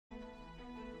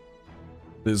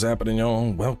What is happening,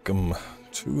 y'all? Welcome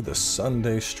to the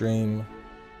Sunday stream.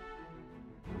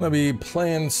 I'm gonna be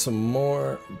playing some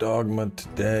more Dogma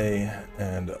today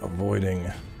and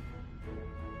avoiding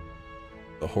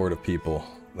the horde of people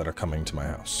that are coming to my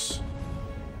house.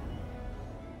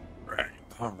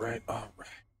 All right.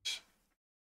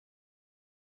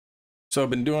 So I've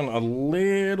been doing a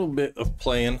little bit of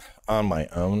playing on my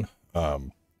own,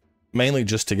 mainly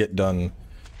just to get done.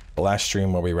 The last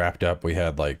stream where we wrapped up, we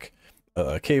had like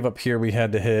a cave up here we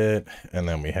had to hit, and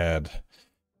then we had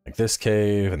like this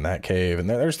cave and that cave, and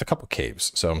there's a couple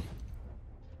caves. So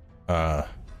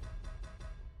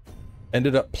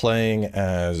ended up playing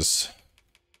as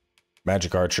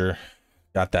Magic Archer,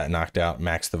 got that knocked out,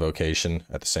 maxed the vocation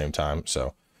at the same time.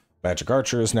 So Magic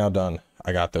Archer is now done.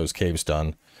 I got those caves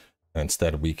done, and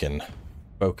instead we can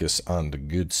focus on the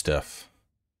good stuff,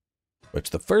 which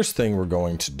the first thing we're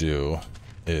going to do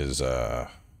is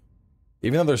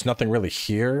even though there's nothing really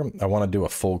here, I want to do a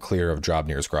full clear of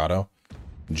Drobnir's Grotto,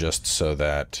 just so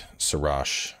that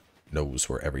Sirash knows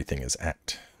where everything is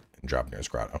at in Drobnir's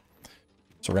Grotto.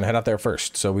 So we're going to head out there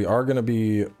first. So we are going to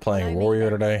be playing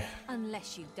Warrior today,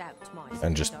 unless you doubt my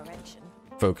and just direction.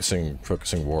 focusing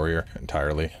Warrior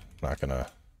entirely. Not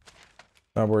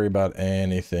worry about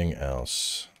anything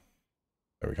else.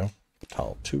 There we go.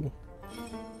 Tile 2.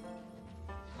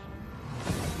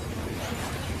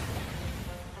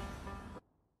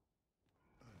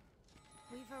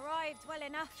 Well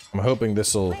enough. I'm hoping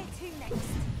this will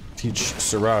teach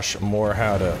Sirash more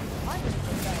how to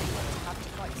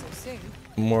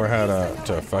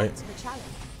fight.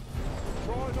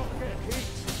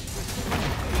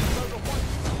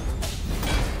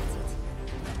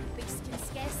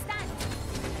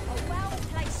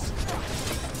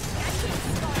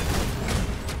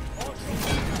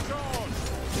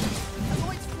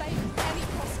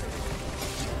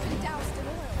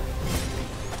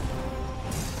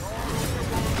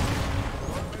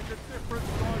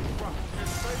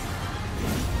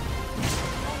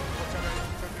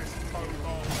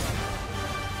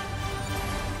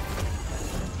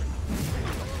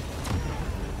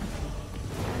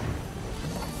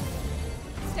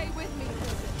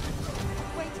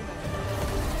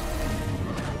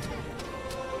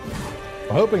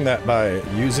 I'm hoping that by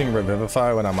using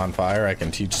Revivify when I'm on fire, I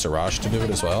can teach Sirash to do it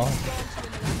as well.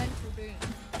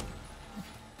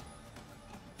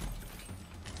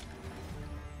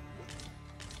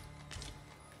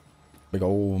 Big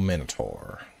old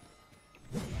Minotaur.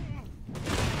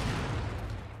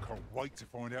 Can't wait to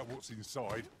find out what's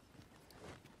inside.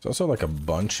 There's also like a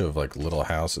bunch of like little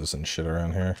houses and shit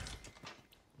around here.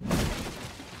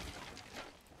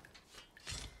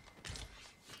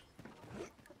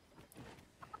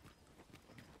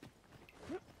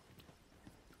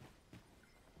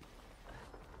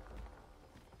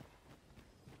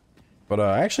 But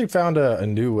I actually found a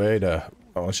new way to,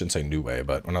 well, I shouldn't say new way,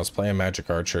 but when I was playing Magic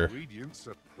Archer,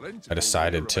 I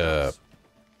decided to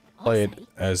play it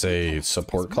as a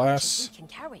support class,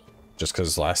 just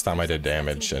because last time I did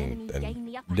damage,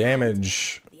 and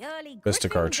damage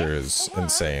Mystic Archer is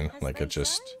insane. Like, it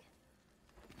just...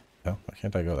 Oh, why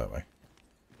can't I go that way?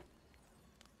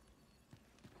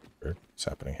 What's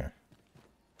happening here?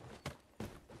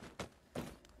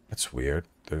 That's weird.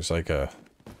 There's like a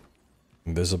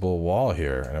invisible wall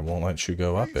here, and it won't let you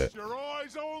go up it.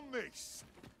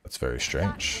 That's very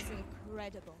strange. But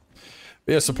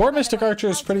yeah, support Mystic Archer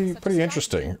is pretty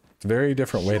interesting. It's a very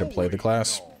different way to play the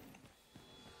class.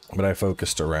 But I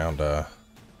focused around,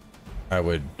 I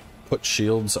would put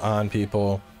shields on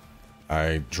people.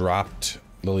 I dropped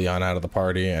Liliana out of the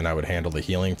party, and I would handle the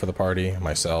healing for the party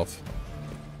myself.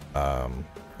 And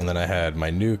then I had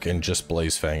my nuke and just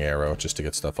Blaze Fang Arrow just to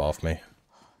get stuff off me.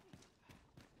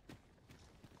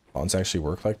 Bonds actually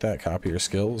work like that? Copy your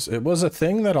skills? It was a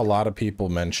thing that a lot of people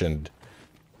mentioned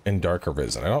in Dark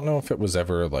Arisen. I don't know if it was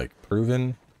ever, like,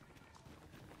 proven.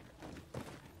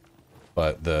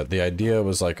 But the idea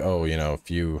was like, oh, you know, if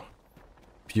you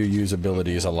use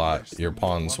abilities a lot, your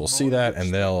pawns will see that,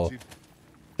 and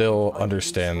they'll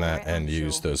understand that and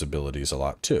use those abilities a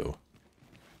lot too.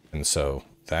 And so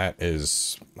that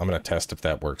is... I'm going to test if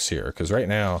that works here, because right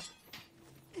now,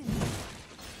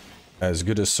 as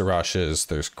good as Sirash is,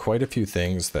 there's quite a few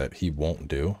things that he won't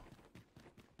do.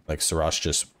 Like, Sirash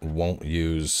just won't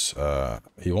use,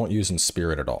 he won't use in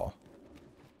spirit at all.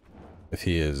 If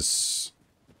he is,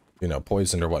 you know,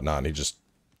 poisoned or whatnot, he just,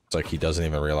 it's like he doesn't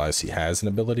even realize he has an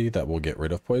ability that will get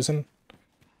rid of poison.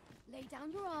 Lay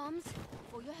down your arms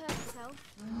before you hurt yourself.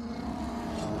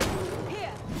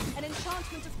 Here, an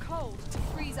enchantment of cold to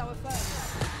freeze our foes.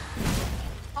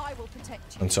 I will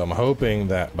protect you. And so I'm hoping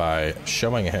that by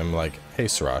showing him, like, hey,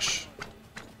 Sirash,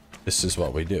 this is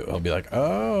what we do. He'll be like,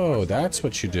 oh, that's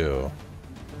what you do.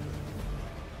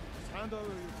 Hand over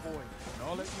your boy, and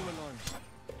I'll let you alone.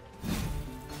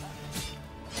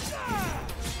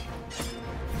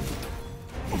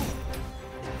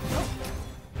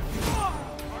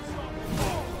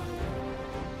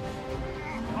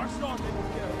 I started to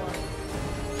get away.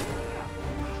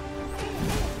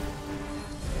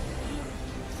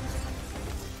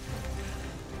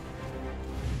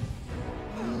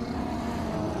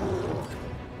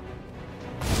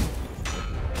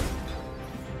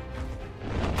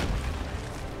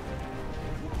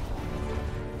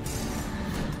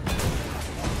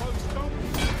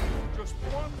 Just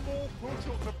one more push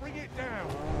up to bring it down.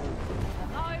 The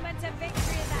moment of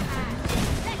victory is at hand.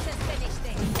 Let us finish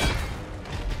this.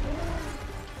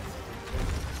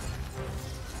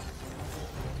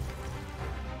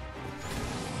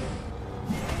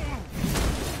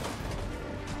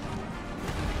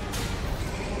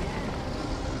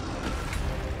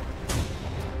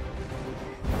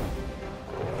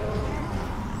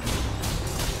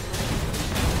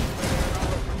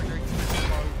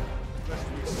 Lest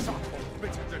we suck on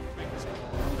bitter defeat.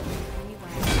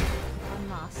 Anyway, I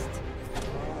must.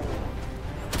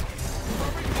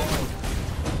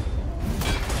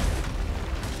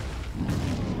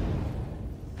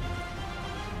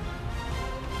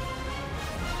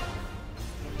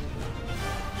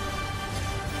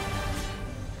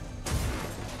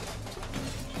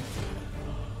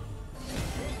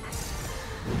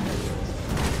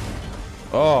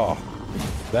 Oh,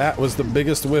 that was the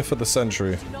biggest whiff of the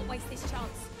century. Do not waste this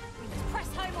chance. We must press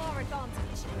home our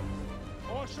advantage.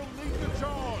 I shall lead the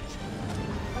charge.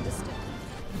 Understood.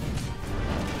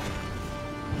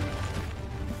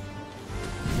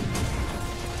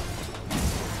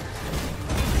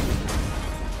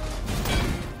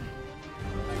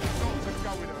 Not to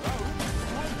go it alone.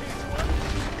 I'm here to help.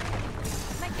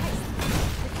 Make haste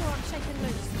before I'm shaken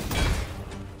loose.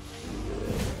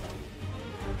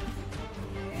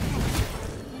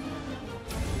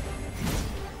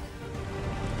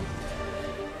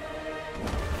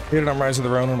 Hated on Rise of the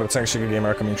Ronin, but it's actually a good game. I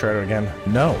recommend you try it again.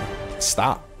 No,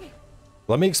 stop.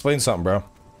 Let me explain something, bro.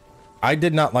 I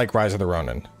did not like Rise of the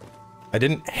Ronin. I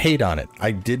didn't hate on it.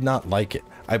 I did not like it.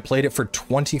 I played it for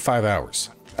 25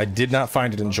 hours. I did not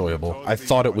find it enjoyable. I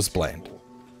thought it was bland.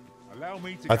 Allow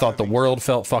me to I thought the world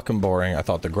felt fucking boring. I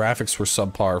thought the graphics were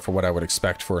subpar for what I would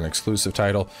expect for an exclusive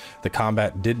title. The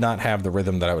combat did not have the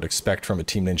rhythm that I would expect from a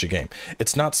Team Ninja game.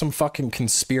 It's not some fucking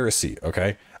conspiracy,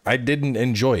 okay? I didn't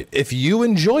enjoy it. If you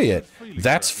enjoy it,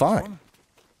 that's fine.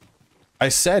 I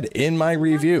said in my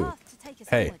review,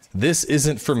 hey, this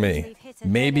isn't for me.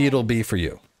 Maybe it'll be for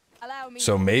you.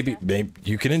 So maybe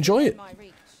you can enjoy it.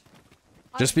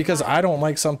 Just because I don't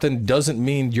like something doesn't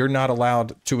mean you're not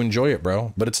allowed to enjoy it,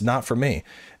 bro. But it's not for me.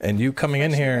 And you coming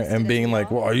in here and being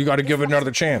like, well, you got to give it another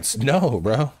chance. No,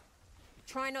 bro.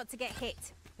 Try not to get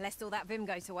hit, lest all that vim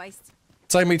go to waste.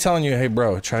 It's like me telling you, hey,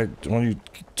 bro, why don't you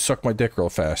suck my dick real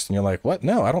fast? And you're like, what?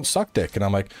 No, I don't suck dick. And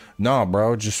I'm like, no,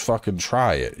 bro, just fucking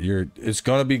try it. It's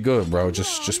gonna be good, bro.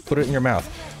 Just put it in your mouth.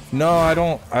 No, I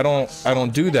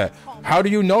don't do that. How do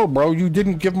you know, bro? You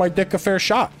didn't give my dick a fair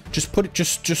shot. Just put it,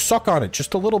 just suck on it,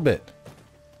 just a little bit.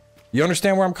 You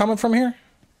understand where I'm coming from here?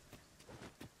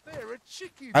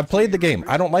 I played the game.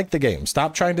 I don't like the game.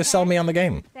 Stop trying to sell me on the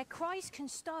game. Their cries can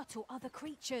startle other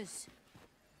creatures.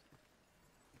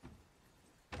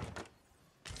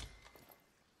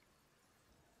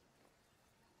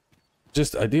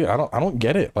 I don't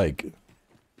get it. Like,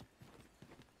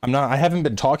 I haven't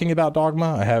been talking about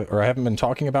Dogma. I haven't been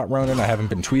talking about Ronin. I haven't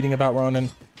been tweeting about Ronin.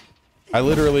 I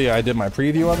did my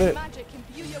preview of it,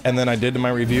 and then I did my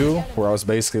review where I was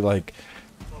basically like,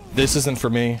 this isn't for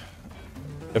me.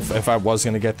 If I was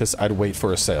gonna get this, I'd wait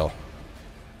for a sale.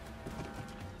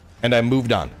 And I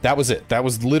moved on. That was it. That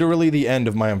was literally the end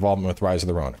of my involvement with Rise of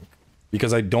the Ronin.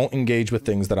 Because I don't engage with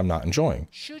things that I'm not enjoying.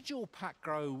 Should your pack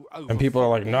grow over and people are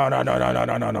like, no,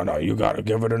 you gotta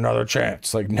give it another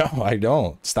chance. Like, no, I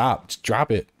don't. Stop. Just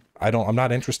drop it. I'm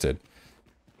not interested.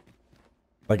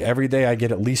 Like, every day I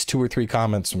get at least 2 or 3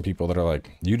 comments from people that are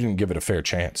like, you didn't give it a fair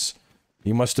chance.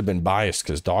 You must have been biased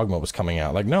because Dogma was coming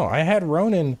out. Like, no, I had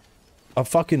Ronin a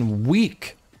fucking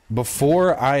week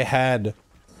before I had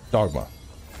Dogma.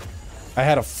 I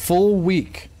had a full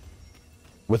week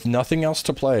with nothing else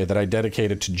to play that I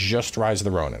dedicated to just Rise of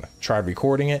the Ronin. Tried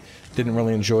recording it, didn't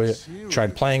really enjoy it.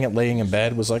 Tried playing it laying in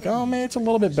bed, was like, oh man, it's a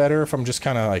little bit better if I'm just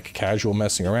kind of like casual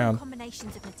messing around.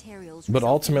 But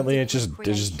ultimately, it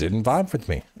just didn't vibe with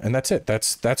me, and that's it.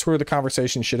 That's where the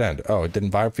conversation should end. Oh, it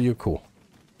didn't vibe for you? Cool.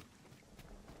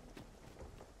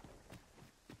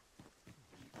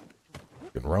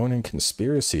 Fucking Ronin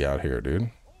conspiracy out here, dude.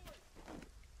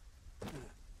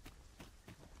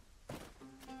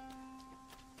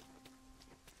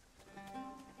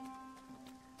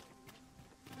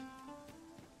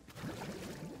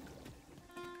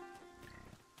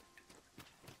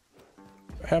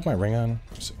 I have my ring on.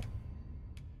 Let's see.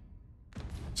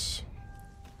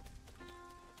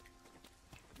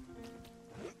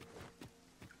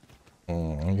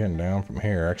 I'm getting down from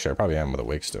here. Actually, I probably am with a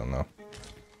wake stone though.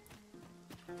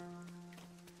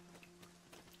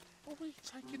 Are we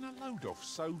taking a load off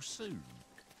so soon?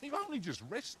 We've only just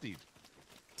rested.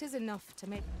 'Tis enough to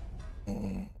make Where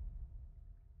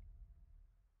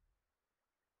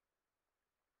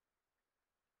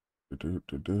did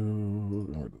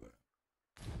that?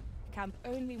 camp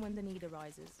only when the need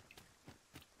arises.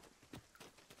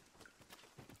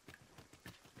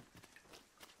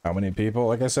 How many people?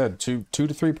 Like I said, two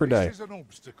to three per day. This is an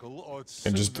obstacle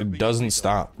I'd It doesn't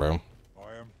stop, bro.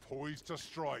 I am poised to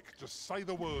strike. Just say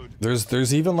the word.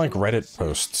 There's even like Reddit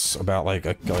posts about like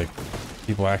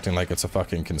people acting like it's a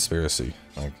fucking conspiracy.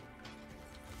 Like,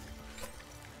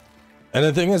 and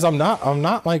the thing is, I'm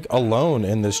not like alone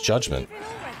in this judgment.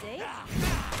 Already?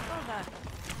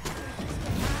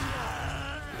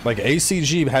 Like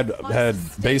ACG had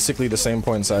basically the same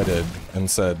points I did and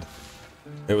said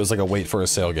it was like a wait for a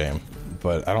sale game,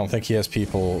 but I don't think he has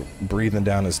people breathing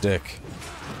down his dick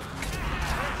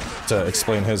to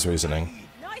explain his reasoning.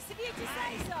 Nice of you to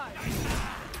say so.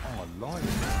 Oh, I like it.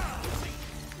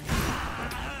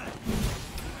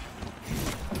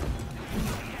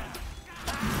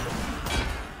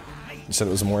 You said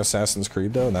it was more Assassin's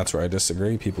Creed though, and that's where I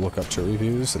disagree. People look up to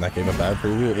reviews, and that gave a bad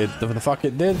preview. The fuck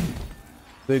it did.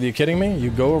 Are you kidding me? You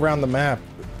go around the map.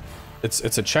 It's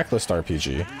a checklist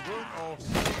RPG.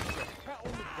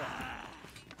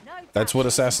 That's what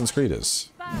Assassin's Creed is.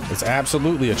 It's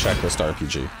absolutely a checklist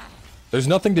RPG. There's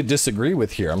nothing to disagree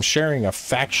with here. I'm sharing a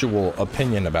factual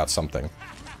opinion about something.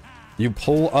 You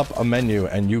pull up a menu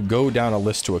and you go down a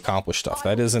list to accomplish stuff.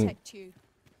 That isn't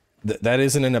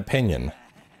an opinion.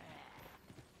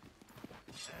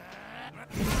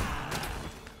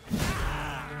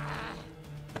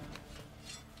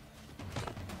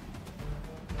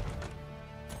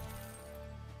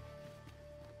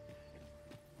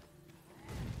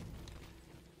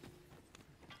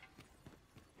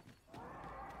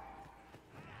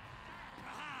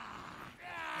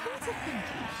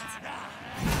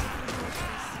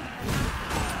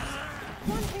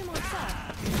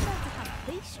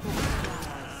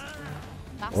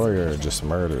 Warrior just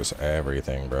murders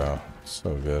everything, bro.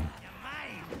 So good.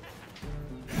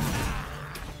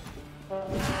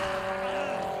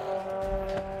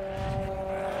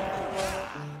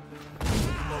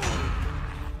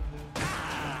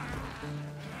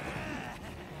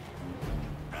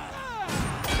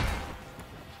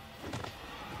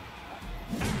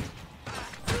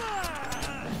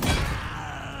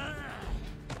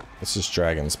 This is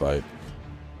Dragon's Bite.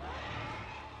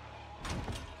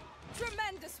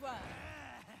 Tremendous work.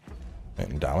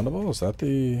 Indomitable? Is that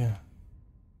the...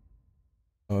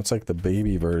 Oh, it's like the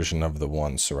baby version of the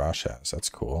one Sirash has. That's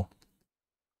cool.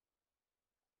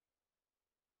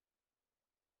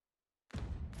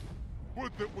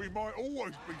 Would that we might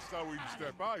always be so in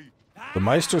step, eh? The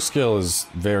Meister skill is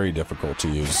very difficult to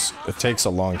use. It takes a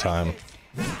long time.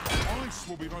 Ice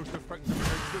will be most effective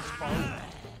against this foe.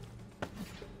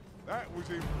 That was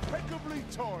impeccably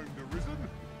timed, Arisen.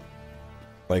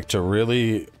 Like, to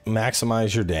really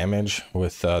maximize your damage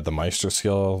with the Meister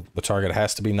skill, the target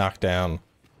has to be knocked down,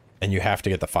 and you have to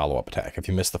get the follow-up attack. If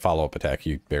you miss the follow-up attack,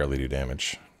 you barely do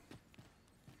damage.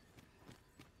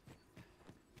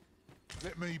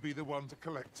 Let me be the one to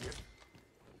collect it.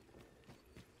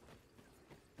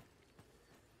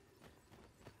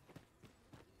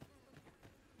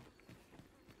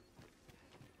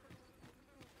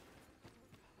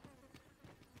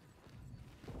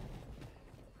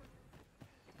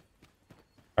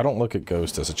 I don't look at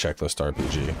Ghost as a checklist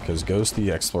RPG, because Ghost,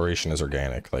 the exploration is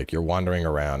organic. Like, you're wandering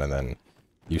around and then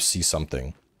you see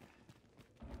something,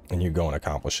 and you go and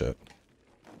accomplish it.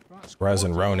 Whereas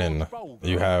in Ronin,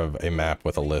 you have a map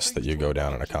with a list that you go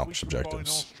down and accomplish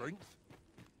objectives.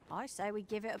 I say we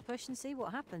give it a push and see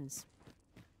what happens.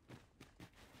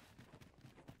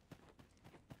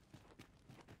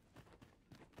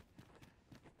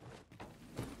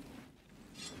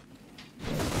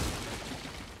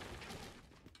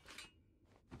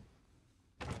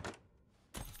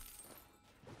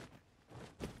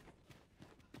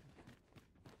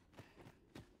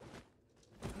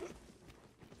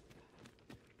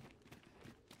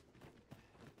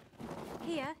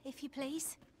 Here, if you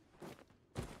please.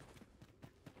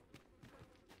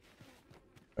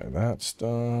 Okay, that's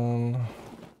done.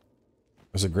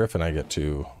 There's a griffin I get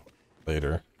to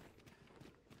later.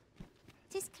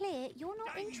 It is clear you're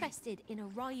not interested in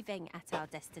arriving at our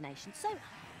destination, so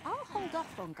I'll hold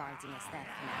off on guiding us there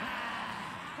for now.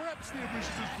 Perhaps the abyss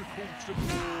has recalled some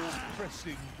more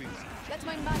pressing business. Let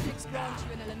my magics grant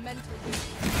you an elemental wish.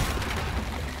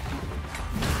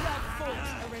 Well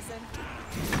fought, Arisen.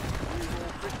 Three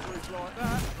more victories like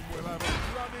that, and we'll have a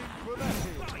running for the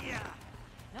hill.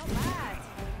 Not bad.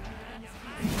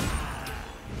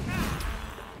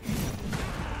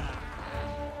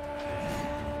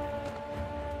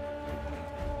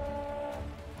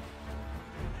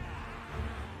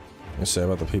 You say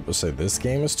about the people say this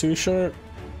game is too short?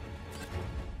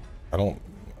 I don't.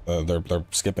 They're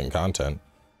skipping content.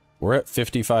 We're at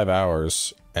 55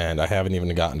 hours, and I haven't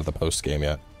even gotten to the post game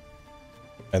yet.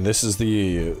 And this is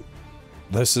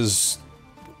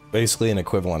basically an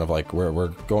equivalent of like we're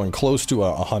going close to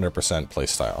a 100%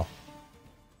 playstyle.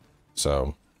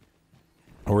 So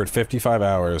we're at 55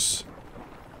 hours,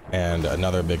 and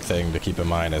another big thing to keep in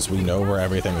mind is we know where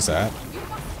everything's at. You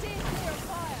must steer clear of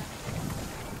fire.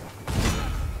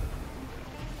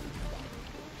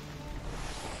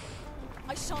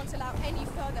 I shan't allow any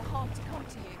further harm to come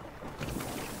to you.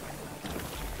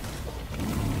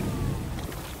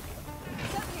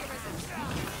 Certainly, Arisen.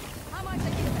 How might I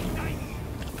give it?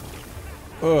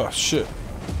 Oh shit.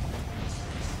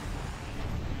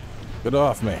 Get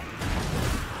off me.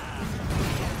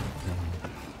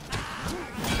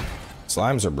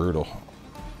 Slimes are brutal.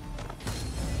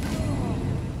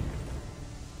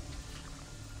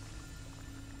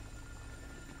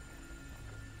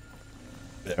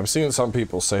 Yeah, I've seen some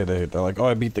people say they're like, oh,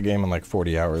 I beat the game in like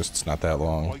 40 hours. It's not that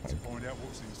long. Wait to find out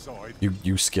what's inside.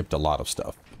 You skipped a lot of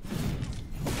stuff.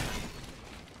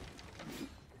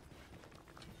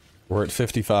 We're at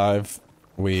 55.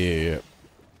 We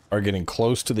are getting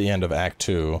close to the end of Act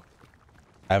 2.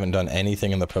 I haven't done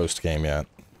anything in the post game yet.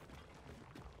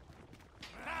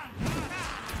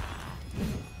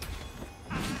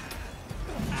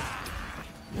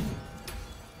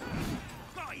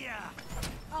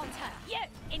 I'll turn you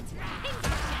into a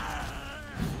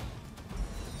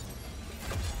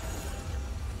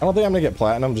I don't think I'm gonna get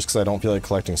platinum just because I don't feel like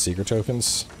collecting secret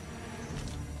tokens.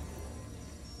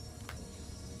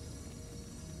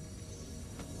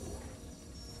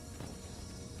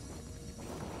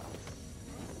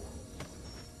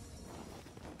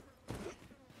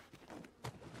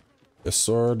 This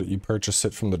sword, you purchase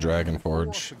it from the Dragon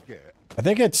Forge. I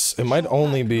think it might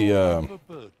only be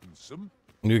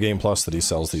New Game Plus that he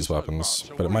sells these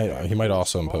weapons, but he might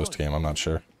also in post game. I'm not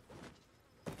sure.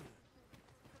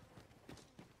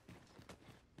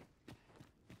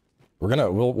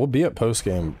 We'll be at post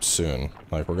game soon.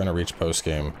 Like we're gonna reach post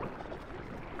game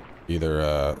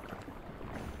either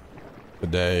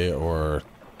today or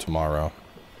tomorrow.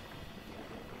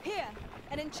 Here,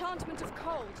 an enchantment of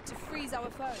cold to freeze our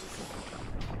foes.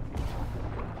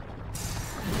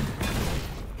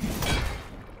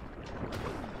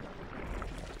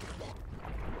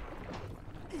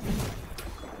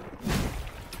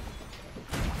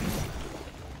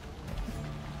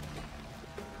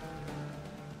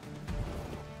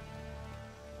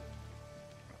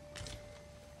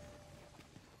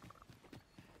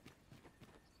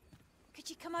 Could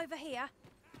you come over here?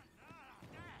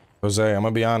 Jose, I'm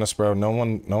gonna be honest, bro. No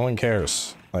one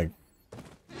cares. Like,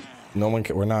 no one.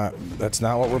 We're not. That's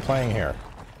not what we're playing here.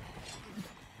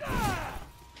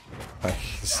 Like,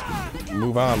 just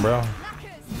move on, bro.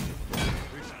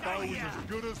 This bow is as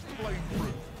good as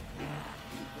flame-proof.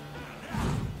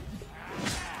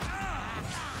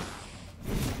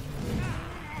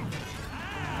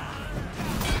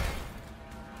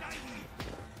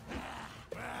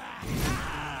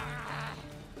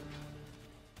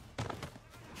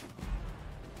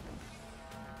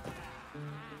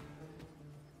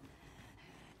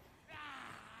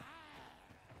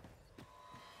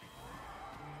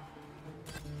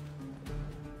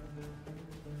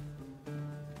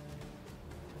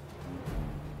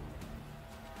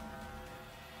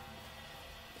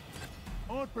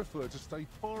 I'd prefer to stay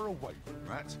far away from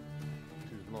that.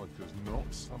 If life is not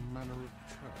some manner of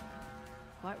trap.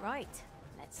 Quite right.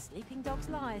 Let sleeping dogs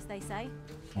lie, as they say.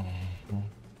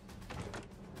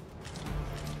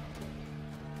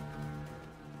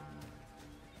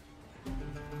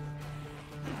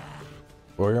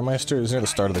 Warriormeister is near the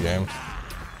start of the game.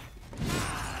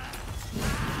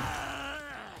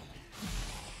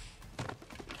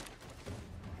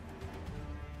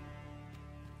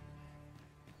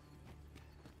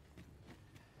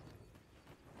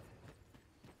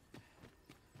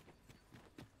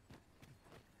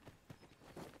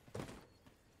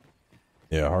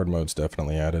 Yeah, hard mode's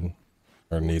definitely added.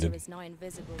 Or needed. Is now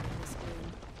invisible in this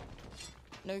room.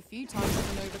 No few times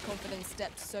have an overconfident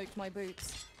step soaked my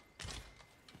boots.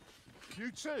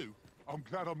 You too? I'm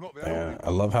glad I'm not the Yeah, only. I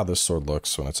love how this sword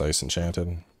looks when it's ice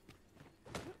enchanted.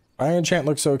 Fire enchant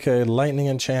looks okay. Lightning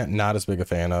enchant, not as big a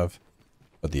fan of.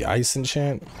 But the ice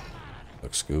enchant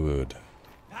looks good.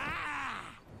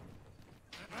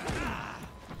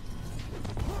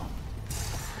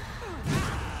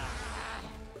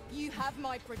 You have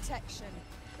my protection.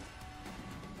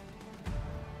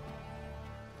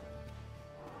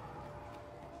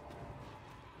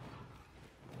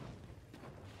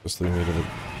 Just leave me to the...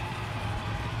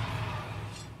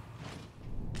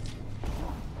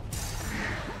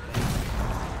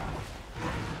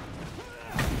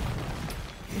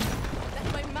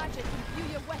 Let my magic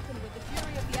imbue your weapon with the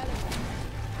fury of the element.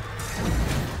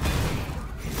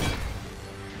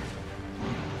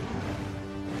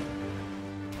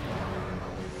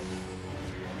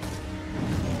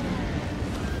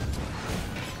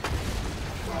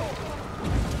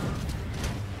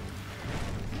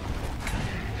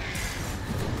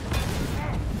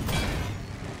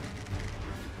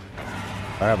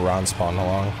 I have Ron spawn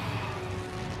along.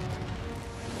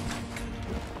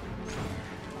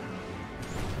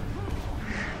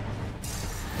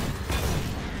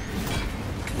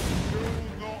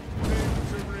 You'll not live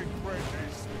to regret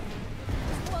this.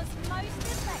 Was most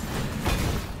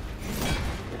effective.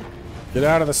 Get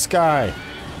out of the sky!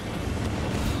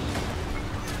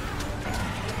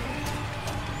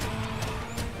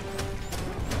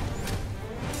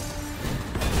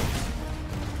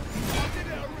 I did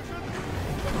it, Arisen.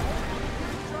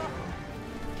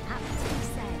 Aptly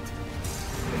said.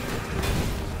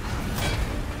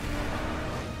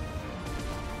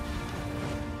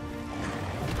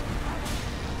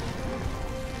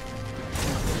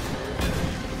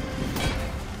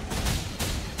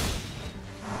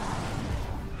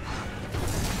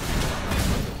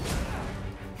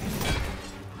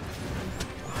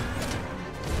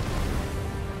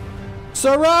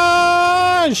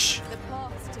 Siraj! The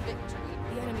paths to victory,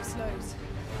 the enemy slows.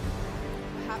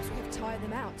 Perhaps we have tired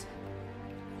them out.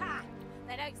 Ha!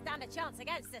 They don't stand a chance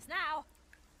against us now.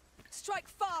 Strike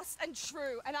fast and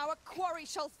true, and our quarry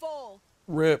shall fall.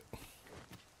 Rip.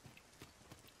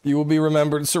 You will be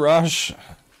remembered, Siraj.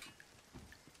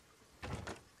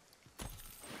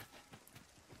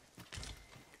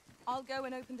 I'll go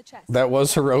and open the chest. That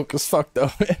was heroic as fuck,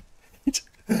 though.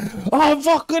 I'm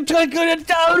fucking taking it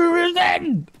down to his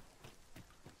end!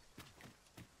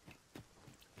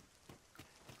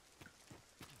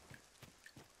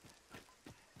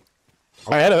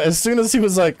 I had him, as soon as he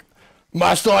was like,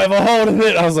 I still have a hold of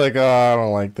it, I was like, oh, I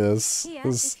don't like this. Here,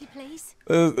 This, if you please.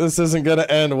 this isn't gonna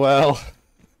end well.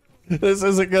 This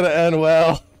isn't gonna end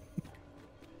well.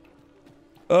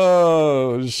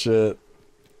 Oh, shit.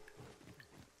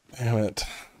 Damn it.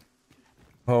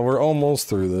 Oh, we're almost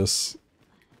through this.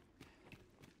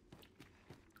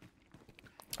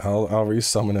 I'll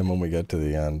resummon him when we get to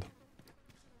the end.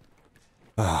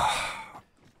 Ah,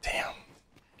 damn.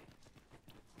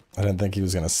 I didn't think he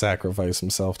was gonna sacrifice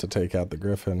himself to take out the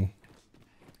griffin.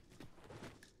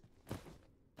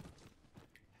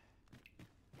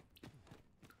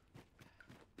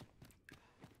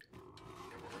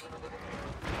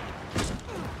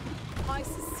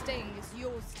 Ice's sting is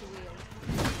yours to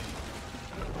wield.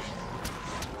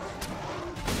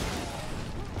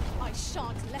 I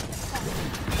shan't let it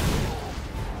pass.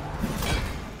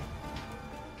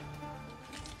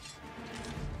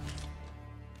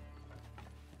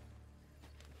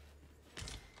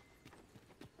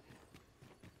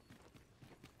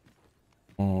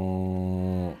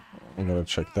 We gotta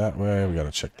check that way, we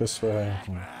gotta check this way.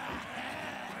 I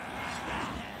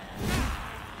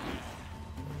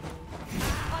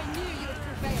knew you would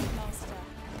prevail, Master.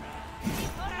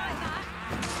 All right, man.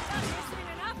 That's soon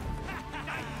enough.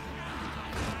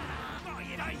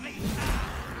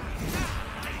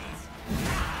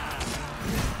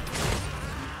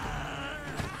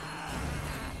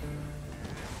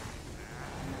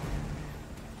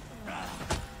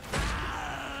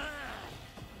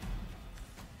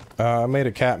 I made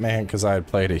a cat man because I had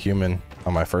played a human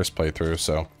on my first playthrough,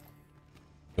 so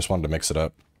just wanted to mix it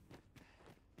up.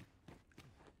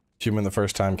 Human the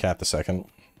first time, cat the second.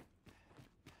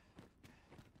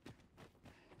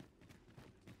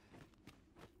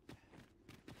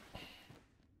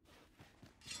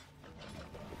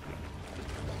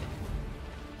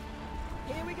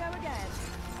 Here we go again.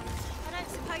 I don't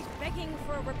suppose begging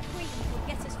for a reprieve will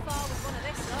get us far with one of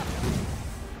this lot.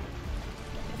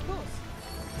 Of course.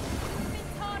 Been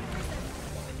hard, Arisen.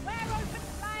 We're open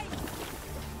flame.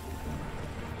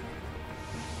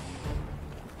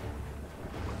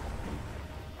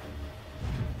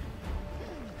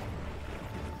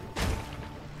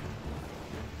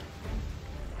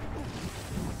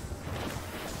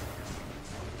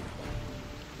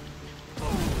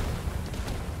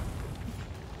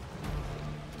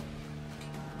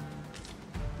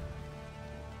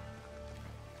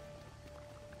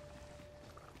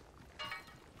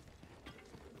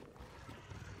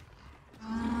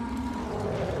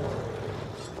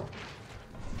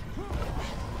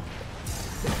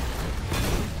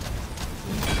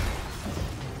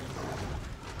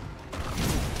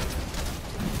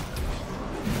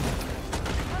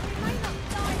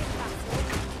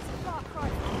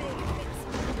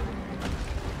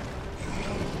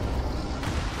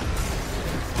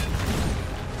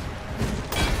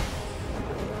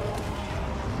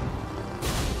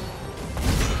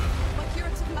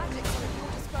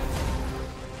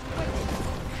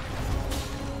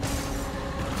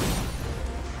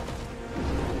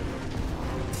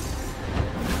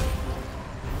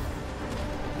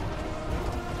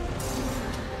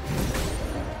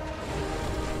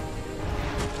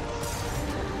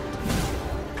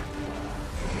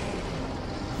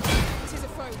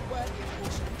 worthy of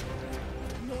caution.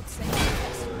 Not saying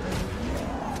that's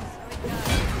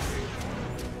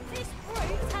This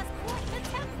brute has quite the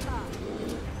temper.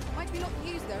 might we not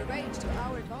use their rage to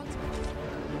our advantage?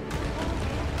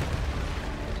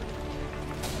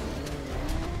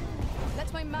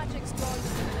 Let my magic strong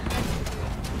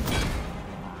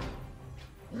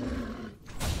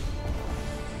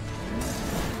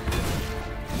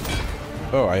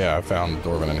Oh, yeah, I found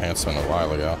Dwarven Enhancement a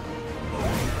while ago.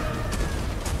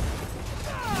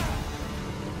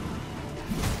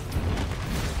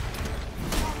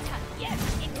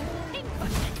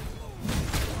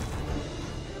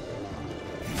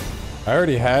 I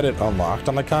already had it unlocked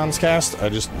on the cons cast. I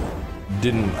just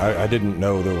didn't. I didn't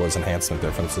know there was enhancement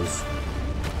differences.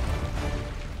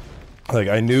 Like,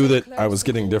 I knew that I was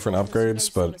getting different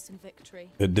upgrades, but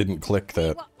it didn't click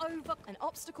that an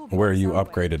obstacle where you somewhere.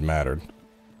 upgraded mattered.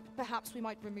 Perhaps we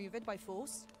might remove it by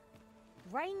force.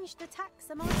 Ranged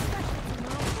attacks are my specialty,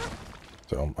 Master.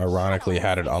 So, ironically,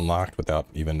 had it unlocked without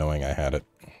even knowing I had it.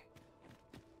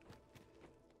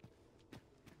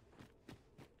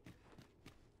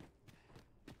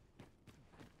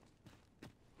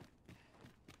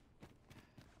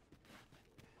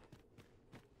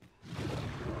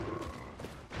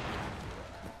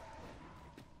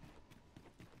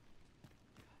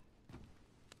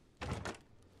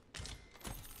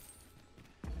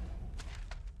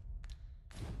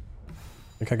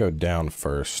 I think I go down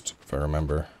first, if I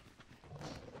remember.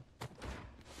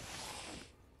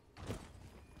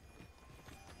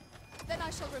 Then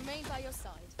I shall remain by your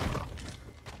side.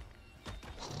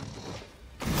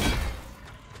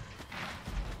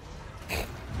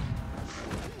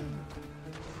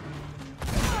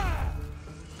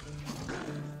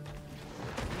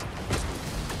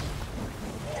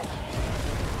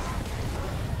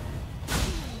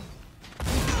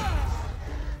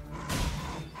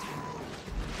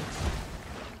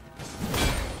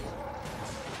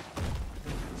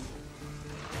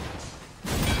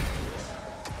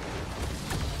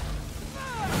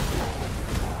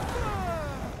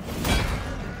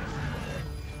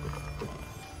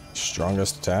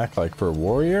 Strongest attack, like for a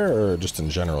warrior, or just in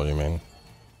general, you mean?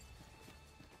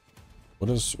 What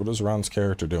is Ron's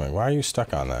character doing? Why are you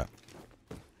stuck on that?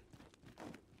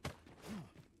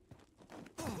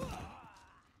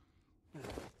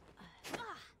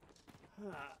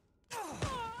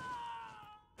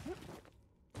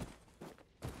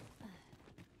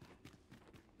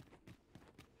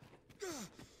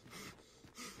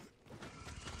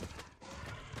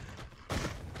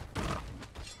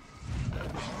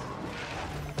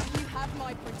 You have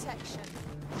my protection.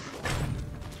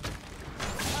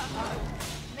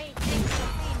 Methinks the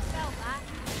fiend felt that.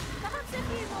 Perhaps a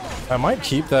few more. I might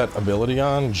keep that ability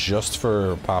on just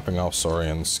for popping off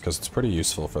Saurians, because it's pretty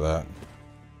useful for that.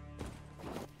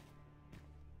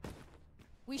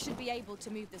 We should be able to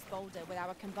move this boulder with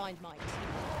our combined might.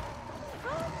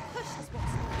 Oh, push is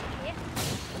what's needed here.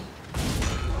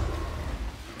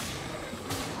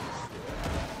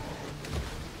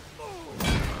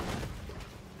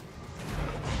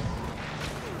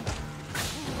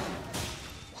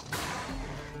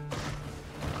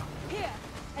 Here,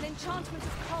 an enchantment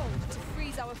of cold to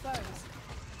freeze our foes.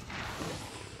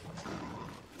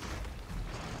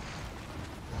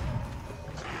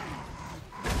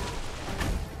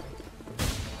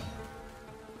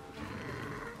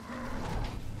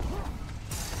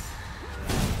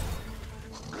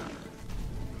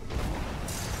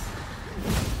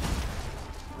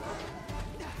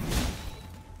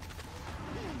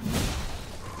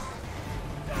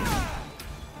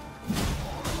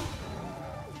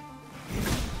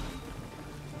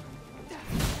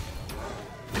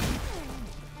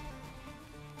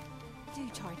 Do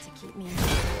try to keep me in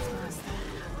business, Master.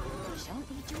 I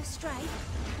shan't lead you astray.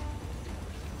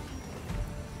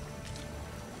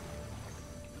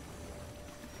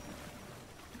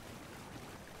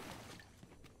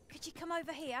 Could you come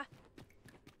over here?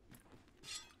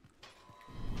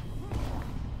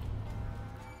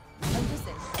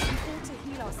 Arisen, we fought to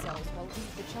heal ourselves while we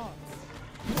read the chants.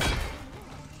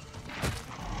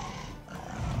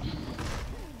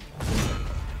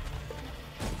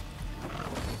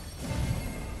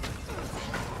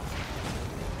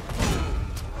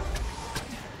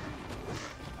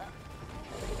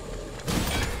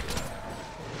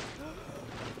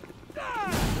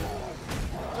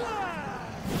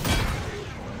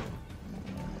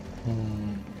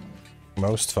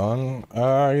 Most fun?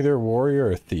 Either warrior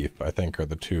or thief, I think, are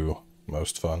the two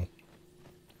most fun.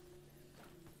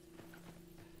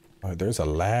 Oh, there's a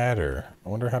ladder. I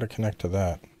wonder how to connect to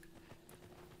that.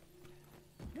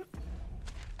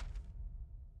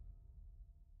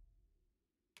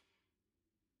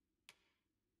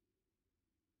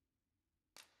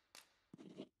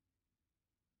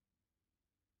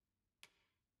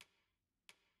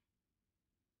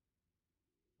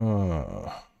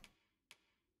 I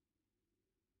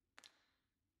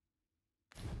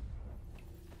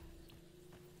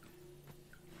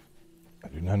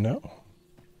do not know.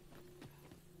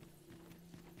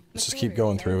 Let's just keep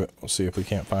going through it. We'll see if we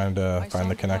can't find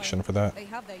the connection for that. They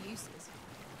have their uses.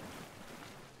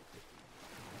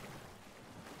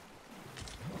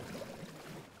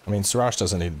 I mean, Sirash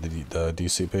doesn't need the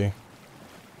DCP.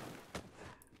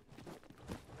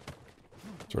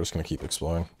 So we're just gonna keep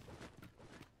exploring.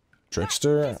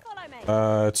 Trickster,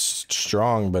 it's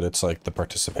strong, but it's like the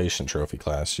participation trophy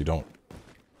class. You don't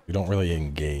really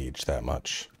engage that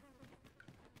much.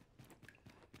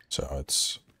 So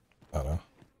it's, I don't know.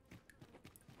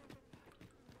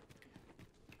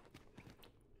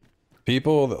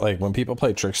 People, like, when people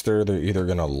play Trickster, they're either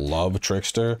gonna love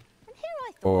Trickster,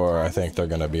 or I think they're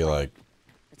gonna be like,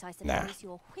 nah.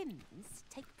 Your whims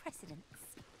take precedence.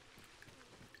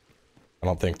 I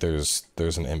don't think there's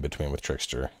an in-between with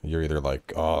Trickster. You're either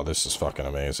like, oh, this is fucking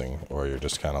amazing, or you're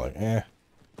just kind of like, eh.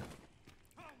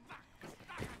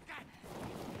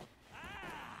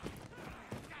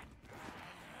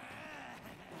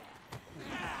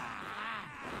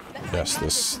 Yes,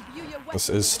 this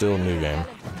is still a new game.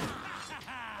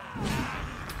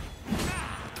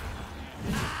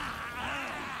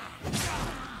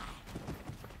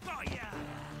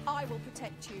 I will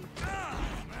protect you.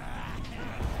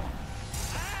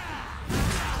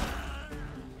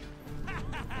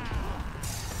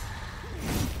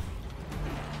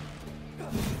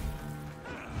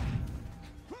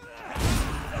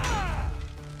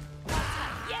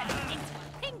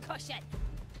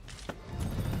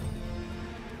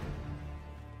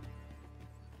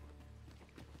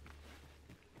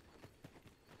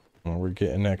 Well, we're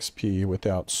getting XP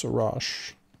without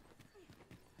Sirash.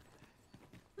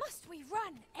 Must we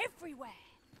run everywhere?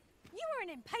 You are an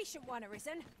impatient one,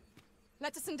 Arisen.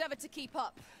 Let us endeavor to keep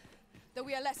up, though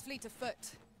we are less fleet of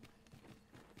foot.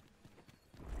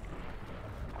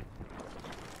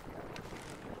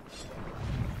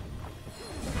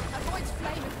 Avoid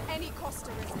flame at any cost,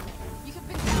 Arisen. You have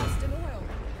been doused in oil.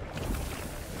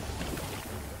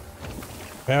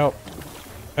 Help!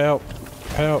 Help!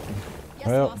 Help! Yes,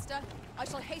 Help! Master. I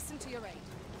shall hasten to your aid.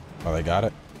 Oh, they got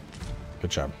it? Good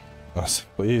job.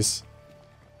 Please.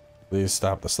 Please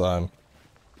stop the slime.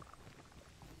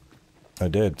 I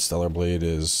did. Stellar Blade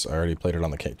is... I already played it on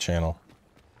the channel.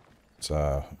 It's,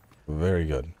 very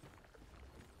good.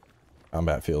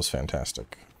 Combat feels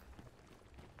fantastic.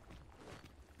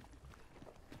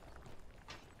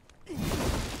 It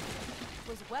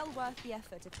was well worth the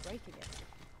effort of breaking it.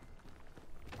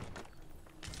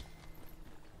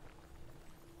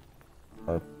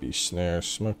 Harpy snare,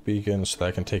 smoke beacon, so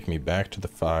that can take me back to the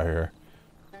fire.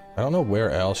 I don't know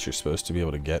where else you're supposed to be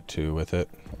able to get to with it.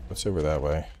 What's over that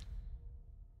way?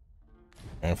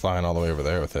 I'm flying all the way over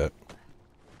there with it.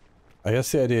 I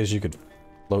guess the idea is you could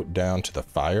float down to the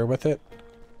fire with it.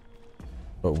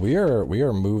 But we are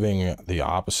moving the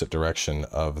opposite direction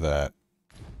of that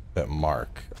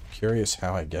mark. I'm curious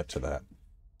how I get to that.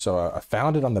 So I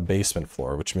found it on the basement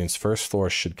floor, which means first floor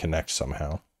should connect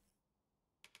somehow.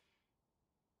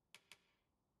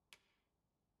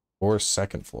 Or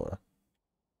second floor.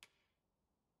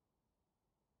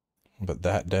 But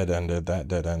that dead-ended, that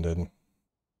dead-ended.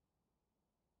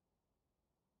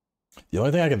 The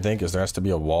only thing I can think is there has to be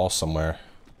a wall somewhere.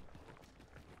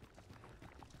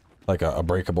 Like a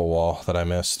breakable wall that I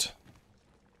missed.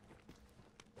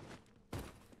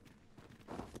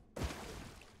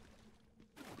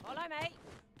 Follow me.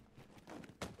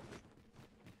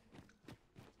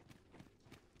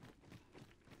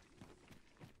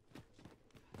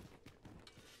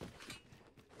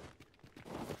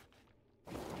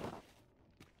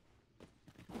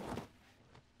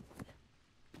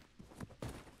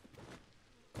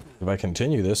 If I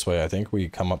continue this way, I think we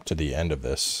come up to the end of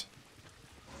this.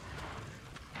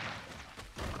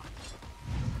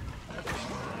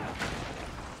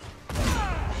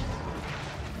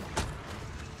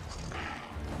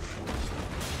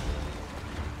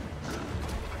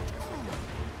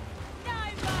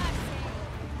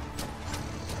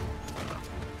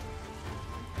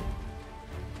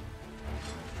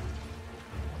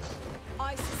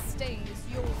 I sustain is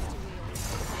yours to wield.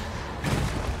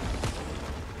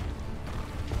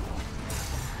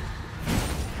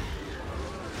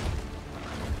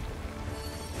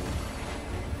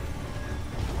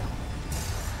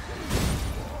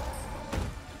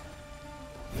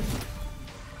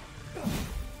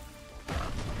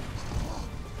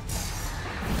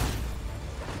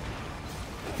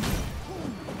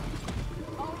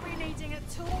 I'll be needing a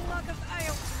tall mug of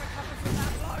ale to recover from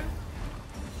that blow.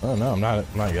 Oh no, I'm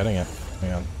not getting it.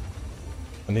 Hang on.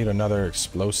 I need another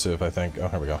explosive, I think. Oh,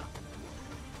 here we go.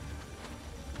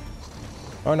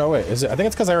 Oh, no, wait. Is it? I think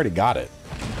it's because I already got it.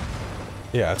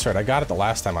 Yeah, that's right. I got it the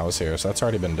last time I was here, so that's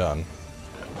already been done.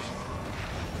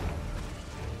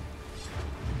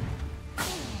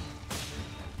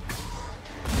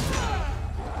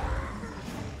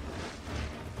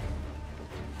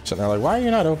 So they're like, why are you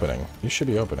not opening? You should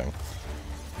be opening.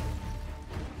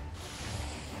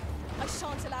 I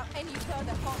shan't allow any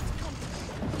further harm to come to me.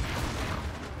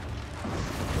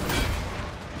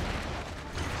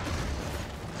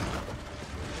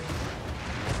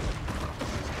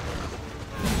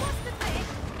 What's the thing?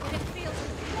 It feels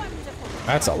wonderful.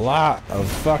 That's a lot of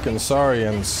fucking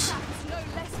Saurians. That's no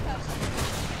less perfect.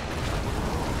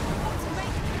 Not to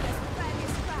make it as the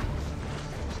fairest scratch.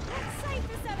 Let's save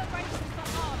the celebration for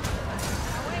afterwards,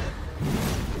 shall we?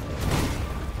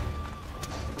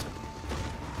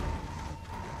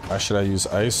 Why should I use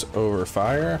ice over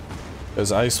fire?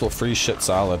 Because ice will freeze shit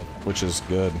solid, which is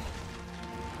good.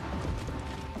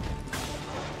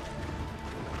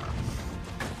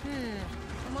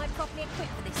 Am I properly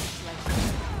equipped for this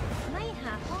situation?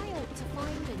 Mayhap I ought to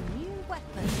find a new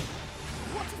weapon.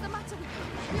 What is the matter with you?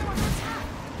 We're under attack.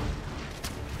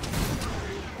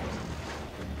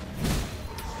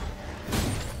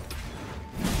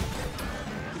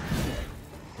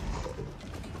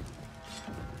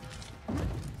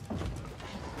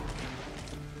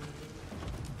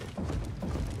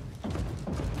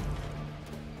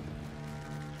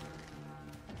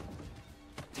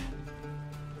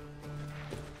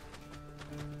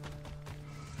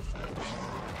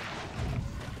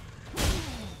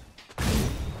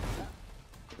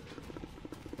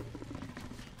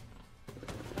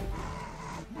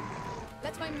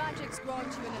 Let my magics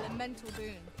grant you an elemental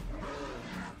boon.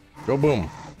 Go boom.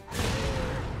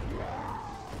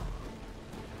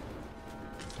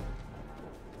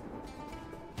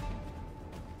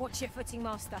 Watch your footing,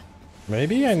 master.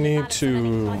 Maybe I need Balance on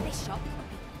anything to... like this shop would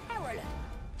be perilous.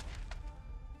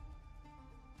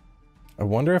 I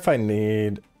wonder if I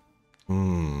need...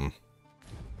 And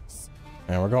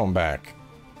we're going back.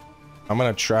 I'm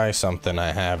gonna try something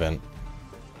I haven't.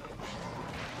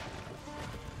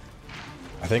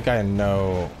 I think I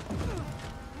know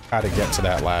how to get to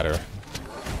that ladder.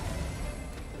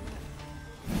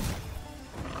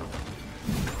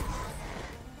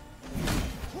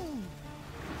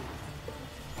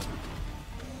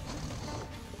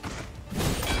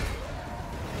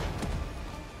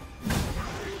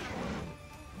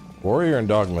 Warrior and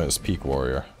Dogma is peak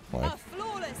warrior. Like, A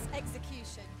flawless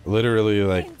execution. literally,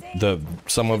 like,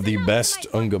 some of the best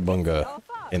Unga Bunga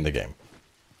in the game.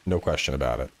 No question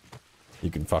about it. You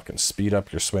can fucking speed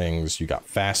up your swings, you got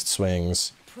fast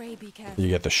swings, Pray be careful. you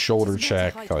get the shoulder It's not a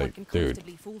check, height one like, can dude.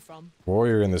 comfortably fall from.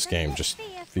 Warrior in this game Let just fear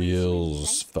from feels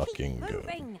Tuesdays fucking keep good.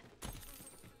 moving.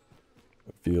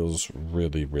 It feels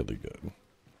really, really good.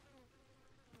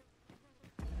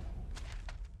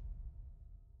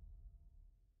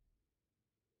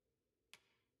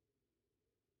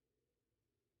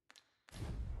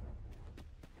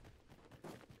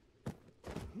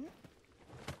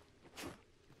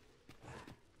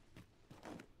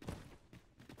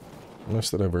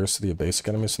 Notice the diversity of basic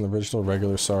enemies in the original: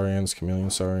 regular Saurians, chameleon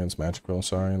Saurians, magical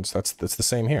Saurians. That's the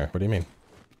same here. What do you mean?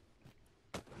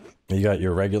 You got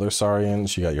your regular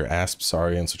Saurians, you got your asp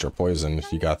Saurians, which are poisoned,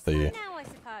 you got the Now, I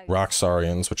suppose. rock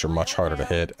Saurians, which are much harder to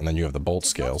hit, and then you have the bolt It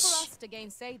is not scales. for us to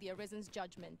gainsay the Arisen's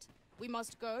judgment. We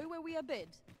must go where we are bid.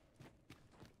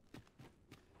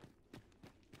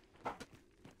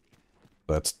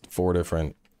 That's 4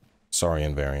 different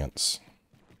Saurian variants.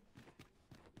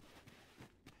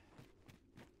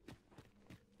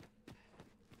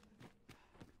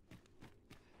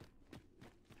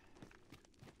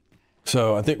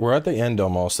 So I think we're at the end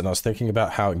almost, and I was thinking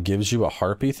about how it gives you a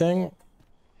harpy thing.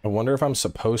 I wonder if I'm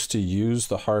supposed to use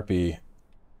the harpy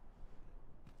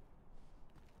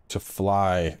to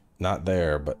fly, not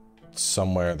there, but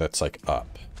somewhere that's like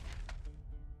up.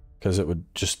 Because it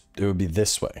would be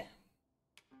this way.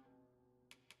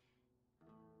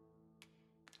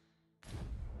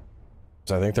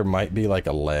 So I think there might be like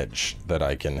a ledge that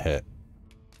I can hit.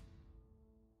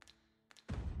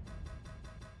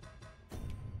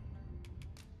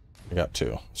 I got 2.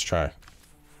 Let's try.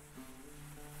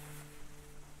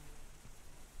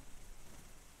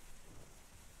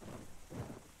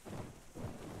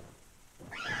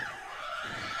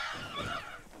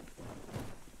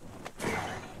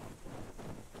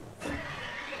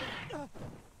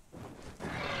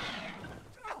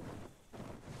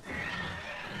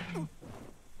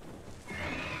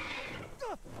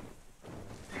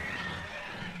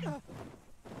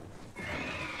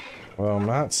 Well, I'm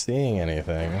not seeing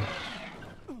anything.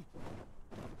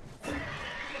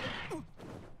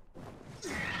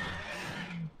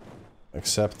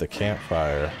 Except the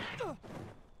campfire.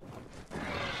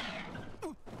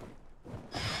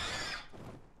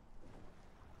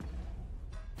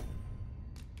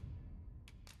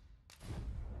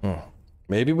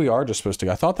 Maybe we are just supposed to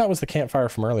go. I thought that was the campfire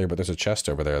from earlier, but there's a chest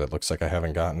over there that looks like I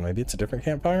haven't gotten. Maybe it's a different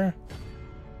campfire?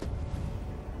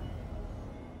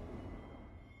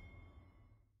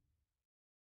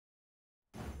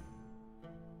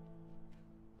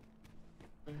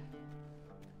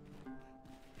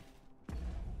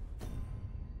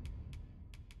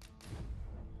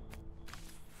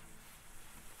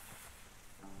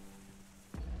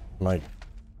 Like,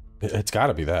 it's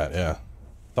gotta be that, yeah.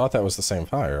 Thought that was the same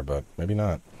fire, but maybe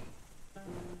not.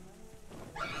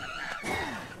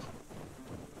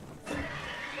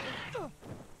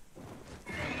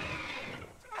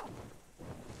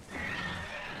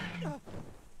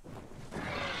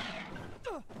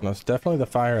 No, it's definitely the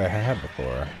fire I had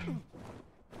before.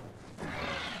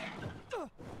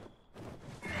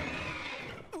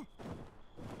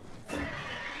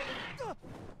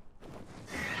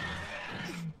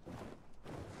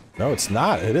 No, it's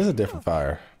not. It is a different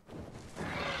fire.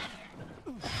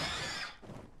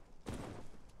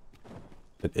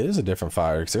 It is a different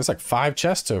fire, because there's like 5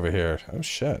 chests over here. Oh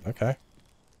shit, okay.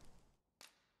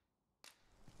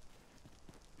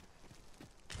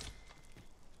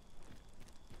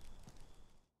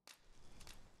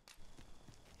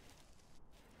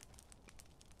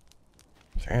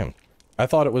 Damn. I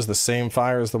thought it was the same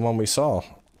fire as the one we saw.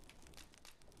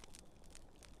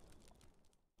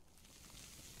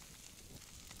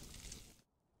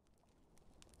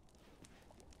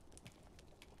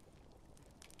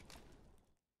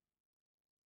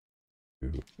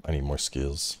 Ooh, I need more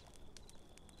skills.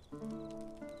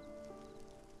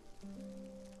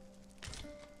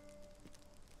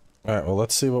 Alright, well,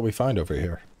 let's see what we find over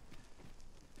here.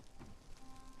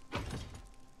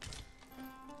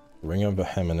 Ring of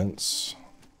Vehemence.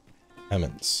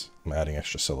 Vehemence. I'm adding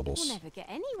extra syllables. We'll never get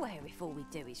anywhere if all we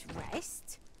do is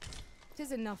rest. It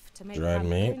is enough to make Dried camp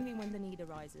meat. only when the need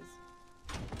arises.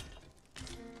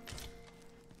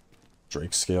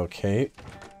 Drake Scale Cape.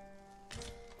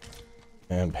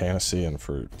 And Panacea and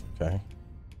Fruit. Okay.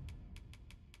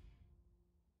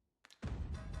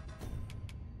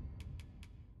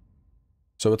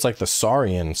 So it's like the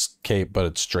Saurian cape, but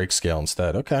it's Drake Scale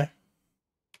instead. Okay. And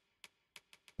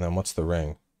then what's the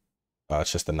ring?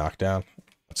 It's just a knockdown.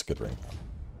 That's a good ring.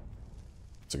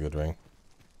 It's a good ring.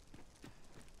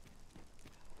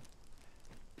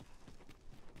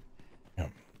 Yeah.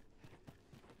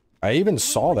 I even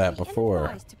saw that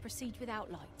before. To proceed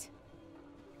without light.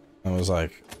 I was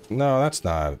like, no, that's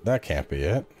not, that can't be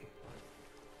it.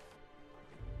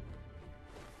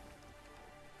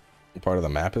 What part of the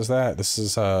map is that? This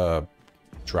is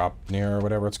Dropnir or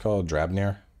whatever it's called,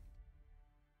 Drabnir.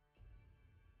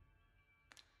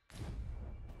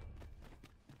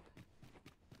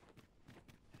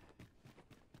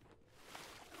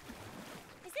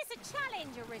 Is this a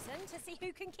challenge, Arisen, to see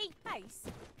who can keep pace?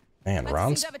 Man, Let us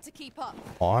Ron's endeavor to keep up,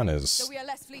 pawn is so we are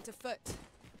less fleet of foot.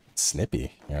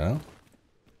 snippy, you know?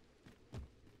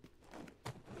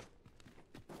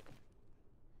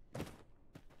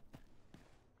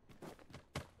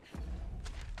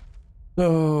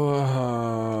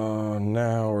 So,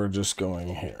 now we're just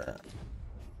going here.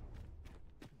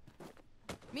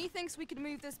 Methinks we could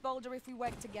move this boulder if we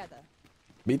work together.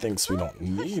 Methinks we don't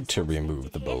need to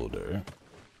remove the boulder.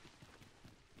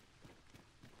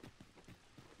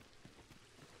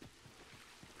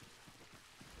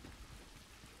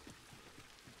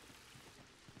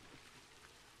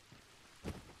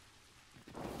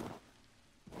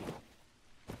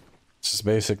 This is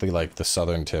basically like the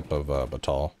southern tip of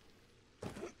Batal.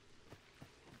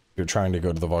 If you're trying to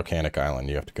go to the volcanic island,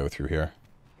 you have to go through here.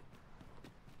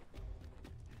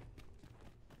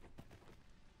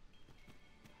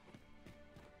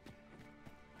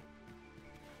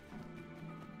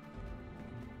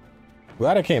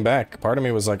 Glad I came back. Part of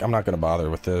me was like, I'm not going to bother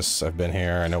with this. I've been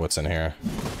here. I know what's in here.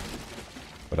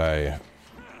 But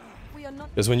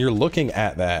because when you're looking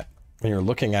at that,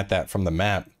 from the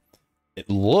map, it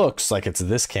looks like it's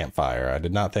this campfire. I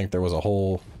did not think there was a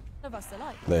whole...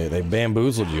 They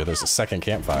bamboozled you. There's a second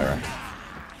campfire.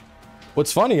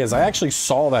 What's funny is I actually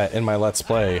saw that in my Let's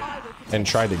Play and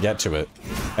tried to get to it.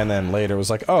 And then later was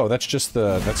like, oh, that's just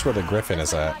that's where the griffin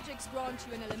is at.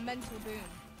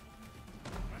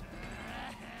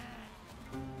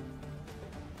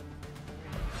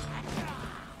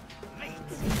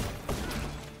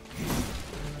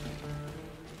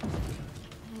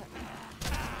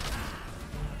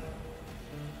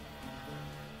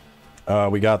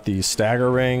 We got the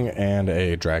stagger ring and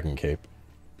a dragon cape.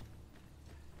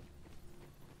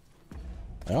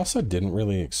 I also didn't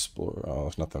really explore. Oh,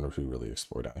 there's nothing to really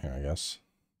explore down here, I guess.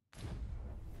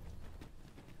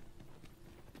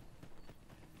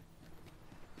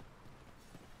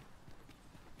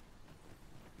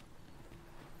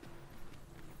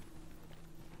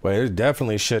 Wait, there's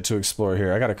definitely shit to explore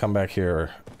here. I gotta come back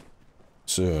here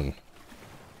soon.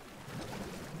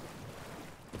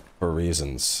 For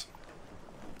reasons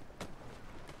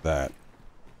that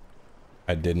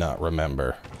I did not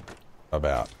remember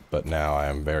about, but now I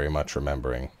am very much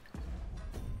remembering.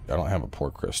 I don't have a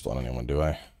port crystal on anyone, do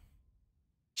I?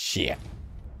 Shit.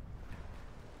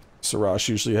 Sarash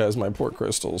usually has my port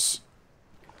crystals.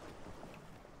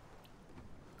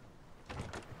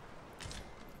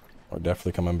 We're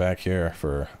definitely coming back here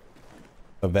for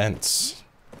events.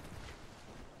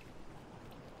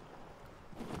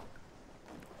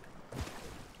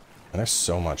 And there's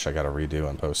so much I gotta redo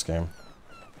in post-game.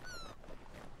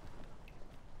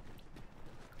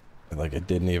 Like, it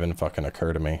didn't even fucking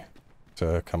occur to me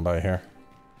to come by here.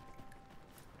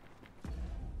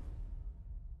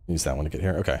 Use that one to get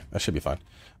here. Okay, that should be fine.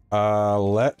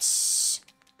 Let's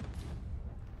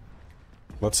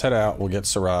head out. We'll get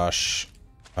Sarash.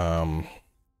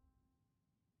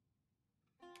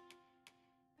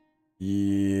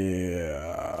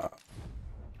 Yeah.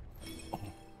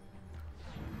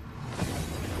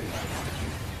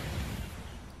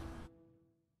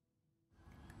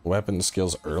 Weapon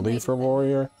skills early for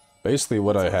warrior. Basically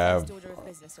what I have: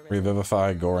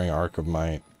 Revivify, Goring, Arc of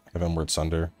Might, Heavenward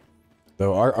Sunder.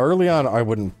 Though early on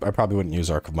I probably wouldn't use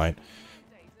Arc of Might.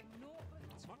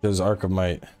 Because Arc of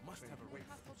Might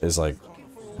is like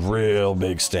real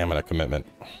big stamina commitment.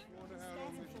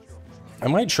 I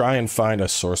might try and find a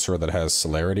sorcerer that has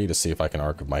celerity to see if I can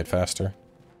Arc of Might faster.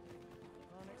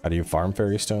 How do you farm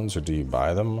fairy stones, or do you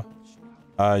buy them?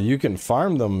 You can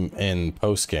farm them in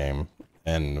post-game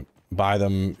and buy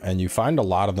them, and you find a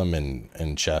lot of them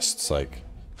in chests. Like,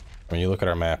 when you look at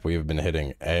our map, we've been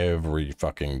hitting every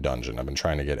fucking dungeon. I've been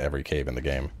trying to get every cave in the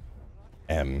game.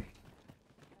 And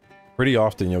pretty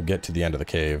often you'll get to the end of the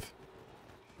cave.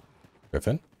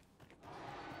 Griffin?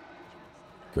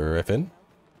 Griffin?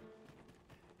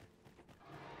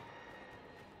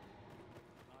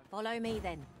 Follow me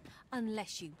then,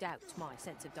 unless you doubt my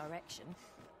sense of direction.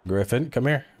 Griffin, come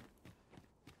here.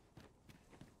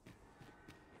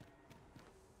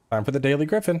 Time for the Daily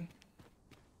Griffin.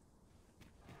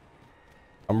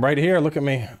 I'm right here, look at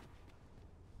me.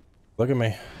 Look at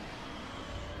me.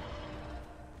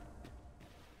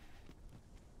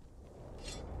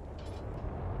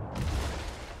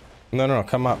 No, no,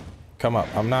 come up. Come up.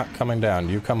 I'm not coming down.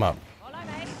 You come up.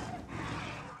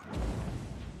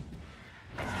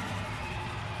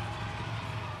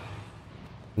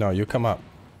 No, you come up.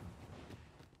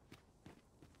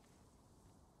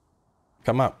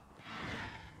 Come up.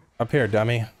 Up here,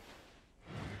 dummy.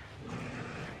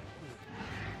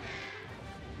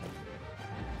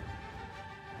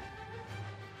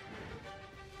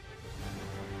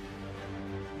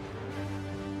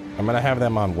 I'm gonna have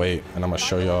them on wait, and I'm gonna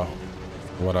show y'all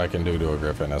what I can do to a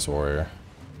griffin as warrior.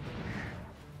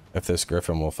 If this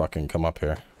griffin will fucking come up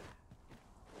here.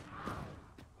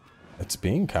 It's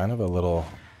being kind of a little...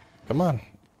 Come on.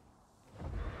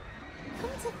 Come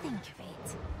to think of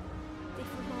it,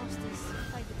 different masters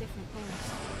favour different rules.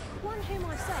 One whom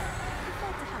I serve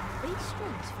preferred to have big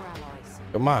strings for allies.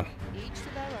 Come on. Each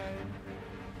to their own.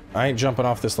 I ain't jumping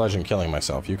off this ledge and killing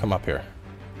myself. You come up here.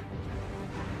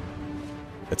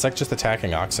 It's like just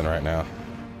attacking oxen right now.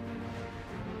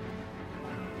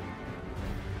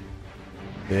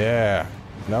 Yeah.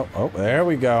 Nope. Oh, there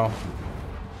we go.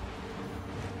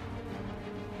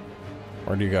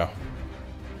 Where do you go?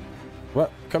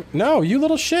 What? Come. No, you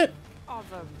little shit. I've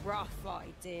a rough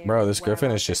idea. Bro, this where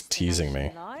griffin our is just teasing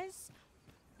me. destination lies.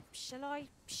 Shall I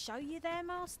show you there,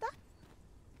 master?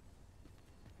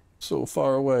 So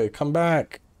far away. Come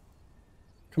back.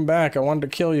 Come back. I wanted to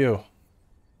kill you.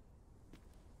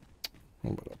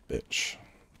 What a bitch.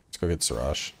 Let's go get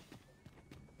Sarash.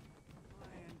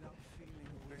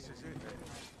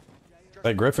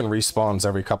 That griffin respawns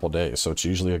every couple days, so it's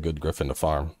usually a good griffin to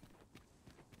farm.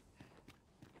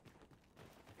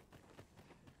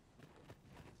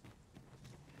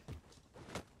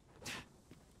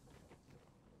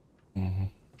 Mm-hmm.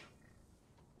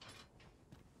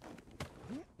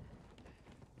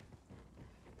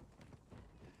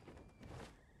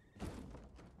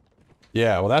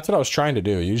 Yeah, well that's what I was trying to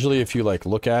do. Usually if you like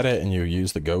look at it and you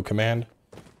use the go command,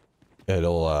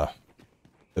 it'll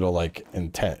like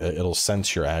it'll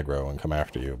sense your aggro and come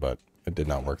after you, but it did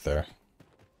not work there.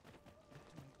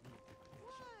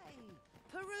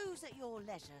 Peruse at your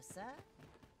leisure, sir.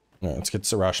 Alright, let's get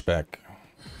Sirash back.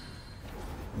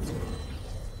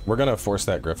 We're gonna force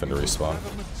that griffin to respawn.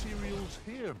 Other materials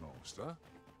here, Master.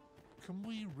 Can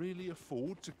we really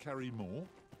afford to carry more?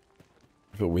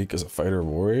 Feel weak as a fighter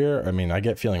warrior? I mean, I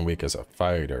get feeling weak as a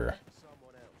fighter.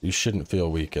 You shouldn't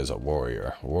feel weak as a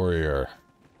warrior. Warrior,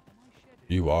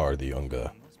 you are the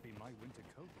Unga.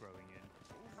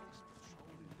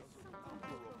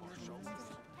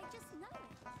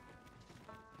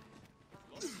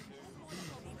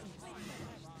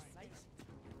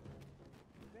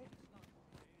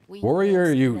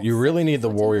 Warrior, you really need the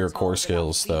warrior core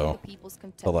skills though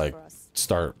to like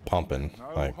start pumping.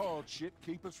 No hardship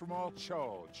keep us from our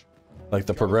charge. Like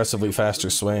the progressively faster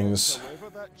swings,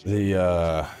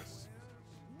 the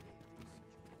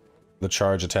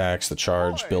charge attacks, the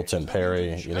charge built-in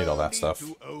parry. You need all that stuff.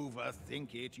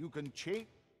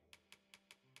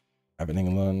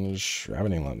 Ravening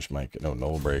lunge might get, no,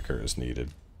 null breaker is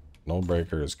needed. Null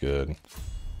breaker is good.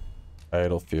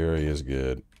 Idle fury is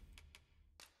good.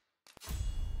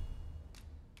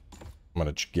 I'm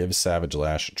gonna give Savage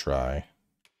Lash a try.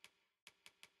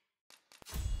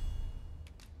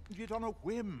 Yet on a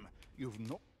whim, you've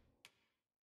not.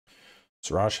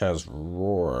 Sirash has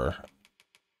Roar.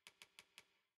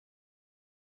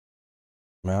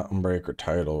 Mountain Breaker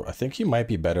title. I think he might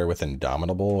be better with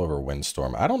Indomitable over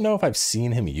Windstorm. I don't know if I've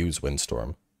seen him use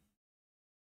Windstorm.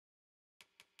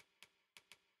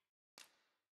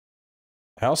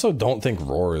 I also don't think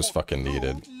Roar is fucking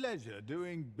needed.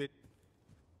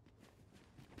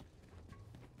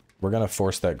 We're gonna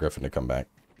force that griffin to come back.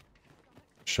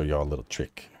 Show y'all a little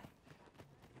trick.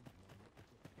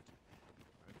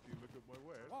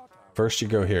 First you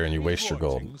go here and you waste your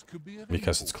gold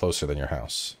because it's closer than your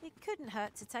house. It couldn't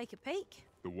hurt to take a peek.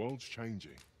 The world's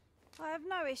changing. I have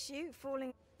no issue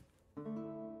falling.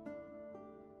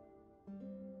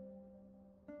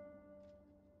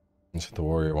 Let's hit the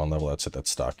warrior one level. That's it.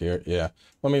 That's stock gear. Yeah.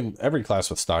 I mean, every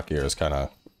class with stock gear is kind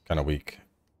of weak.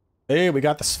 Hey, we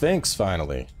got the Sphinx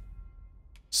finally.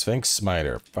 Sphinx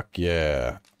Smiter. Fuck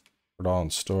yeah. Put it all in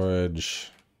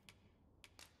storage.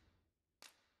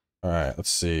 Alright, let's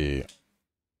see.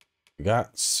 We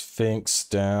got Sphinx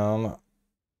down.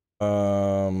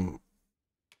 Or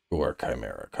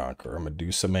Chimera Conqueror.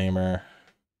 Medusa Maimer.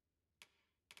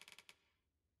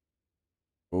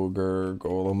 Ogre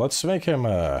Golem. Let's make him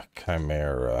a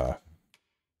Chimera.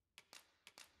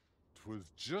 It was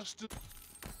just A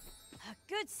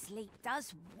good sleep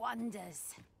does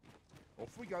wonders.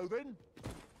 off we go then.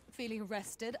 Feeling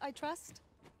rested, I trust?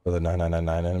 For the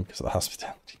 9999 in him because of the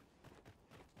hospitality.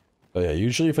 So yeah,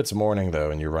 usually if it's morning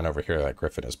though and you run over here, that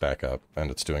griffin is back up and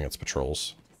it's doing its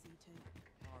patrols.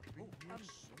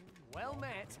 Well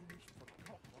met.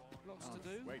 Lots to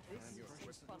do.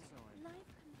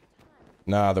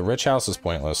 Nah, the rich house is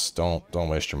pointless. Don't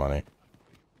waste your money.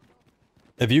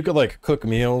 If you could like cook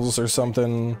meals or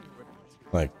something,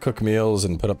 like cook meals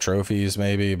and put up trophies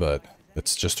maybe, but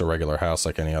it's just a regular house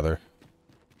like any other.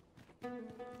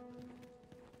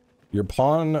 Your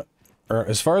pawn, or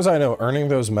as far as I know, earning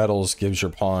those medals gives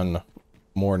your pawn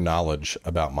more knowledge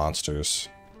about monsters.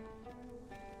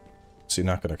 Is he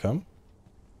not gonna come?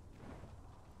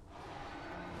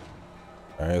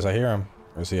 Alright, as I hear him.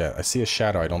 Where's he at? I see a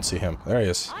shadow, I don't see him. There he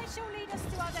is. I shall lead us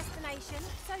to our destination,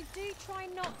 so do try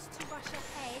not to rush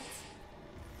ahead.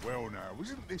 Well now,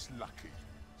 isn't this lucky?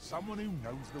 Someone who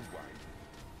knows the way.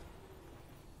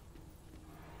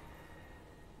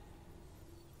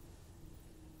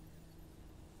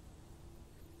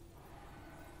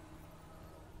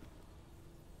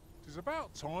 It's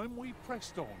about time we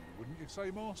pressed on, wouldn't you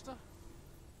say, Master?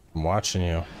 I'm watching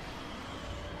you.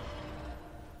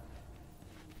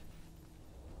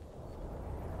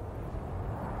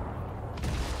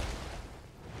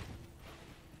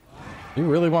 You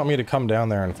really want me to come down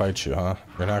there and fight you, huh?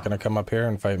 You're not gonna come up here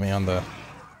and fight me on the...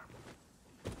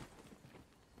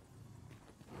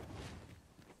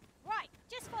 Right,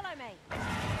 just follow me.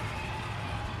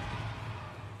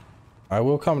 I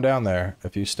will come down there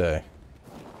if you stay.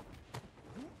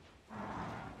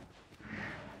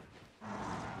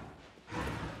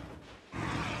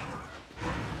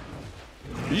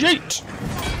 Yeet!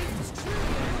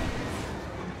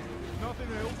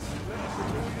 Nothing else. Let us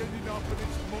avoid ending up in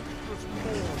its monstrous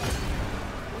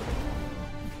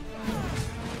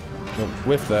maw.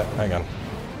 With that, hang on.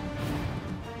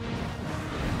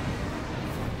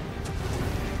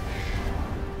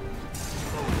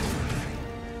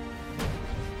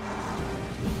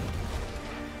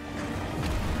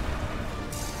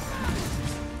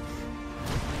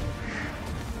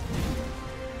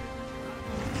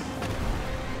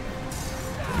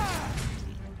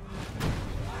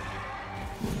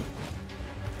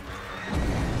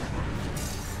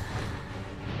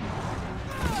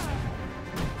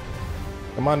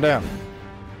 Come on down.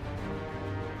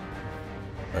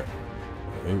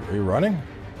 Are you running?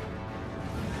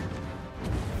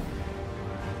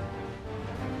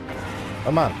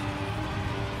 Come on.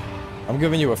 I'm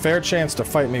giving you a fair chance to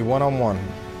fight me one-on-one.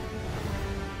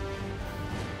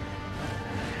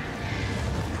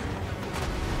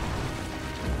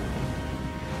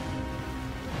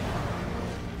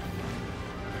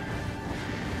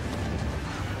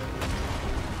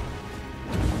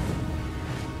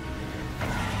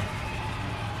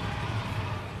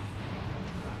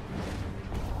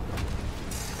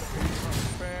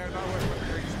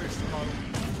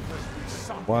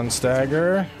 One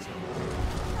stagger.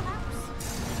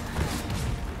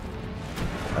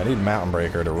 I need Mountain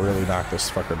Breaker to really knock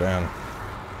this fucker down.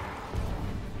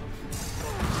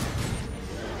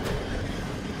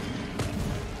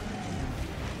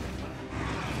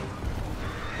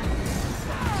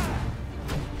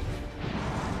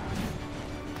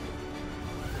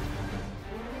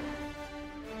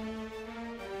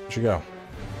 Where'd you go?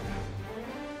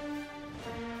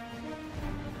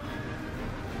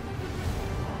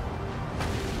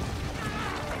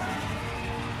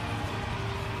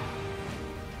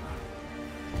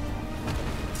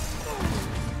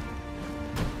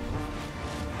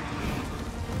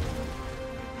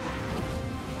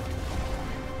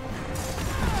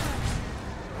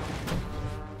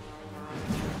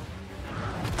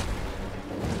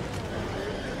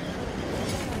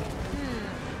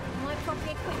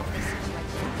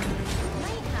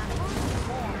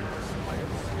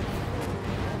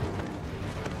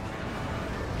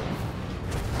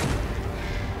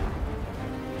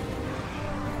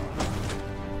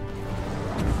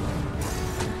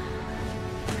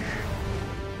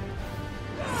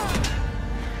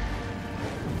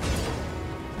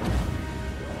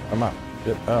 Come on.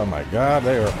 Oh my god,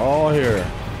 they are all here.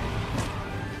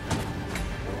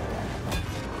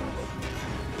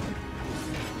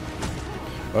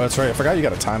 Oh, that's right. I forgot you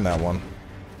gotta time that one.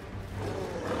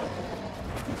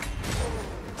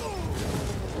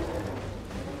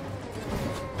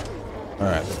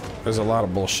 Alright. There's a lot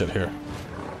of bullshit here.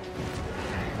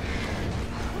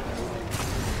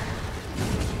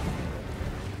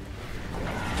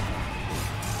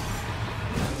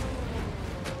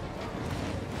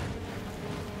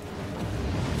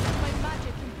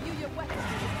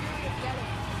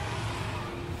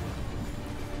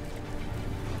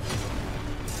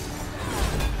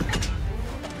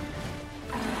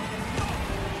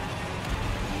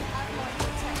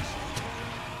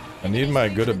 I need my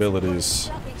good abilities.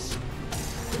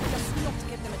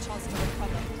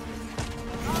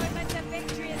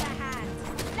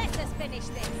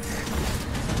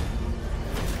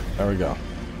 There we go.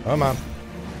 Come on.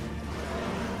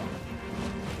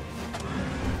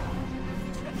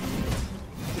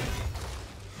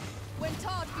 When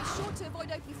tarred, be sure to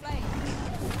avoid open flame.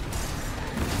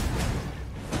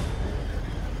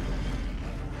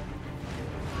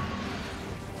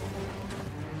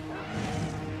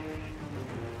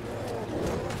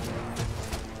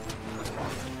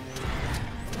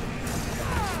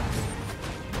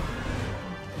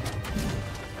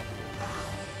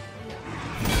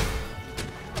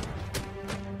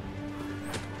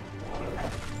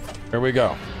 Here we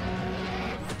go.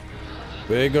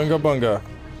 Big Unga Bunga.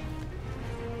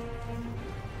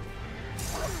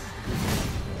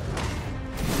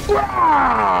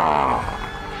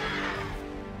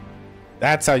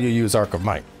 That's how you use Arc of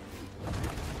Might.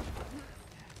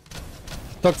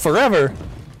 Took forever,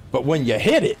 but when you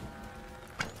hit it,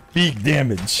 big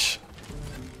damage.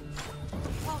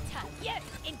 I'll turn you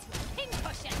into a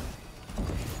pincushion.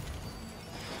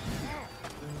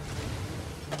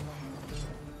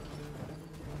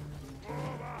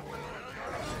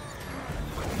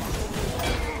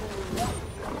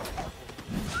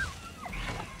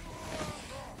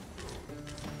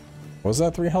 Was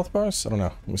that 3 health bars? I don't know.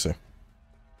 Let me see.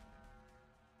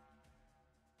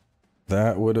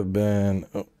 That would have been...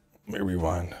 Oh, let me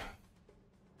rewind.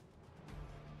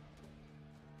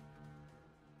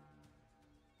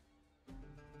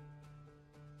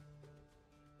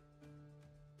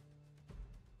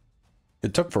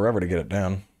 It took forever to get it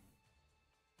down.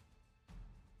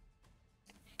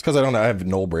 It's because I have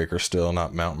Null Breaker still,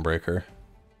 not Mountain Breaker.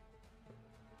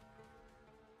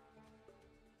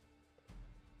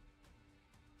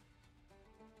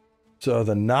 So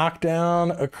the knockdown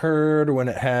occurred when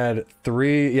it had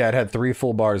 3, yeah, it had 3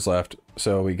 full bars left.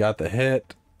 So we got the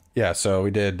hit. Yeah, so we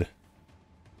did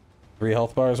 3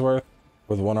 health bars worth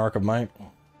with 1 Arc of Might.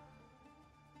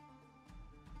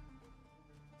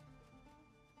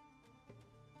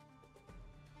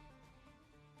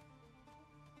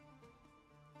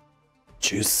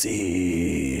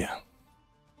 Juicy.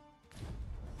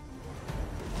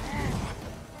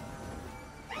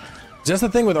 Just the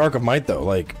thing with Arc of Might though,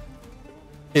 like,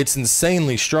 it's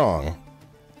insanely strong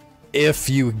if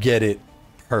you get it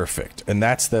perfect, and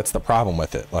that's the problem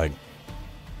with it. Like,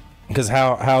 because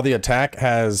how the attack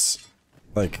has,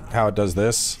 like, how it does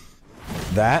this,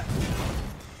 that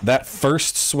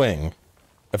first swing,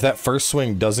 if that first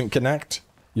swing doesn't connect,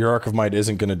 your Arc of Might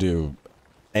isn't going to do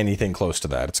anything close to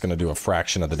that. It's going to do a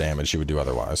fraction of the damage you would do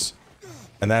otherwise.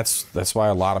 And that's why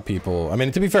a lot of people, I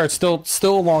mean, to be fair, it's still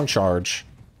a long charge.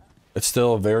 It's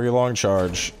still a very long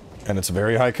charge, and it's a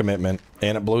very high commitment,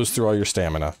 and it blows through all your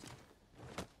stamina.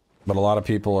 But a lot of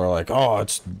people are like, oh,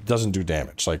 it doesn't do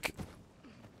damage. Like,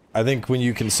 I think when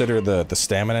you consider the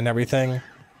stamina and everything,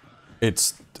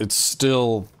 it's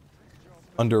still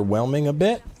underwhelming a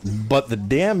bit, but the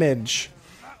damage,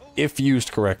 if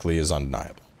used correctly, is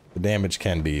undeniable. The damage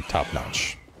can be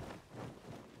top-notch.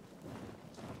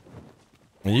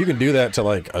 And you can do that to,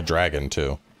 like, a dragon,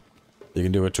 too. You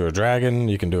can do it to a dragon,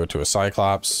 you can do it to a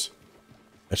cyclops.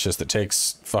 It's just it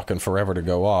takes fucking forever to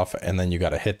go off, and then you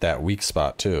gotta hit that weak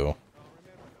spot, too.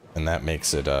 And that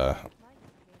makes it, kind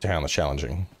of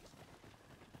challenging.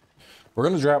 We're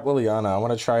gonna drop Liliana. I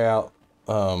want to try out,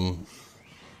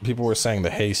 people were saying the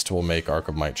haste will make Arc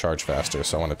of Might charge faster,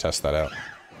 so I want to test that out.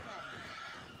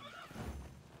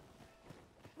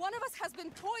 One of us has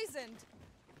been poisoned.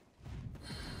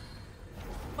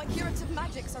 My curative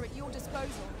magics are at your disposal.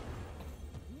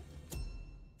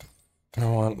 I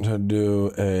want to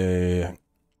do a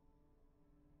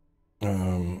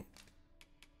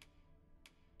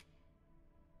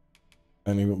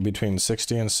between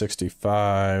 60 and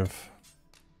 65,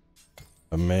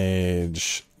 a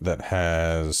mage that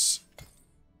has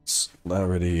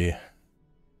celerity,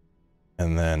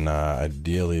 and then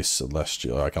ideally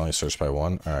celestial. I can only search by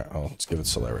one. All right, well, let's give it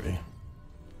celerity.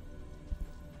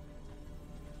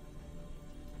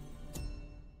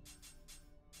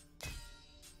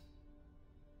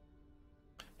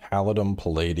 Halidum,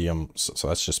 Palladium, so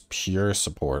that's just pure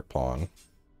support pawn.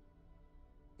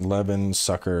 11,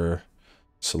 Sucker,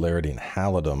 Celerity, and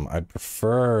Halidum. I'd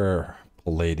prefer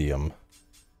Palladium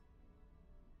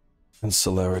and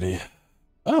Celerity.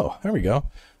 Oh, there we go.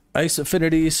 Ice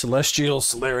Affinity, Celestial,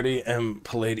 Celerity, and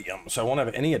Palladium. So I won't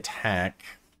have any attack.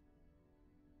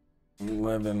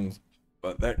 11,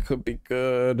 but that could be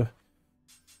good.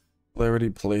 Celerity,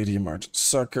 Palladium, Argent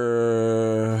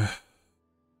Sucker.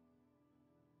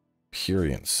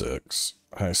 Purian 6.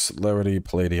 High Celerity,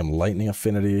 Palladium, Lightning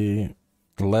Affinity.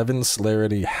 11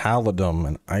 Celerity, Halidum,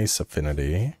 and Ice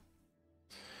Affinity.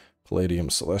 Palladium,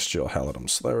 Celestial, Halidum,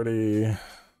 Celerity.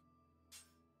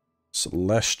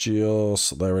 Celestial,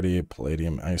 Celerity,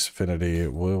 Palladium, Ice Affinity.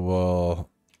 We will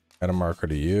add a marker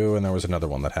to you, and there was another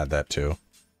one that had that too.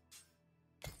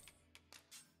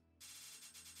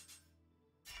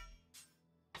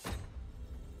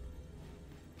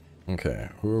 Okay,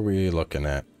 who are we looking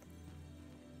at?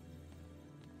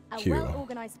 A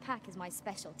well-organized pack is my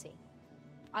specialty.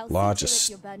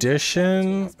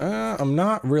 Logistician? I'm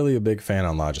not really a big fan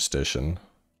on Logistician.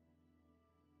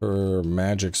 Her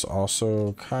magic's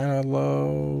also kind of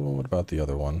low. What about the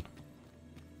other one?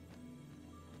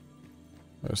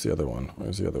 Where's the other one?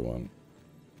 Where's the other one?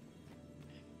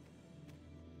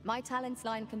 My talents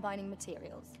lie in combining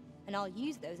materials, and I'll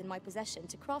use those in my possession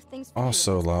to craft things for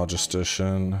Also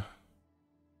Logistician.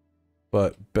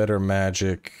 But better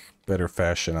magic, better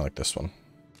fashion. I like this one.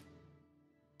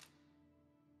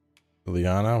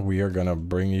 Liliana, we are gonna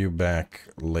bring you back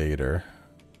later.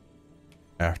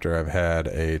 After I've had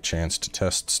a chance to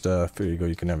test stuff. Here you go,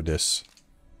 you can have this.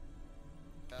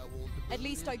 At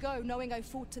least I go knowing I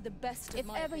fought to the best of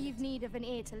my If ever ability. you've need of an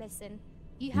ear to listen,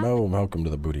 you have No, welcome to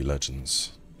the Booty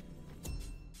Legends.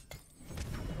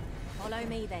 Follow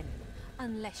me then,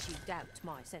 unless you doubt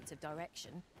my sense of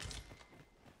direction.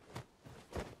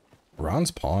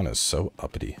 Ron's pawn is so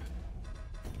uppity.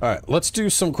 Alright, let's do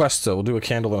some quests though. We'll do a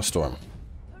Candle in a Storm.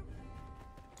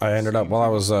 I ended up, while I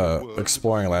was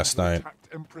exploring last night,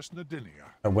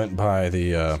 I went by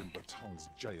the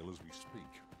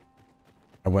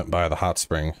hot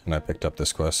spring and I picked up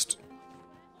this quest.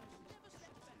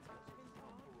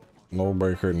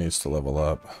 Nullbreaker needs to level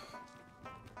up.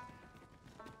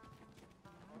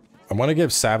 I want to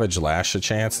give Savage Lash a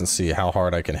chance and see how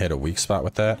hard I can hit a weak spot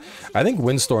with that. I think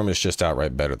Windstorm is just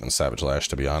outright better than Savage Lash,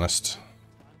 to be honest.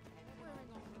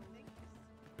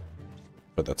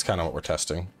 But that's kind of what we're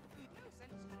testing.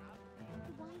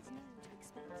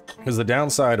 Because the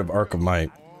downside of Arc of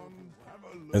Might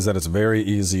is that it's very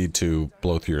easy to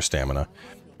blow through your stamina.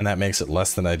 And that makes it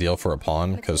less than ideal for a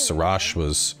pawn, because Sirash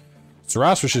was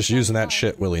just using that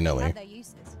shit willy-nilly. their uses.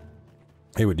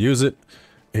 He would use it,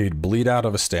 he'd bleed out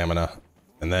of his stamina,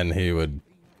 and then he would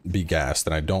be gassed,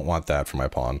 and I don't want that for my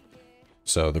pawn.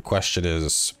 So the question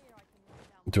is,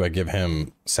 do I give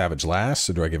him Savage Lass,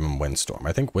 or do I give him Windstorm?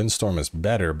 I think Windstorm is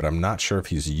better, but I'm not sure if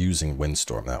he's using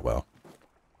Windstorm that well.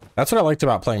 That's what I liked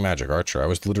about playing Magic Archer. I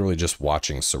was literally just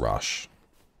watching Sirash.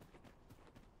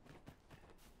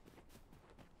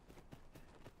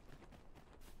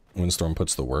 Windstorm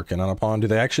puts the work in on a pawn. Do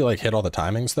they actually like hit all the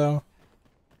timings though?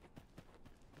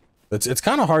 It's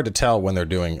kind of hard to tell when they're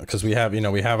doing, because we have, you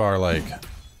know, we have our like,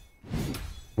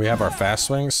 we have our fast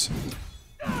swings,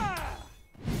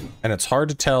 and it's hard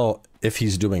to tell if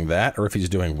he's doing that or if he's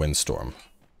doing Windstorm.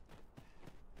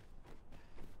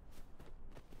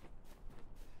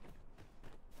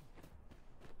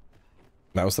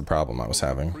 That was the problem I was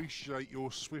having. Appreciate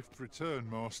your swift return,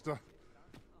 Master.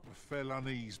 A fell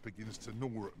unease begins to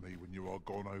gnaw at me when you are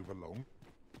gone over long.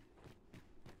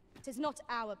 'Tis not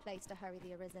our place to hurry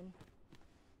the Arisen.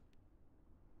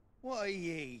 What are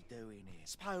ye doing here?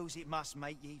 Suppose it must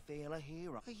make ye feel a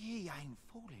hero. Ye ain't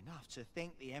fool enough to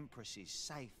think the Empress is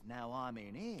safe now I'm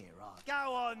in here, are you?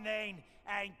 Go on then,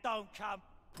 and don't come...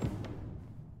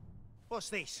 What's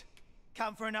this?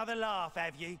 Come for another laugh,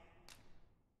 have ye?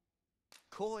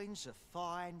 Coin's a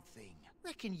fine thing.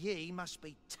 Reckon ye must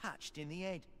be touched in the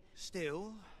head.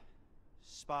 Still,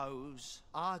 suppose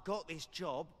I got this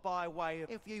job by way of...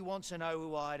 If you want to know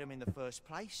who I am in the first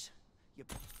place, you...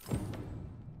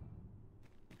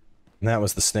 And that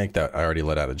was the snake that I already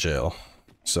let out of jail.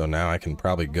 So now I can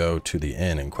probably go to the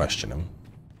inn and question him.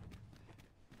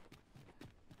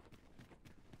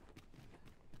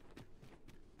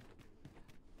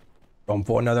 Come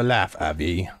for another laugh,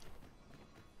 Abby.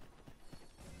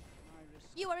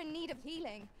 You are in need of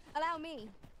healing. Allow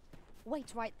me.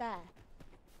 Wait right there.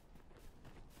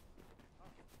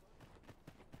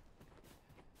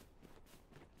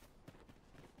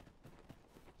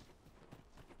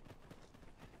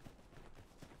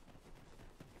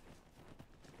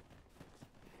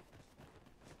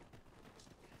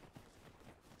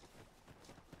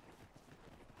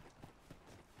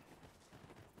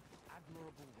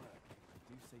 Admirable work. I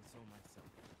do say so myself.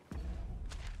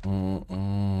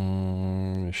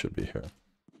 It should be here.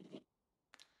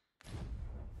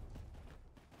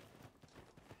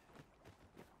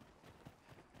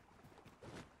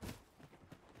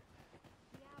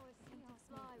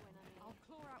 I'll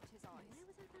claw out his eyes. Where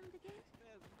was I found again?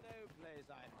 There's no place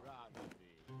I'd rather be.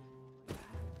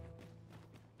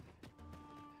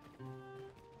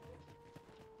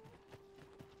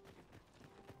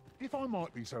 If I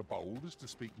might be so bold as to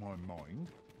speak my mind,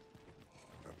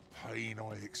 the pain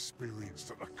I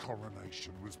experienced at the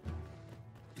coronation was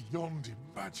beyond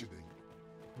imagining.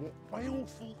 What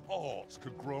baleful arts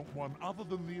could grant one other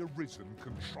than the Arisen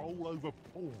control over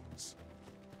pawns?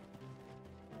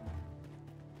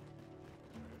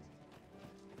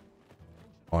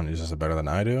 Pawn uses it better than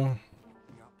I do.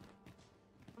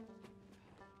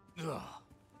 Ugh.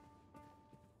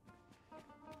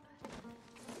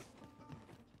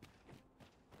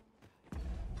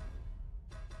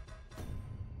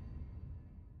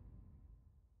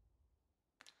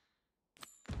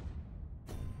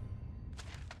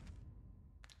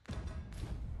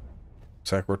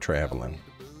 Looks like we're traveling.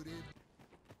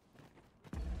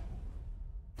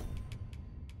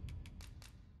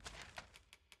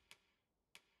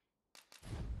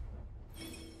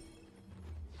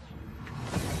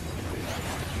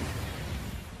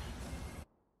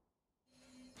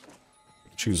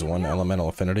 Choose one elemental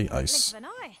affinity, ice. Blink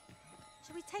of an eye.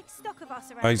 Shall we take stock of our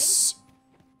surroundings? Ice.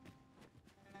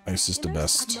 Ice is the I'd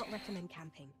best. not recommend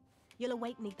camping. You'll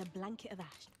awake neath the blanket of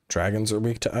ash. Dragons are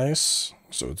weak to ice,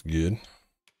 so it's good.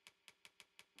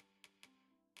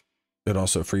 It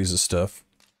also freezes stuff,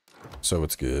 so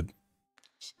it's good.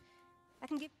 I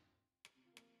can give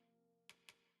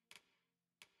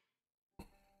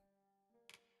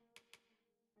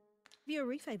you a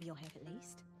roof over your head at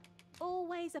least.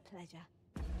 Always a pleasure.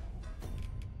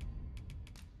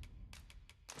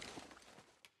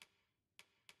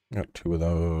 Got two of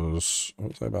those. What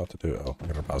was I about to do? Oh, I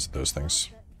gotta deposit those things.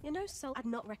 You're no soul. I'd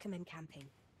not recommend camping.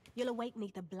 You'll awake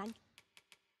neath the blanket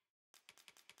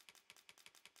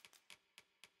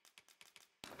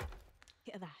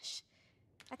of ash.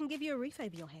 I can give you a roof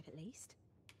over your head at least.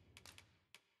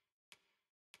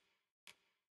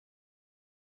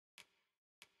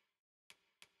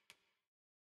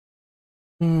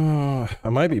 I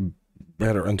might be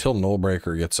better until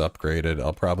Nullbreaker gets upgraded.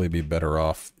 I'll probably be better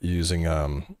off using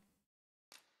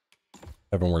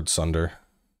Heavenward Sunder.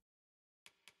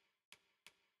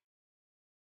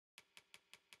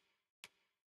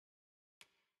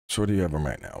 So what do you have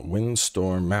right now?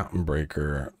 Windstorm, Mountain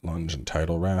Breaker, Lunge, and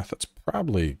Tidal Wrath. That's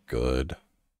probably good.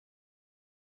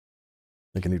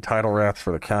 You can do Tidal Wrath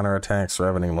for the counterattacks,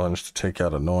 Ravening Lunge to take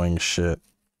out annoying shit.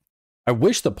 I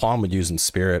wish the pawn would use in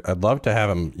Spirit. I'd love to have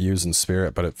him use in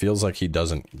Spirit, but it feels like he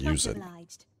doesn't use it.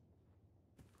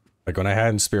 Like when I had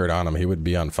in Spirit on him, he would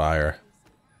be on fire.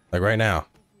 Like right now.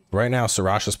 Right now,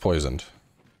 Sirash is poisoned.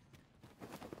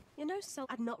 You know, so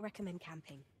I'd not recommend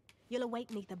camping. You'll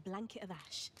awake neath a blanket of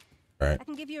ash. Right. I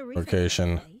can give you a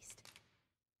Vocation. at least.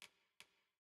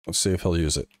 Let's see if he'll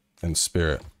use it in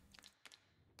Spirit.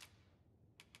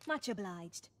 Much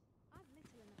obliged.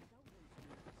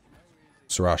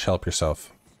 Sirash, help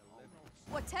yourself.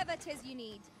 Whatever 'tis you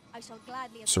need, I shall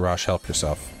gladly. Sirash, help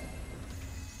yourself.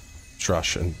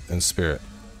 Sirash, in Spirit.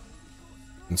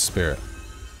 In Spirit.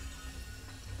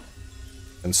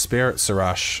 In Spirit,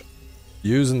 Sirash.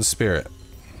 Use in Spirit.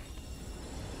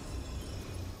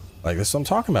 Like, this is what I'm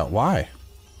talking about. Why?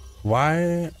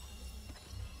 Why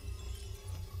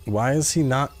is he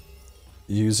not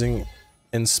using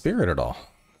in Spirit at all?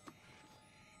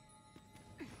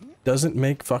 Doesn't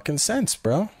make fucking sense,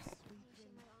 bro.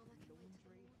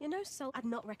 You know, so I'd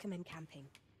not recommend camping.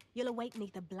 You'll awake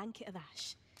neath a blanket of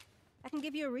ash. I can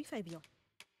give you a refave your.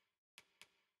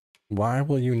 Why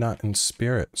will you not in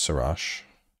Spirit, Sirash?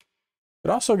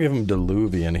 Could also give him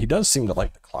Diluvian. He does seem to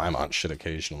like to climb on shit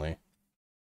occasionally.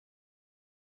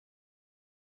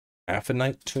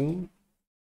 Aphanite Tomb?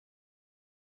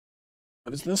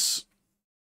 What is this?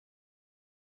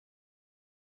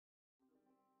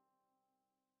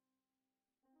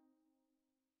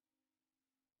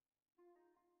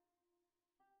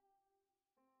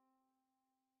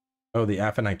 Oh, the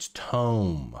Aphanite's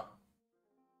Tome.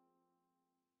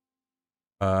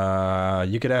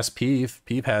 You could ask Peeve.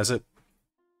 Peeve has it.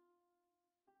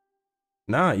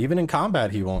 Nah, even in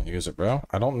combat he won't use it, bro.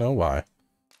 I don't know why.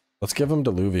 Let's give him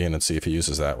Diluvian and see if he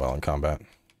uses that well in combat.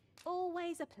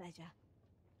 Always a pleasure.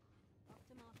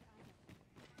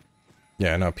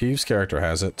 Yeah, no, Peeve's character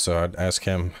has it, so I'd ask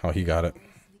him how he got it.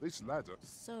 This ladder.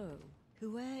 So,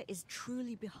 whoever is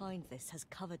truly behind this has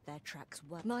covered their tracks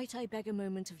well. Might I beg a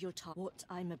moment of your time? What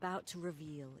I'm about to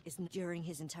reveal is during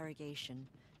his interrogation,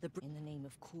 in the name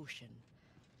of caution,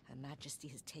 Her Majesty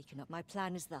has taken up. My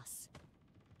plan is thus.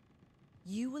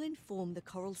 You will inform the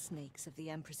coral snakes of the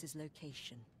Empress's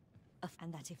location,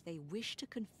 and that if they wish to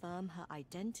confirm her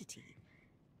identity,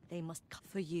 they must come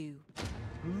for you.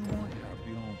 Who might have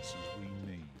the answers we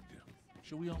need?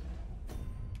 Shall we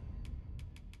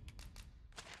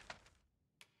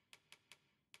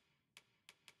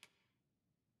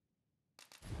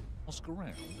ask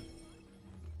around?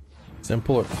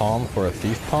 Simple or calm for a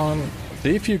thief pawn?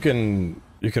 Thief you can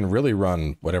really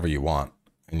run whatever you want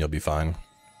and you'll be fine.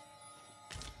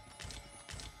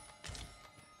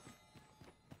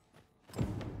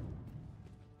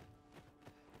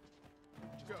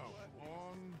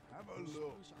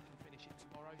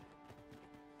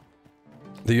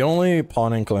 The only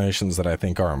pawn inclinations that I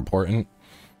think are important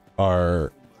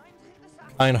are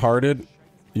kind-hearted.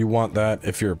 You want that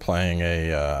if you're playing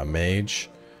a mage.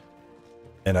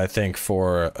 And I think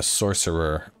for a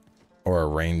sorcerer or a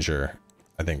ranger,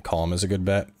 I think calm is a good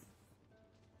bet.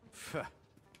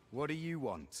 What do you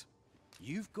want?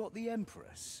 You've got the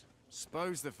Empress.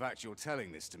 Suppose the fact you're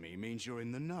telling this to me means you're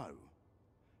in the know.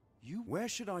 Where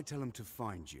should I tell them to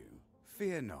find you?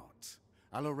 Fear not.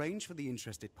 I'll arrange for the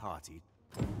interested party.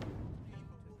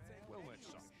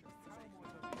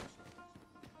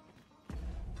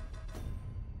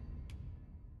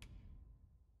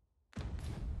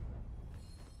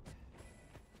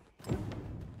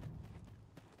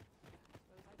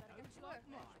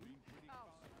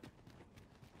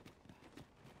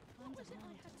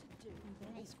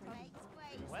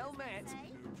 Well met.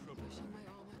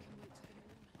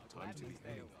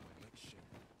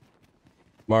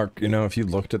 Mark, you know, if you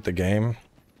looked at the game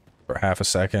for half a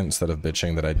second instead of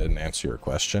bitching that I didn't answer your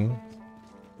question,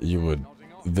 you would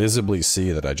visibly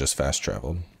see that I just fast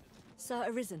traveled. Sir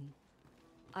Arisen,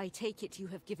 I take it you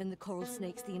have given the coral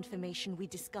snakes the information we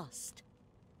discussed.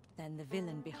 Then the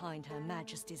villain behind Her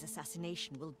Majesty's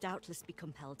assassination will doubtless be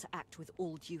compelled to act with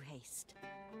all due haste.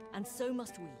 And so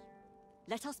must we.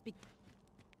 Let us be...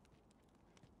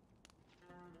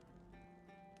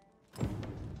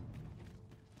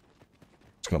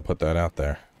 Just gonna put that out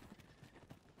there.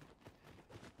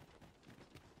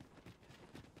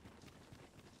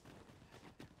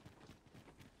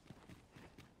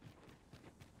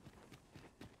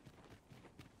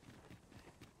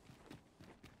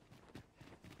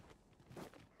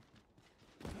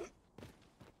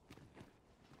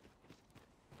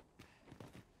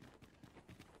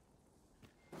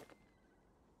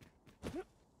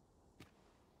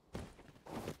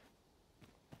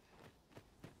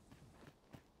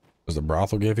 Does the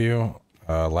brothel give you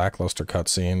a lackluster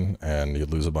cutscene and you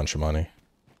lose a bunch of money?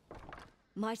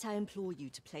 Might I implore you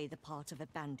to play the part of a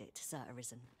bandit, Sir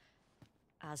Arisen?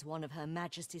 As one of Her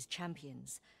Majesty's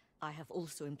champions, I have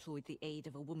also employed the aid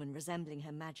of a woman resembling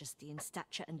Her Majesty in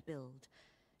stature and build.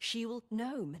 She will—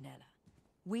 No, Manella.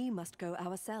 We must go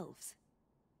ourselves.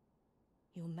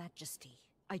 Your Majesty,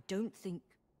 I don't think—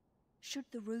 Should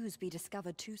the ruse be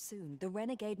discovered too soon, the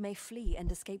renegade may flee and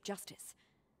escape justice.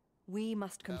 We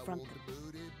must confront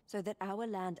them, so that our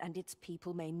land and its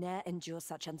people may ne'er endure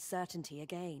such uncertainty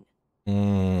again.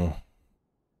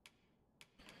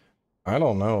 I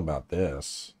don't know about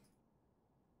this.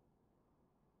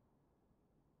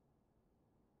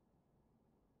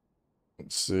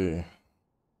 Let's see.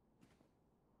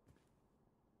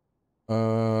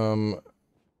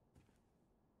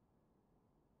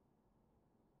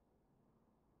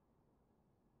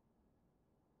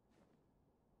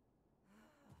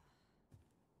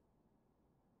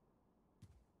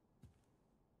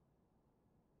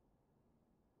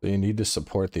 So you need to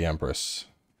support the Empress.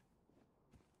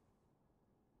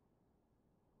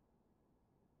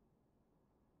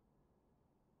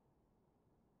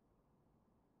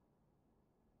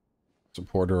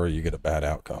 Support her or you get a bad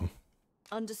outcome.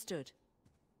 Understood.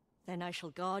 Then I shall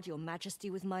guard your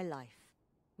Majesty with my life.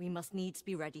 We must needs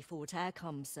be ready for whate'er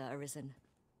comes, Sir Arisen.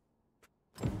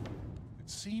 It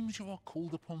seems you are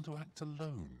called upon to act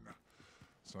alone.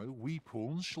 So we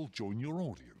pawns shall join your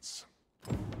audience.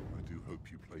 I do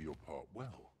hope you play your part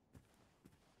well.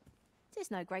 It's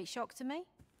no great shock to me.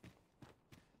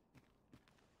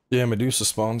 Yeah, Medusa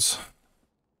spawns.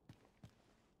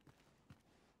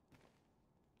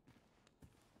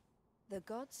 The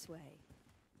gods sway.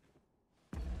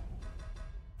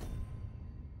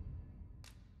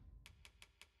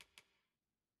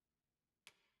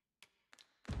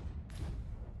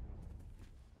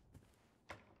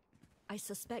 I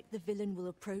suspect the villain will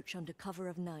approach under cover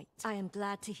of night. I am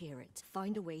glad to hear it.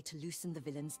 Find a way to loosen the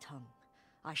villain's tongue.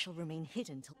 I shall remain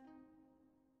hidden till—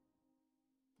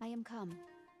 I am come.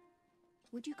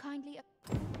 Would you kindly—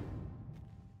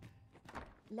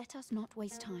 Let us not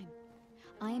waste time.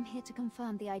 I am here to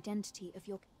confirm the identity of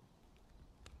your—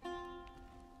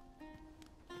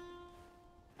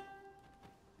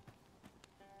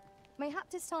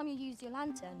 Mayhap it's time you used your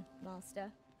lantern,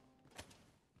 Master.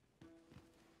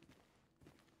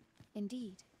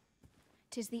 Indeed.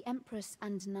 'Tis the Empress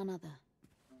and none other.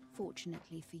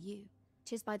 Fortunately for you,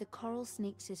 'tis by the Coral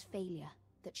Snakes' failure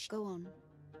that go on.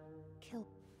 Kill.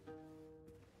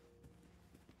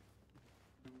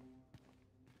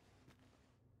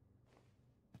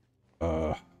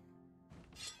 Do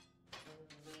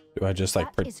I just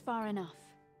like— That is far enough.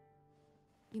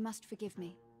 You must forgive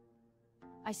me.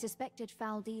 I suspected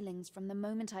foul dealings from the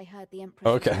moment I heard the Empress—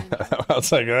 Okay. I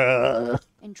was like,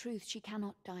 In truth, she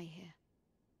cannot die here.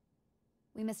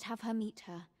 We must have her meet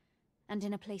her, and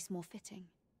in a place more fitting.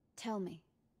 Tell me,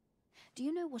 do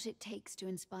you know what it takes to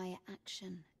inspire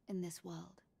action in this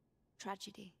world?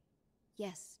 Tragedy.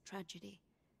 Yes, tragedy.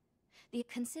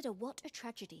 Consider what a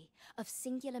tragedy of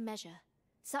singular measure,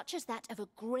 such as that of a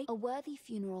worthy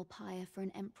funeral pyre for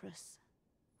an empress.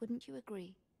 Wouldn't you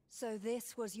agree? So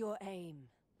this was your aim.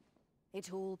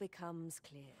 It all becomes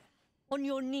clear. On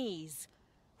your knees!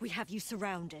 We have you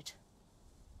surrounded.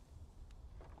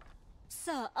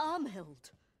 Sir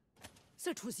Armhild!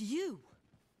 So it was you!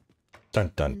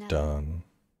 Dun dun No. dun.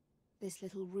 This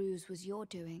little ruse was your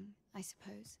doing, I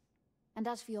suppose. And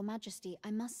as for your Majesty,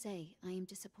 I must say I am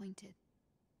disappointed.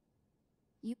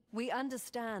 We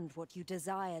understand what you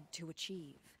desired to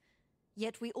achieve.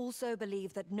 Yet we also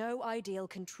believe that no ideal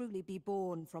can truly be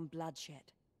born from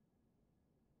bloodshed.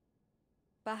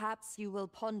 Perhaps you will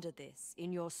ponder this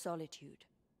in your solitude.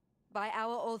 By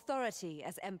our authority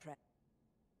as Emperor.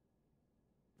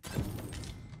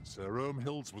 Sir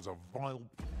Ermhild's was a vile...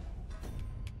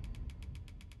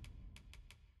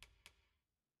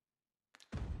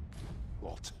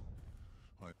 What?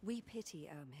 We pity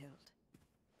Ermhild,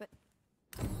 but...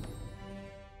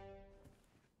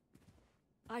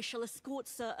 I shall escort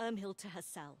Sir Ermhild to her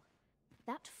cell.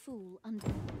 That fool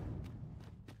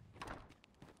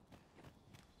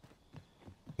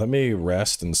Let me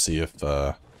rest and see if,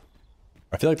 I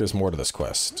feel like there's more to this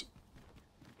quest.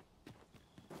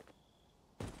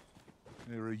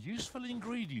 There are useful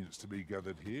ingredients to be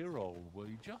gathered here, I'll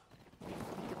wager. You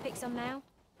could pick some now,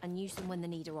 and use them when the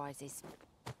need arises.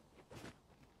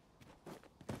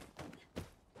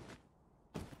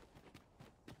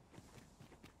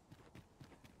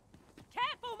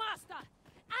 Careful, Master!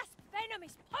 Asp venom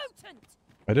is potent!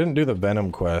 I didn't do the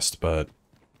Venom quest, but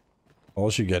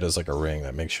all you get is like a ring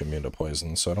that makes you immune to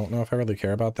poison, so I don't know if I really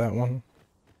care about that one.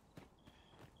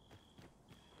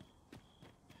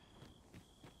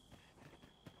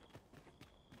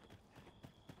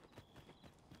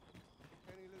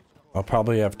 I'll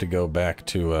probably have to go back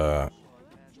to,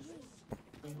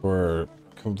 for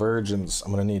convergence,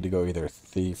 I'm gonna need to go either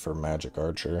Thief or Magic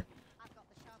Archer.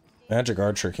 Magic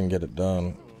Archer can get it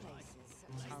done.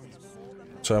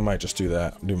 So I might just do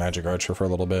that. Do Magic Archer for a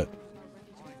little bit.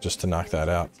 Just to knock that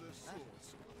out.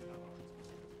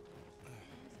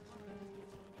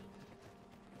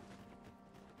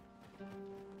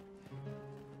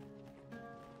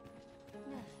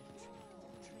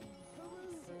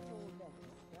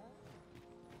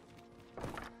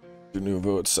 De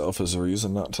Nouveau itself is a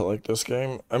reason not to like this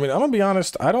game. I mean, I'm gonna be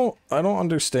honest, I don't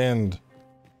understand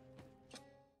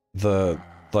the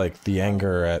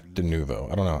anger at De Nouveau.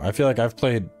 I don't know. I feel like I've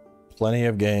played plenty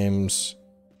of games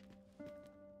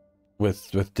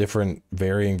with different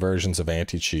varying versions of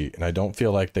anti-cheat, and I don't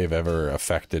feel like they've ever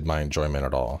affected my enjoyment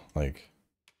at all. Like,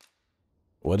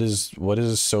 what is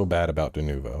so bad about De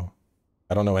Nouveau?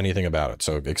 I don't know anything about it,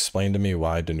 so explain to me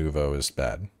why De Nouveau is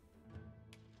bad.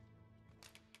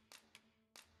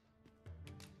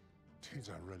 Tis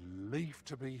a relief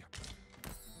to be.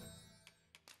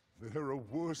 There are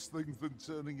worse things than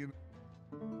turning in.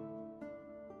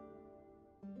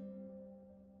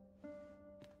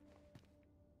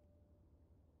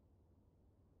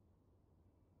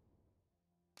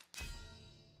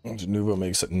 De Nouveau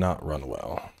makes it not run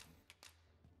well.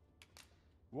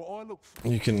 What I look for.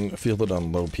 You can feel it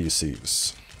on low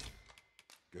PCs.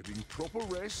 Getting proper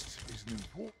rest is an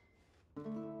important.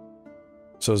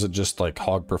 So is it just like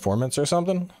hog performance or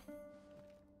something?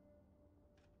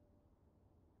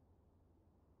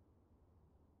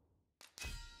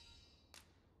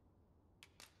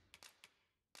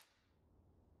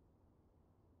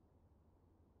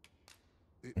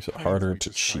 Is it harder to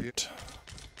cheat?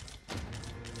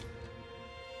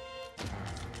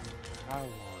 How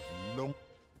I've long.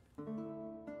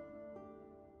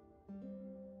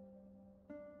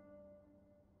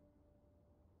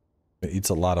 It eats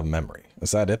a lot of memory.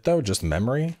 Is that it though? Just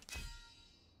memory?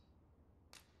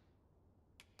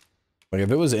 Like if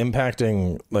it was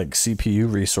impacting like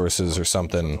CPU resources or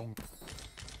something,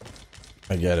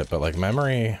 I get it, but like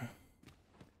memory,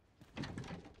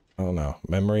 I don't know.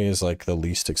 Memory is like the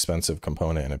least expensive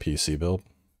component in a PC build.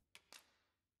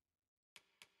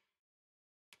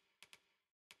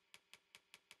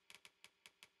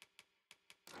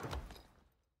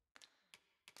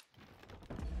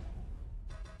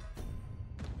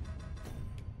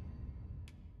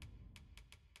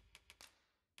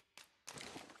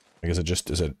 Like, is it just,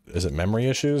 is it memory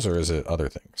issues or is it other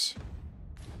things?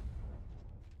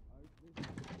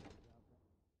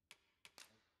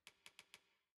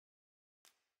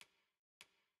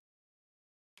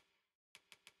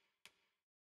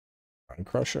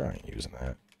 Crusher, I ain't using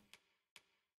that.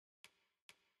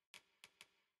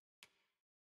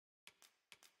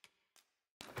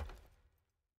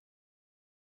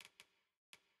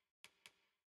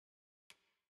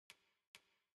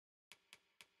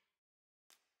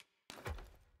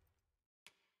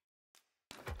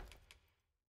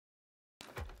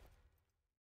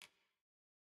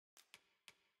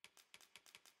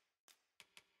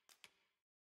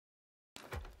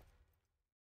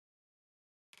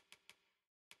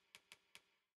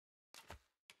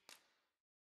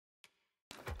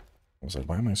 I was like,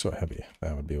 why am I so heavy?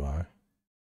 That would be why.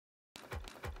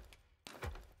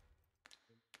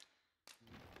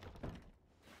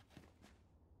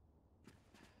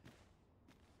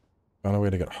 Found a way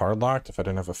to get hard locked. If I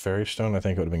didn't have a fairy stone, I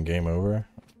think it would have been game over.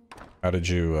 How did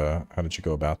you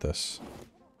go about this?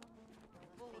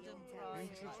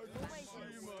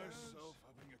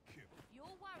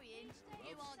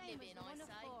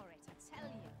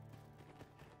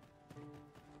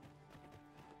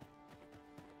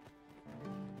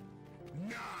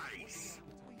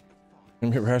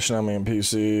 I'm crashing on me on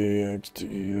PC.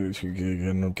 I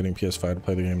end up getting PS5 to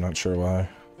play the game. Not sure why.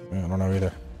 Yeah, I don't know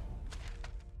either.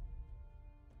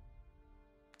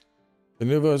 De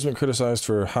Nouveau has been criticized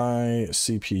for high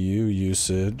CPU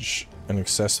usage and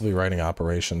excessively writing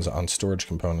operations on storage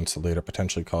components, later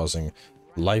potentially causing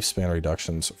lifespan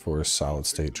reductions for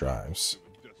solid-state drives.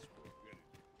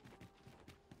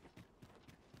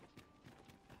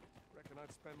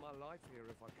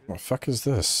 What the fuck is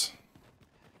this?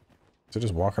 Is it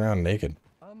just walking around naked?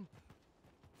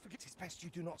 Forget it's best you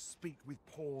do not speak with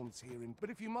pawns here but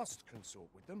if you must consort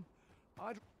with them,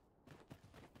 I'd...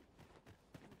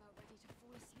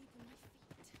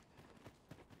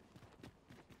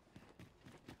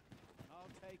 I'll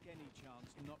take any chance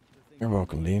not to think. You're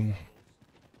welcome, Dean.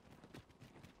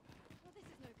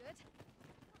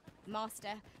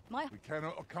 Master, We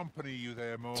cannot accompany you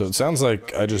there, Master. So it sounds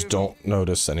like I just don't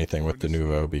notice anything with De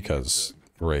Nouveau because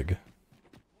rig.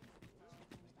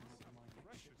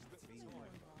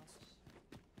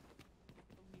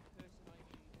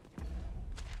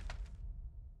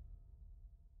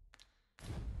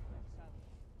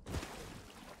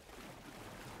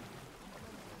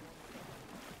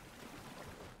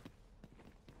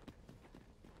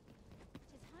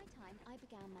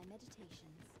 began my meditations.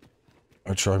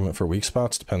 Archer augment for weak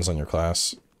spots depends on your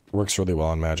class. Works really well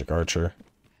on Magic Archer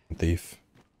and Thief.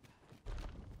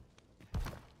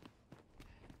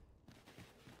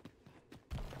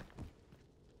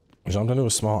 Jumped into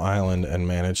a small island and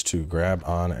managed to grab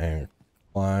on and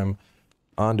climb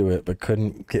onto it, but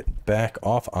couldn't get back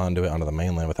off onto it onto the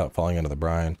mainland without falling into the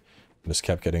brine. Just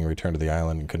kept getting returned to the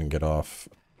island and couldn't get off.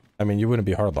 I mean, you wouldn't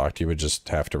be hard locked, you would just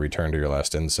have to return to your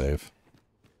last end save.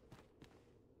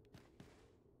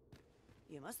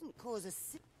 You mustn't cause a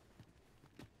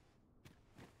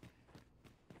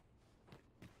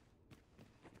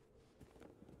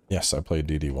Yes, I played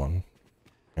DD1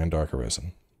 and Dark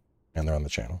Arisen, and they're on the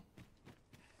channel.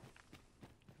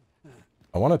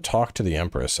 I want to talk to the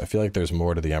Empress. I feel like there's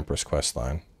more to the Empress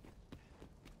questline.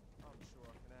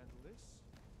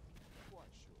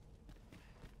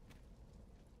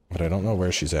 But I don't know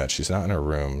where she's at. She's not in her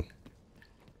room.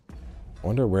 I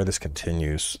wonder where this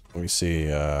continues. Let me see,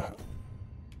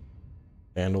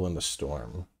 Candle in the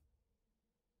Storm.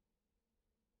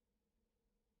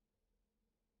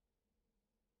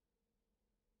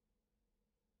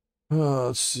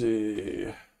 Let's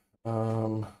see.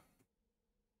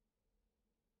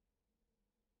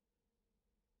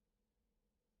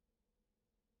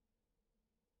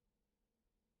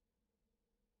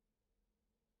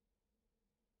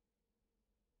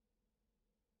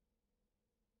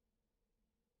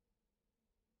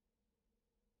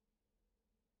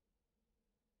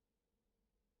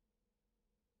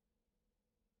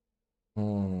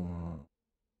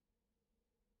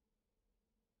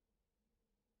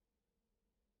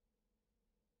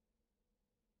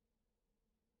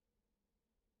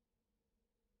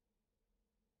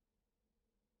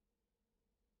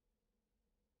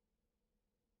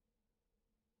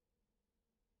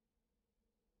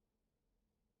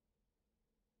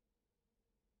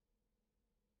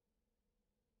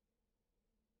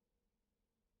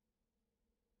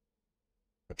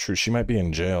 True, she might be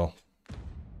in jail.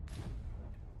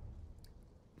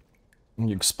 Can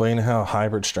you explain how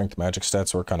hybrid strength magic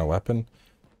stats work on a weapon?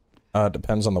 It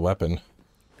depends on the weapon.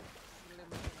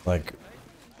 Like,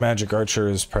 Magic Archer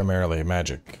is primarily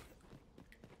magic.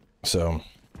 So,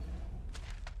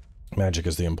 magic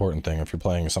is the important thing. If you're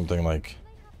playing something like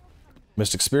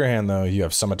Mystic Spearhand, though, you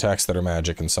have some attacks that are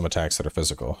magic and some attacks that are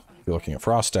physical. If you're looking at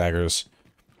Frost Daggers,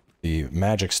 the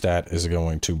magic stat is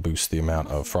going to boost the amount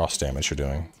of frost damage you're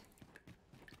doing.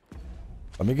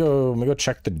 Let me go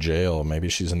check the jail. Maybe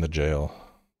she's in the jail. I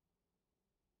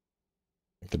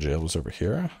think the jail was over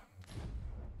here.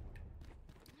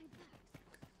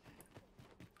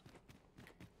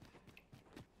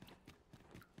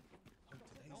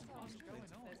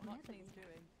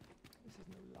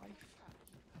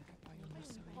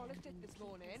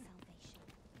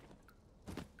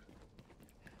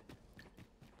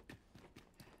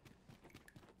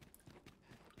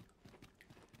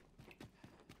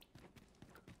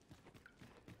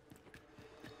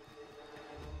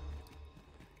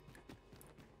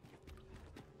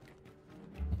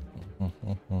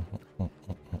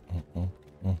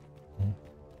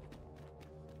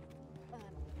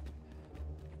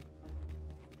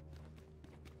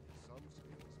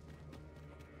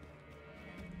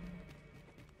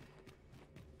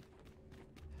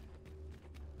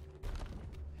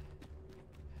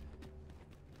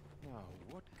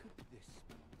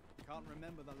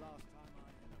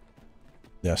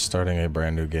 Yeah, starting a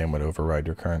brand new game would override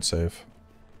your current save.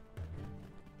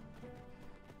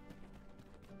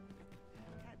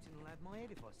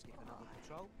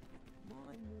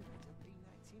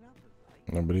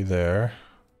 Nobody there.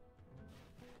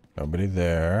 Nobody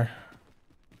there.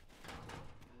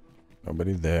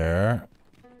 Nobody there.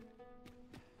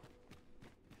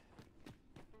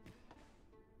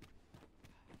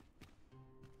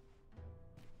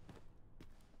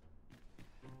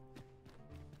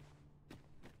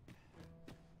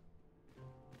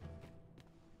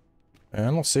 I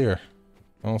don't see her.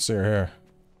 I don't see her here.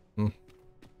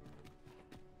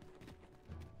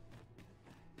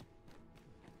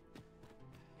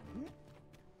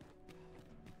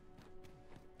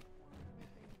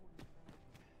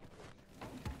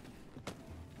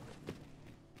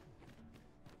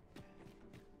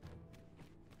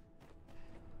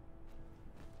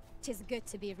 Tis good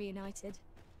to be reunited.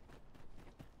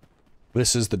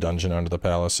 This is the dungeon under the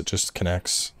palace. It just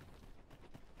connects.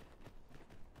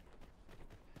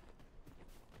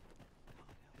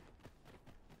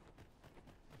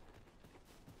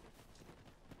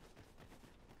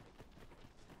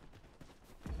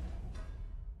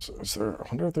 So is there, I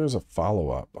wonder if there's a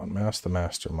follow-up on Mask the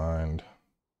Mastermind.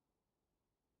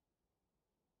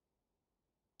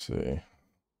 Let's see.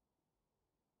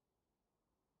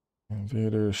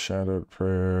 Invaders, shadowed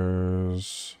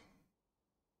prayers.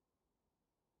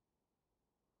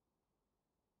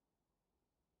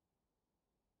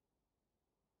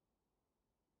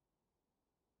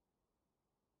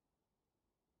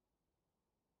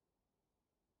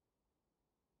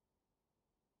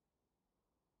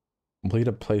 Complete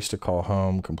a place to call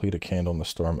home. Complete a candle in the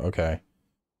storm. Okay.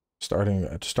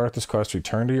 To start this quest,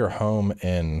 return to your home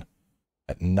inn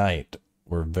at night,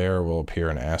 where Vera will appear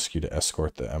and ask you to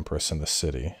escort the Empress in the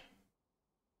city.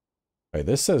 Wait,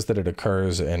 this says that it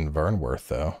occurs in Vernworth,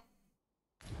 though.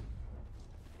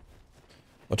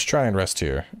 Let's try and rest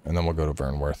here, and then we'll go to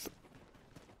Vernworth.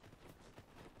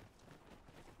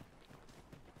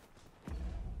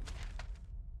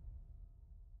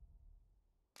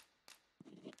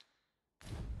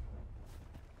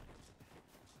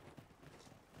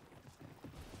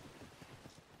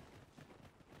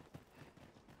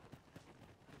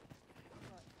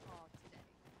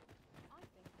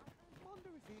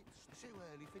 Too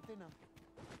early for dinner.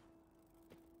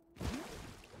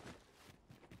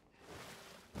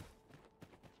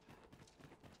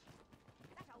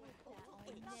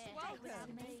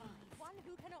 One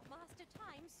who cannot master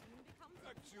time soon becomes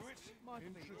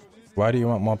Why do you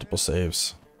want multiple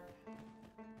saves?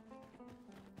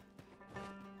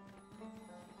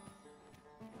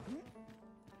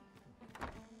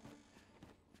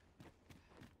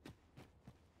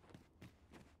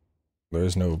 There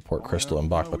is no port crystal in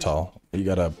Bakhbatal. You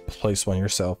gotta place one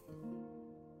yourself.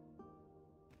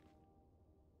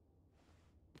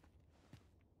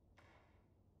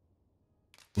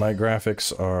 My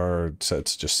graphics are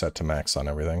just set to max on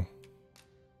everything.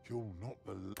 You'll not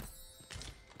believe.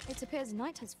 It appears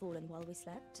night has fallen while we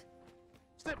slept.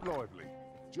 Step lively.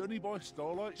 Journey by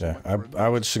starlight. Yeah, I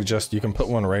would suggest you can put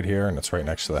one right here, and it's right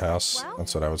next to the house.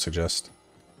 That's what I would suggest.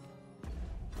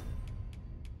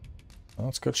 Well,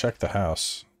 let's go check the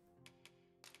house.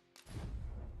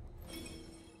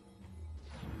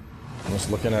 I was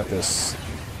looking at this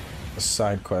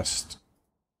side quest.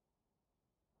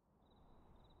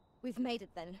 We've made it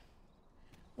then.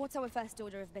 What's our first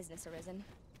order of business, Arisen?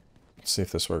 Let's see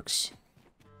if this works.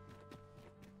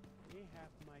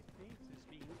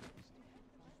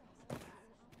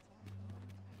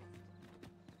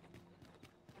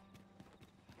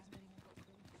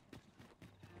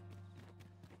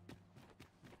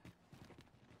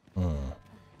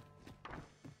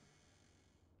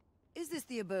 Is this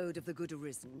the abode of the good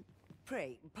Arisen?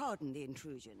 Pray, pardon the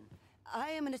intrusion. I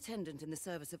am an attendant in the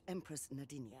service of Empress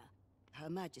Nadinia. Her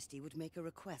Majesty would make a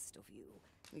request of you.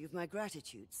 You've my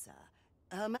gratitude, sir.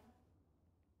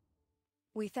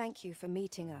 We thank you for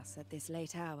meeting us at this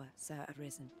late hour, Sir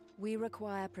Arisen. We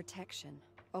require protection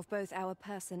of both our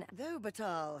person. Though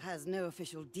Batal has no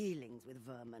official dealings with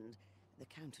Vermund, the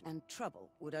Count and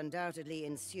trouble would undoubtedly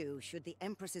ensue should the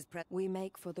Empress's We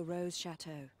make for the Rose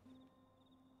Chateau.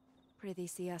 Prithee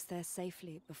see us there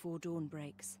safely before dawn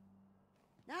breaks.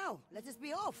 Now, let us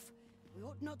be off. We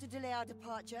ought not to delay our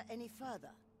departure any further.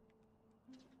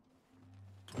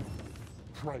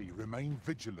 Pray remain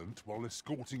vigilant while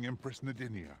escorting Empress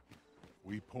Nadinia.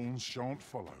 We pawns shan't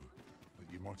follow,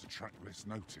 that you might attract less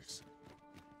notice.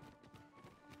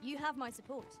 You have my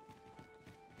support.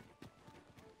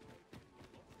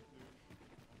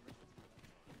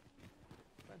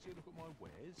 Fancy a look at my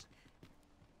wares?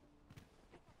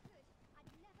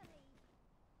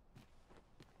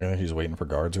 I think he's waiting for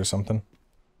guards or something.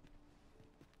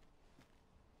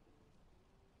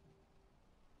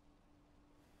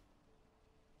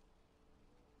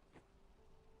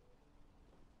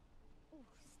 Ooh,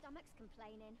 stomach's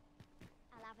complaining.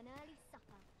 I'll have an early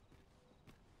supper.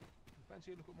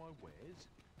 Fancy a look at my wares?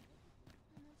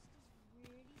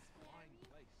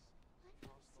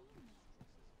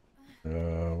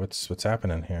 What's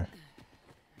happening here?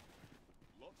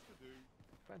 Lots to do.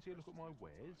 Fancy a look at my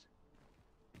wares?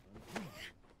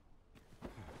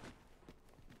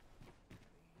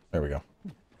 There we go.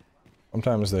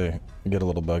 Sometimes they get a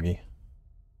little buggy.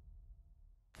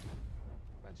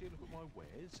 Fancy a look at my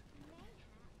wares?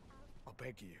 I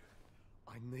beg you.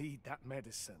 I need that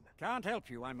medicine. Can't help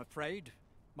you, I'm afraid.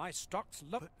 My stock's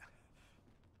low.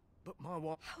 But my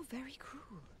what? How very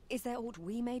cruel. Is there aught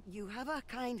we may... You have a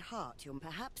kind heart, Yum.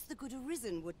 Perhaps the good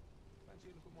Arisen would... Fancy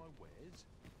a look at my wares?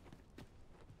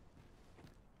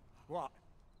 What?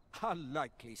 A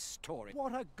likely story.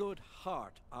 What a good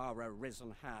heart our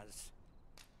Arisen has.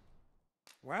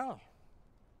 Well,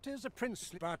 'tis a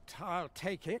princely, but I'll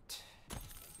take it.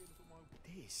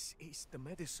 This is the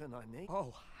medicine I need.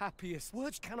 Oh, happiest.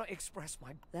 Words cannot express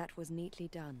my... That was neatly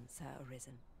done, Sir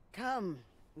Arisen. Come,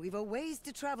 we've a ways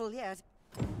to travel yet.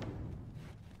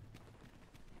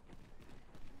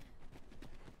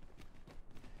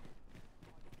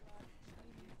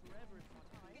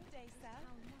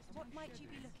 What might you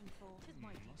be looking for?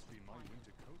 Must be my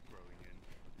winter coat growing in.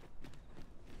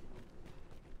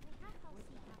 We have our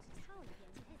seek out of town here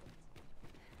to visit.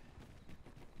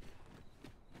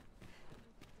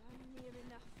 Done near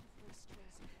enough of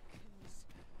boisterous coons.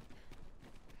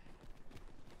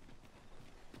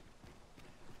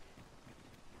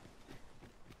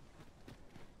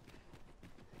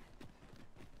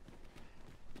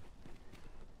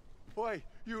 Boy,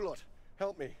 you lot,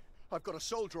 help me. I've got a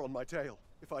soldier on my tail.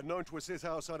 If I'd known 'twas his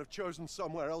house, I'd have chosen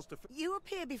somewhere else to. You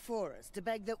appear before us to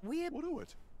beg that we're. What do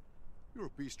it? You're a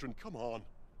beastren. Come on,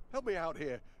 help me out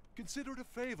here. Consider it a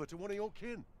favor to one of your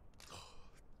kin.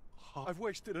 I've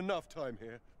wasted enough time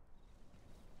here.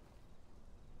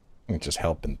 Just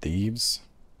helping thieves.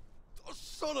 Oh,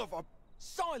 son of a.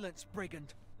 Silence,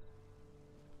 brigand!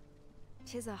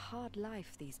 'Tis a hard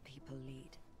life these people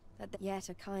lead. Yet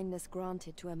a kindness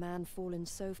granted to a man fallen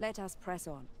so. Let us press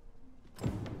on.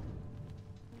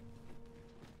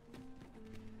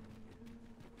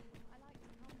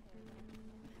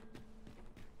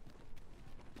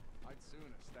 I'd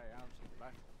sooner stay out of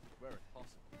battle, were it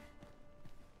possible.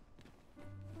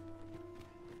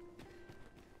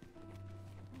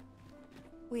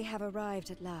 We have arrived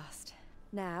at last.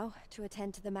 Now, to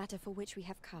attend to the matter for which we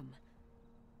have come.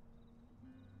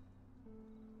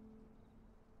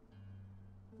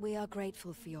 We are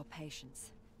grateful for your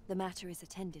patience. The matter is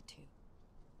attended to.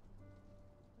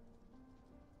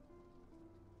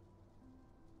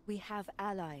 We have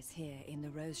allies here in the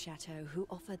Rose Chateau who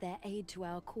offer their aid to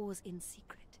our cause in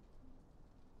secret.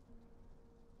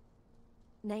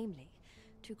 Namely,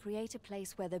 to create a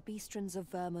place where the beastrons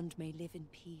of Vermund may live in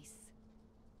peace.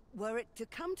 Were it to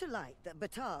come to light that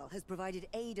Batal has provided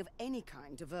aid of any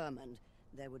kind to Vermund,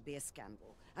 there would be a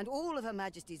scandal, and all of Her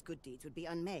Majesty's good deeds would be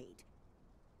unmade.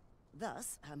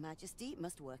 Thus, Her Majesty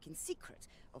must work in secret,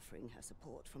 offering her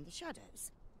support from the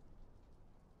shadows.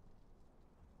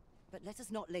 But let us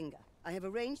not linger. I have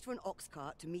arranged for an ox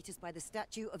cart to meet us by the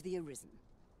statue of the Arisen.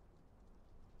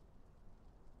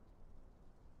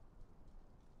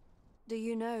 Do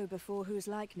you know before whose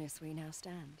likeness we now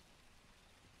stand?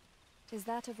 'Tis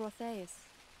that of Rotheus,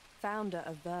 founder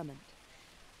of Vermund.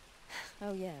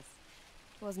 Oh yes,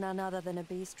 'twas none other than a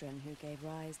beastren who gave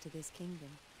rise to this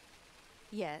kingdom.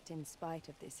 Yet, in spite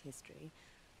of this history,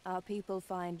 our people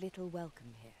find little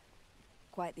welcome here.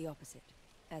 Quite the opposite,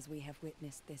 as we have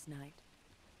witnessed this night.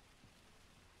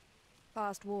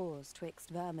 Past wars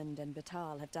twixt Vermund and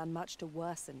Batal have done much to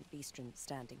worsen beastrons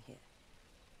standing here.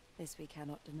 This we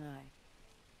cannot deny.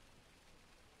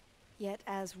 Yet,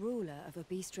 as ruler of a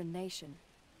beastren nation,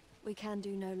 we can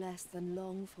do no less than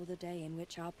long for the day in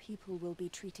which our people will be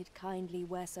treated kindly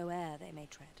wheresoe'er they may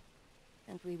tread.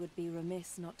 And we would be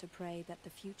remiss not to pray that the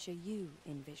future you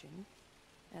envision,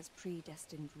 as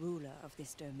predestined ruler of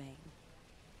this domain,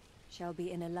 shall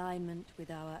be in alignment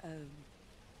with our own.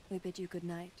 We bid you good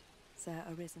night, Sir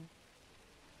Arisen.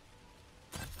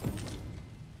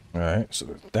 Alright,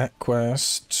 so that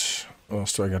quest. What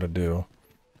else do I gotta do?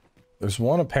 There's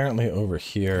one apparently over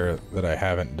here that I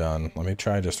haven't done. Let me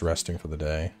try just resting for the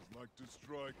day.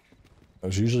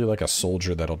 There's usually like a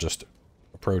soldier that'll just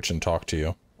approach and talk to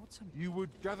you. You would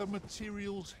gather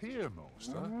materials here,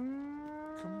 Master.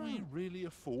 Can we really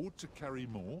afford to carry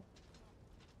more?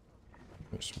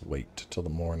 Just wait till the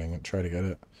morning and try to get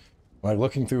it. Like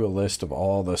looking through a list of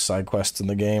all the side quests in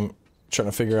the game, trying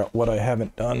to figure out what I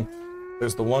haven't done.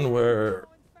 There's the one where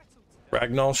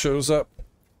Ragnar shows up.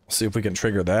 See if we can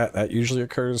trigger that. That usually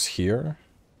occurs here.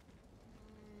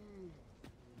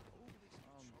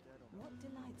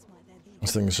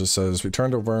 This thing just says,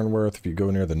 return to Vernworth. If you go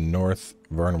near the North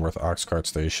Vernworth Oxcart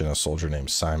Station, a soldier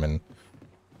named Simon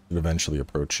will eventually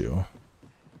approach you.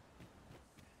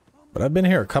 But I've been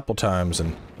here a couple times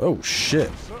and... oh, shit.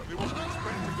 Certainly wasn't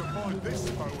expecting to find this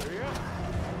foe here.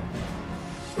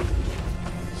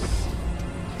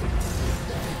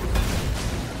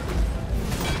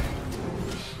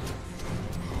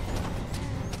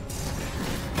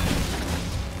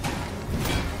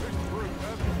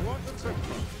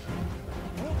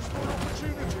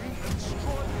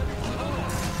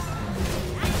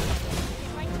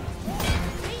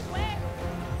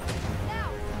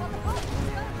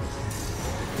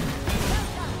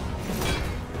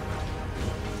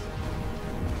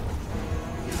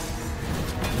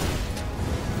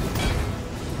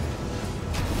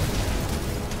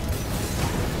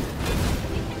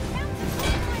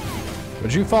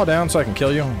 Would you fall down so I can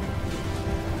kill you?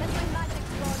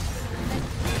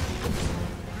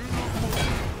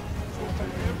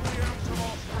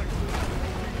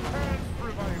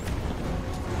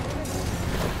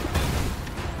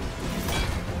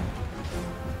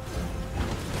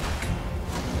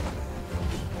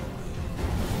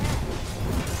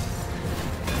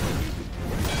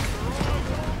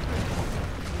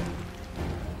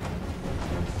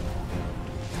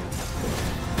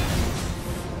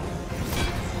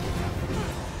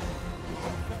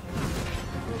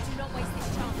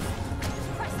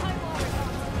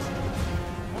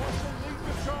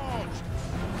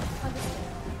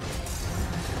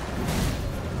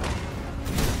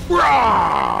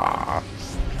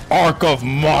 Arc of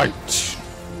Might.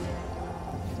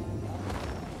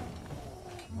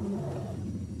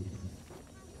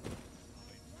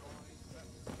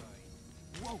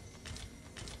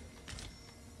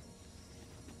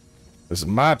 This is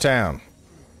my town.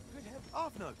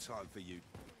 I've no time for you.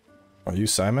 Are you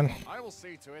Simon? I will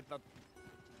see to it that. I'm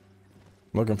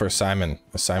looking for Simon.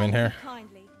 Is Simon here?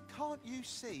 Kindly. Can't you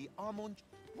see I'm on...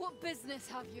 What business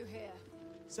have you here?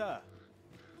 Sir,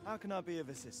 how can I be of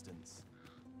assistance?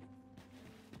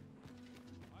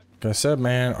 Like I said,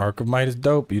 man, Arc of Might is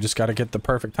dope. You just got to get the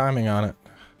perfect timing on it.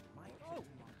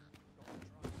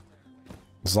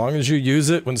 As long as you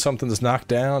use it when something's knocked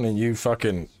down and you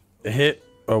fucking hit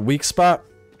a weak spot,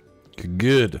 you're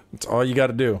good. That's all you got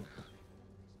to do.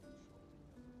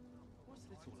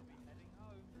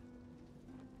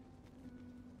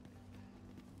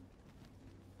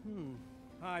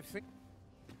 I think...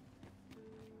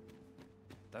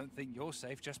 Don't think you're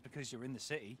safe just because you're in the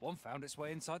city. One found its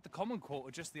way inside the common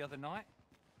quarter just the other night.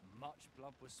 Much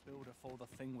blood was spilled before the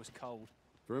thing was cold.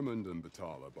 Vermund and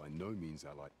Batala by no means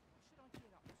allied.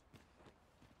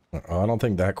 Oh, I don't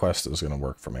think that quest is going to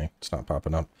work for me. It's not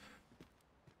popping up.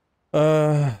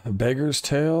 Beggar's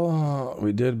Tale.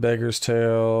 We did Beggar's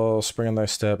Tale. Spring in Thy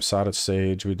Step. Sodded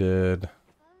Sage. We did.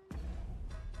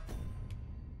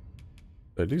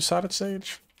 Did I do Sodded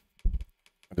Sage?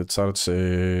 I did Sodded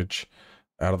Sage.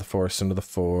 Out of the Forest into the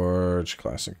Forge.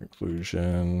 Clashing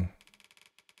Conclusion.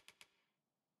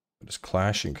 Just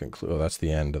Clashing Conclusion. Oh, that's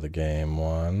the end of the game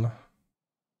one.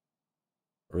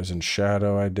 Arisen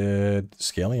Shadow I did.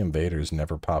 Scaly Invaders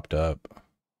never popped up.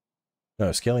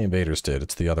 No, Scaly Invaders did.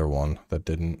 It's the other one that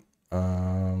didn't.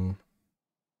 Yeah,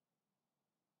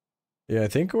 I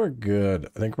think we're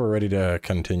good. I think we're ready to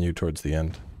continue towards the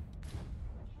end.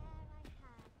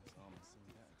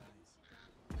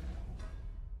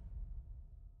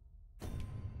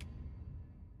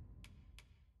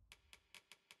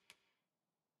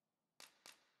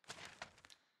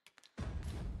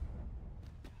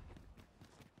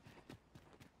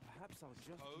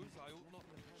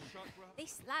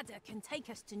 This ladder can take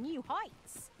us to new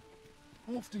heights.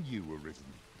 After you, Arisen.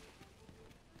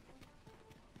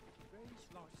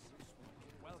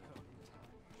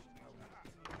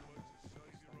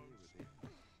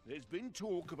 There's been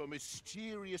talk of a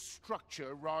mysterious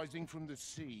structure rising from the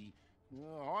sea.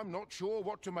 I'm not sure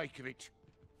what to make of it.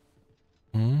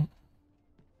 Hmm?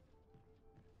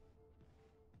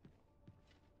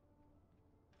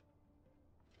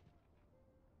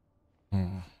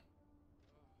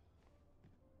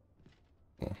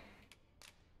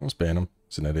 Let's ban him.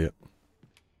 He's an idiot.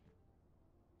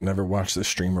 Never watched this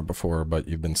streamer before, but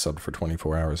you've been subbed for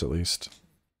 24 hours at least.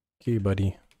 Okay,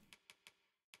 buddy.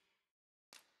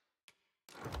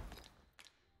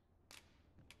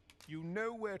 You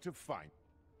know where to find.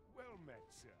 Well met,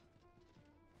 sir.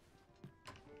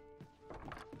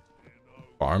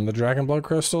 Farm the Dragon Blood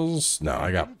crystals? No,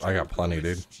 I got plenty,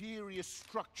 dude. Mysterious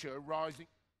structure rising.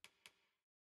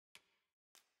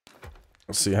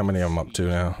 Let's see how many I'm up to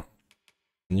now.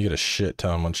 And you get a shit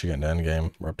ton once you get into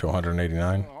endgame. We're up to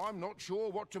 189. I'm not sure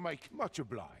what to make. Much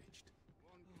obliged.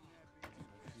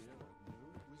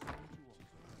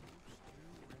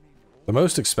 The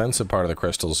most expensive part of the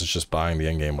crystals is just buying the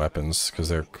endgame weapons, because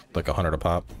they're like 100 a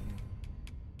pop.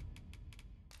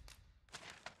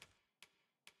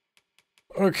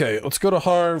 Okay, let's go to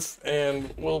Harv,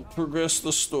 and we'll progress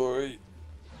the story.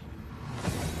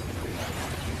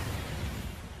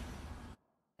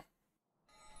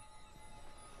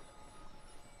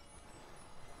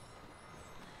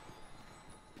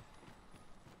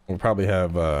 We'll probably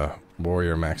have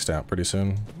Warrior maxed out pretty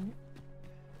soon.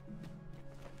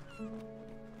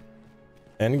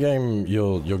 Endgame,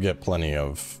 you'll get plenty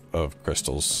of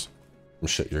crystals from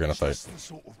shit you're gonna fight. Just the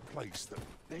sort of place that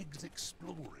begs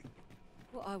exploring.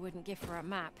 What I wouldn't give for a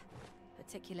map,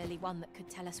 particularly one that could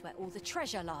tell us where all the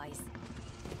treasure lies.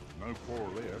 No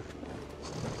quarrel here.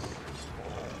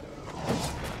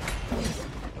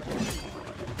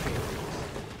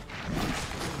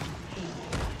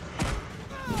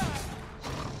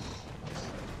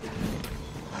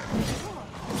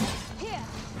 Here,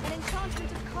 an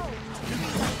enchantment of cold.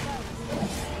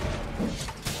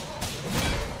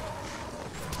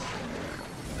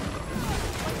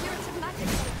 A curative magic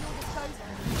at your disposal.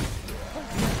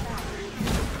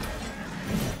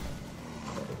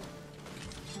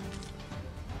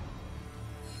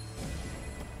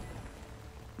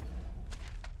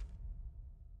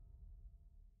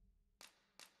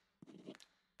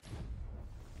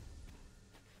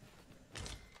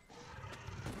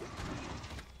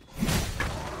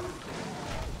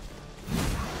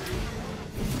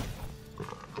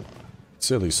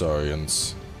 Silly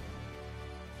Saurians.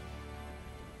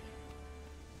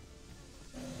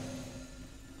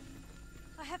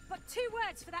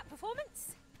 words for that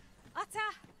performance. Utter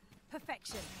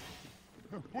perfection.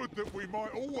 Would that we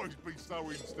might always be so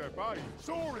in step, eh?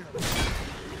 Soaring!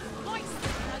 Nice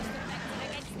deflected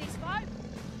against this foe.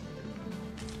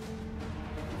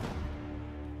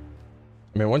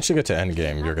 I mean, once you get to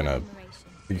endgame, you're gonna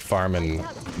be farming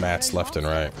mats left and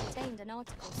right.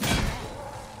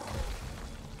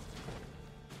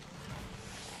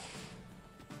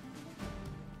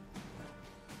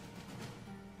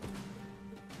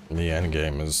 The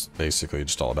endgame is basically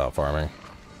just all about farming.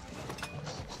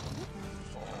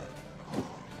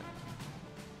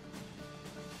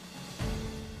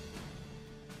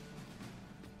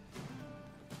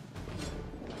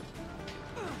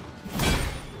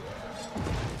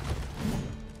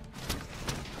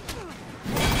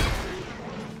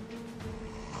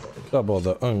 Double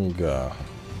the Unga.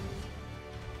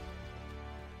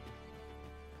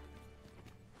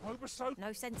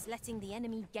 No sense letting the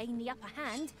enemy gain the upper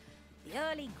hand. The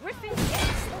early griffin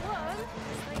gets the worm,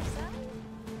 as they say.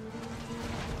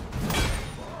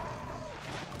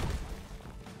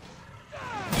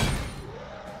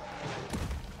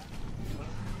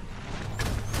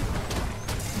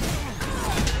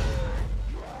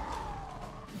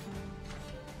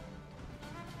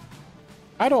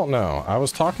 I don't know. I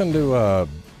was talking to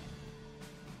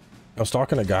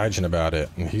Gaijin about it,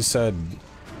 and he said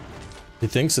he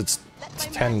thinks it's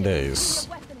 10 days.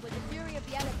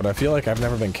 But I feel like I've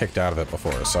never been kicked out of it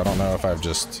before, so I don't know if I've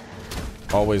just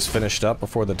always finished up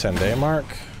before the 10-day mark.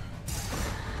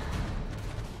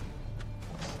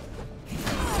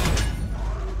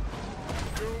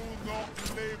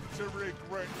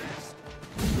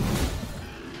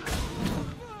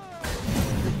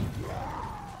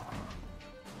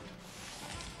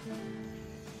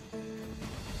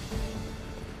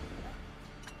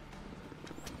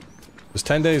 Because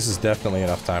 10 days is definitely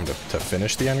enough time to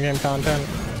finish the endgame content.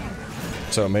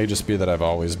 So it may just be that I've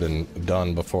always been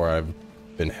done before I've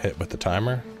been hit with the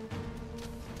timer.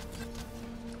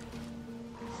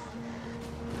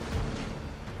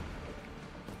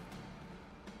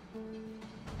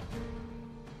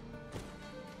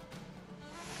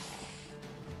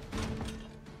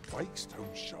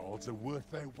 Wakestone shards are worth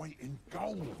their weight in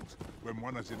gold when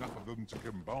one has enough of them to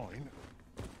combine.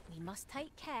 We must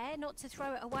take care not to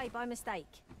throw it away by mistake.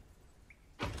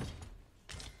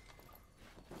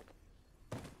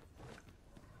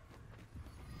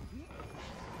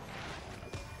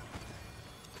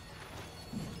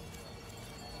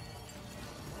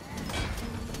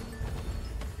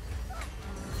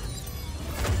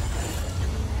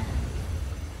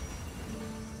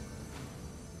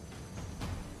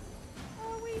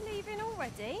 Are we leaving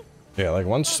already? Yeah, like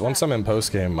once I'm in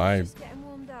post game,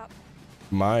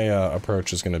 my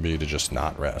approach is going to be to just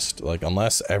not rest. Like,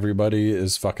 unless everybody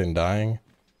is fucking dying,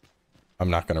 I'm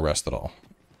not going to rest at all.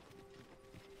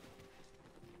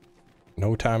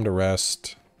 No time to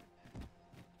rest.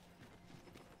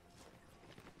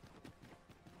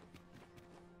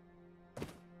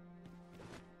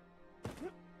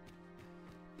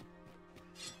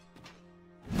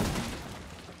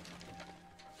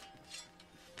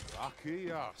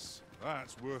 Lucky us.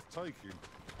 That's worth taking.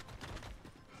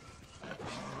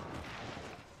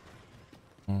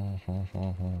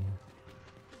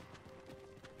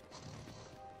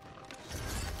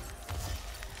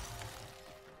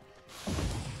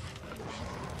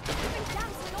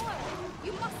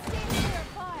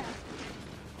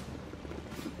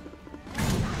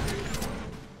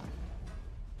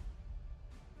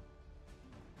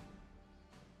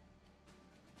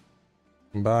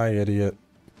 Bye, idiot.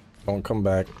 Don't come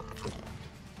back.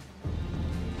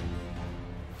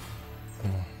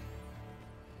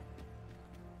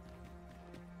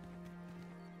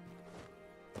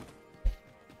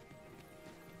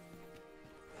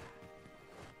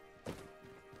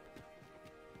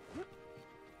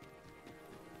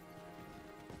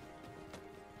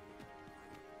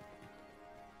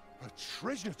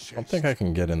 Treasure chest. I don't think I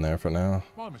can get in there for now.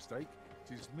 My mistake.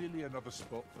 It is merely another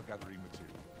spot for gathering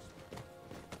materials.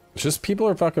 It's just people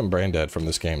are fucking brain dead from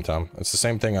this game, Tom. It's the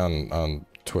same thing on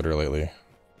Twitter lately.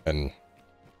 And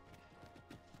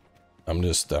I'm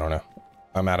just, I don't know.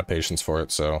 I'm out of patience for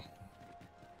it, so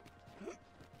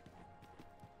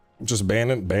just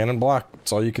ban and block.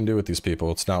 That's all you can do with these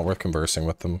people. It's not worth conversing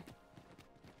with them.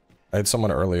 I had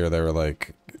someone earlier, they were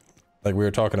like we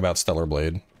were talking about Stellar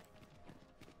Blade.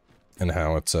 And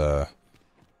how it's, you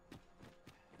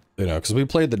know, because we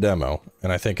played the demo,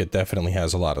 and I think it definitely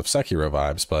has a lot of Sekiro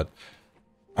vibes, but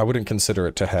I wouldn't consider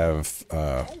it to have,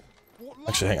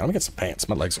 actually, hang on, I'm gonna get some pants.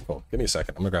 My legs are cold. Give me a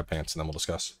second. I'm gonna grab pants, and then we'll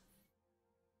discuss.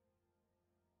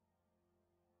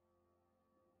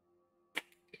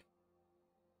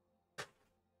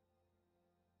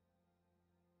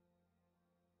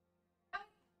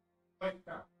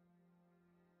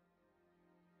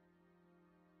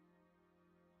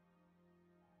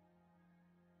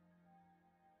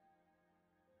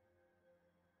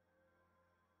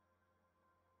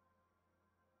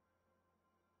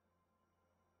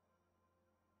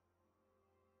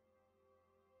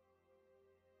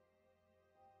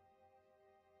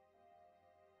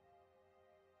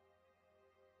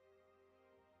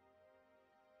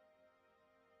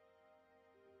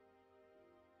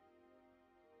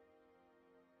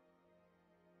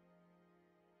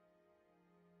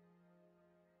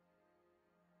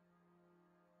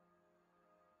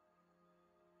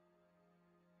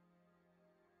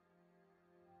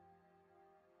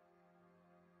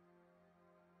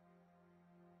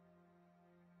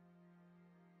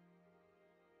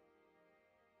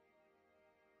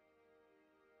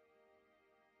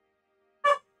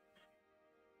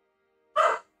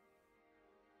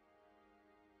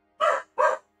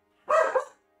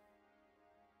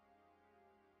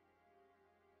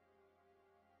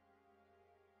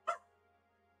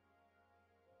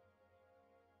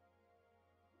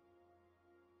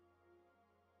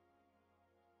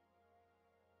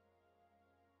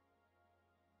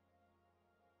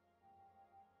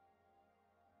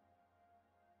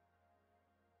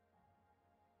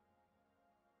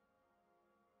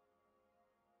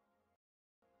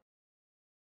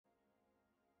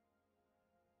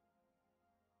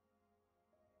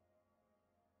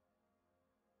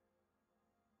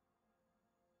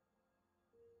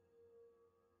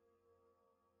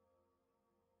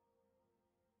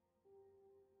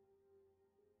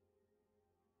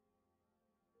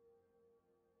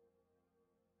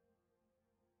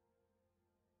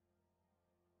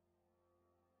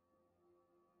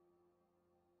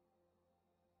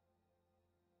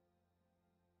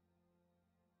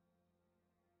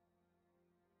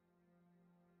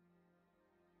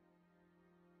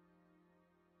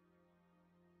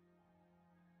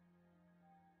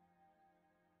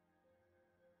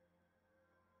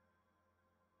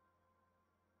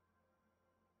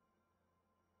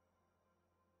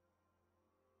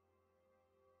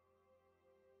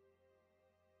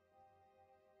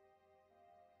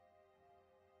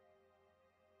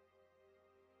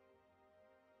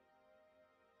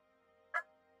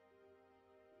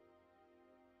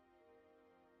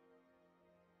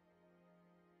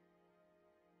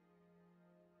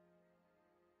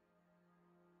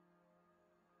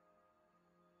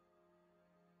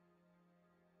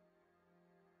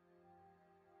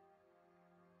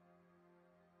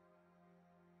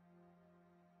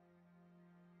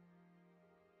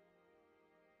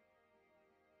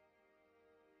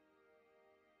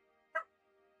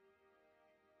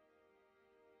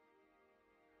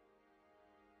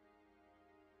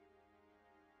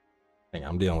 Hang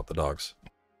on, I'm dealing with the dogs.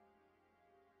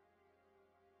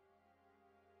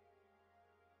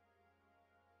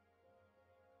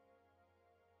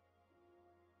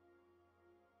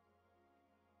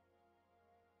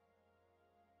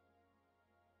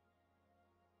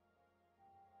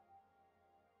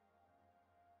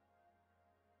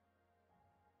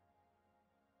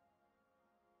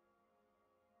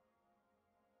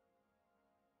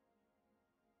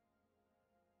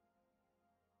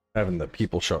 Having the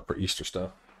people show up for Easter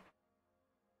stuff.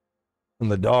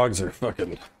 And the dogs are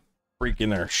fucking freaking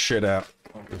their shit out.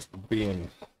 Just being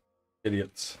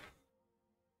idiots.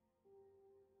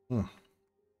 Hmm.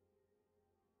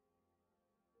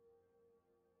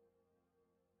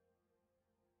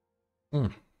 Hmm.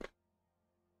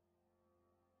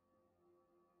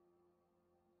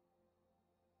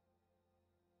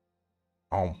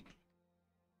 Oh.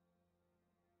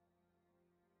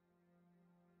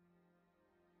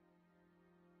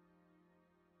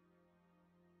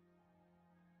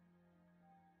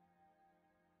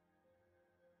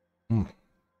 Hmm.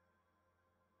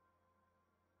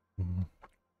 Hmm.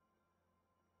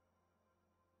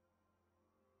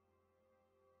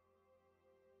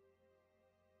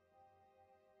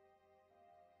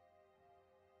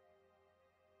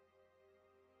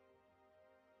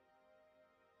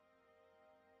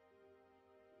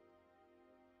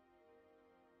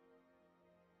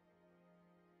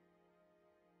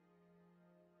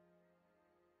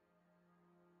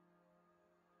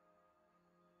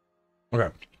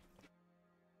 Okay.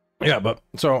 Yeah, but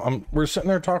so we're sitting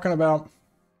there talking about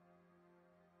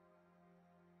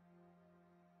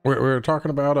we're talking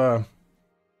about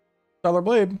Stellar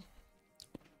Blade.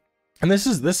 And this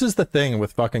is the thing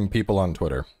with fucking people on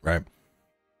Twitter, right?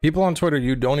 People on Twitter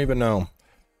you don't even know.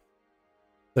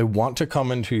 They want to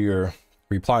come into your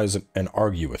replies and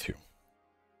argue with you.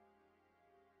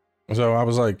 So I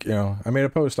was like, you know, I made a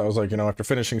post. I was like, you know, after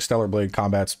finishing Stellar Blade,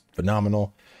 combat's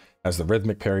phenomenal, has the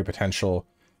rhythmic parry potential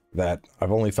that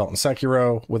I've only felt in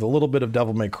Sekiro, with a little bit of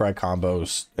Devil May Cry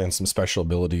combos and some special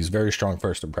abilities. Very strong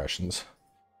first impressions.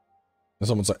 And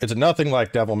someone's like, it's nothing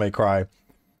like Devil May Cry.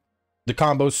 The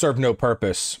combos serve no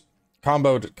purpose.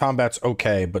 Combat's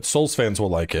okay, but Souls fans will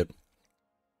like it.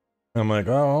 And I'm like,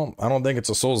 oh, I don't think it's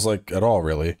a Souls-like at all,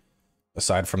 really.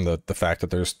 Aside from the fact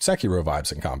that there's Sekiro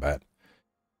vibes in combat.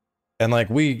 And like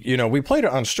we played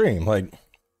it on stream. Like,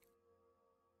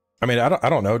 I mean, I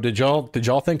don't know. Did y'all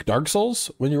think Dark Souls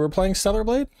when you were playing Stellar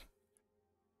Blade?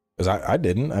 Because I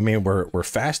didn't. I mean, we're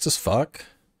fast as fuck.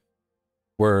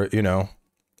 We're, you know,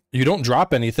 you don't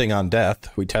drop anything on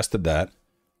death. We tested that.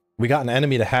 We got an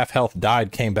enemy to half health,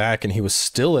 died, came back, and he was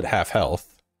still at half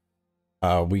health.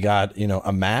 We got, you know,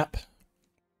 a map.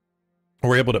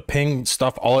 We're able to ping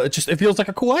stuff. It feels like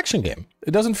a cool action game.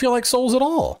 It doesn't feel like Souls at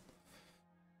all.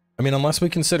 I mean, unless we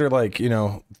consider, like, you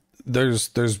know, there's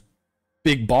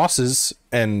big bosses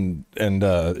and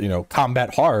you know,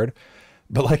 combat hard,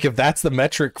 but like if that's the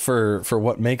metric for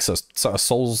what makes a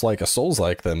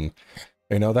Souls-like, then,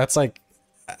 you know, that's like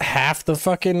half the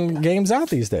fucking games out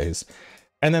these days.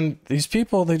 And then these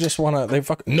people, they just want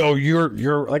to, no,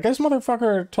 you're like, this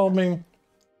motherfucker told me,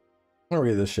 let me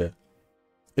read this shit.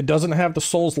 It doesn't have the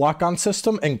Souls lock-on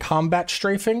system and combat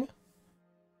strafing.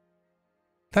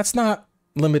 That's not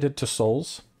limited to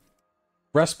Souls.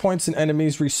 Rest points and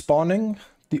enemies respawning.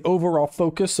 The overall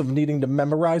focus of needing to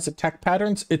memorize attack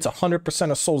patterns. It's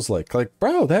 100% a Souls-like. Like,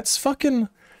 bro, that's fucking...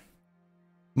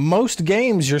 Most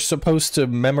games you're supposed to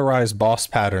memorize boss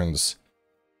patterns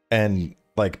and,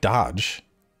 like, dodge.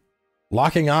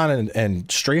 Locking on and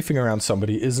strafing around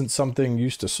somebody isn't something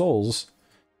used to Souls.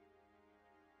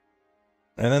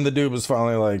 And then the dude was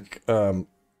finally like,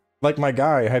 my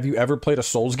guy, have you ever played a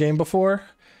Souls game before?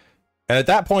 And at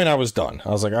that point I was done. I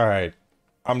was like, all right,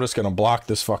 I'm just gonna block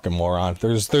this fucking moron.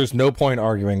 There's no point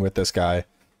arguing with this guy.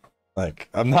 Like,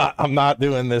 I'm not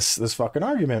doing this fucking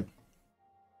argument.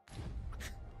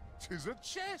 'Tis a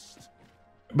chest.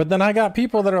 But then I got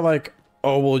people that are like,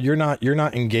 oh well, you're not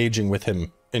engaging with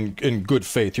him in good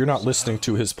faith. You're not listening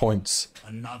to his points.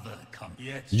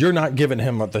 You're not giving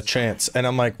him the chance. And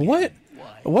I'm like, what?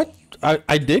 What?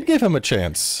 I did give him a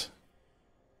chance.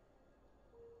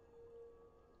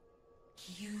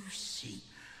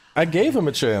 I gave him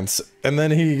a chance, and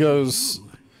then he goes,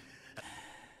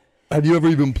 have you ever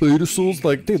even played a Souls?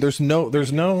 Like, dude, there's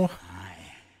no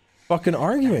fucking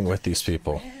arguing with these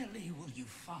people.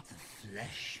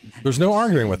 There's no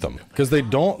arguing with them, because they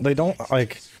don't,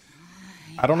 like,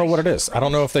 I don't know what it is. I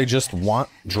don't know if they just want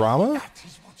drama.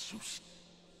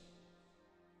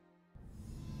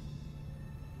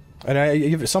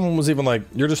 And someone was even like,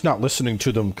 you're just not listening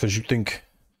to them because you think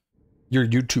you're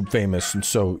YouTube famous, and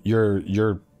so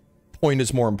you're point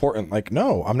is more important. Like,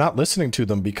 no, I'm not listening to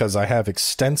them because I have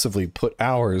extensively put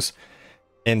hours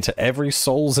into every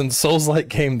Souls and Souls-like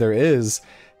game there is,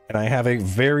 and I have a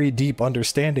very deep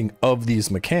understanding of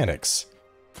these mechanics.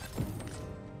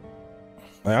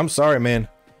 Like, I'm sorry, man.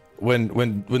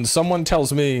 When someone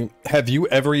tells me, have you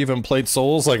ever even played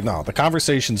Souls? Like, no, the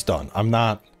conversation's done. I'm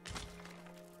not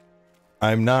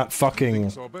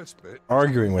fucking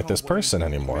arguing with this person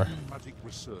anymore.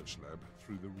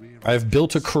 I've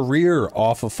built a career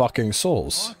off of fucking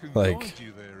Souls. Like,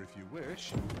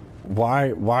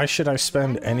 why should I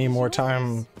spend any more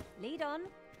time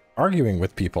arguing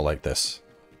with people like this?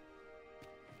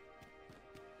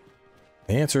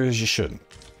 The answer is you shouldn't.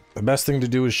 The best thing to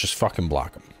do is just fucking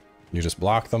block them. You just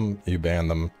block them, you ban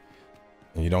them,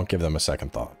 and you don't give them a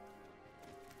second thought.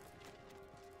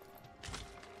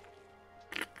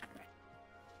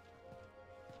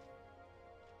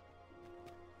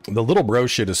 The little bro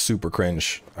shit is super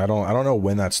cringe. I don't know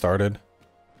when that started.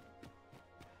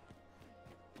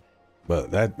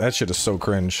 But that shit is so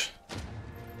cringe.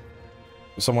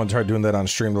 Someone tried doing that on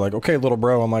stream, they're like, okay, little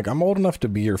bro. I'm like, I'm old enough to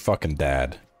be your fucking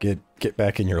dad. Get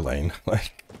back in your lane.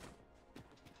 Like,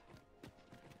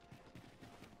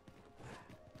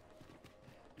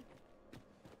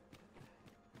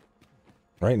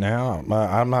 right now,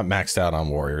 I'm not maxed out on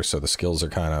warrior, so the skills are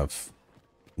kind of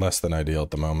less than ideal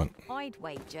at the moment. I'd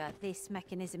wager this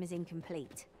mechanism is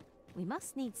incomplete. We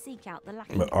must need seek out the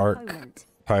lacking Arc component.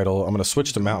 title. I'm gonna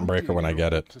switch to Mountain Breaker when I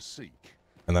get it.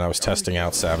 And then I was testing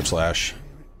out Savage Lash.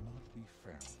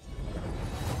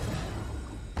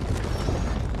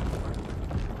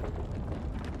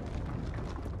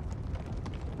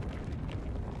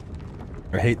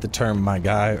 I hate the term my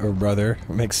guy or brother.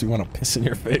 It makes you want to piss in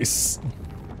your face.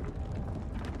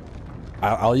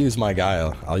 I'll use my guy.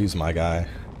 I'll use my guy.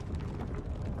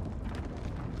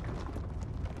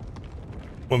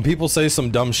 When people say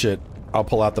some dumb shit, I'll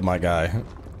pull out the my guy.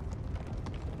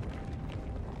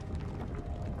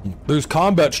 There's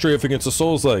combat strafing, it's a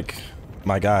Souls-like.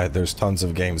 My guy, there's tons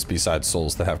of games besides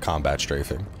Souls that have combat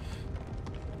strafing.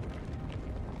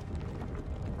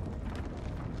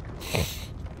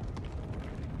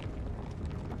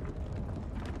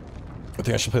 I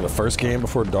think I should play the first game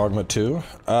before Dogma 2.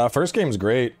 First game's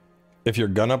great. If you're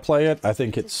gonna play it, I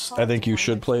think you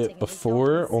should play it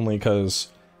before, only because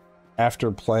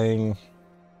after playing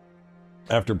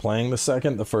the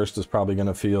second, the first is probably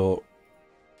gonna feel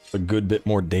a good bit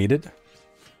more dated.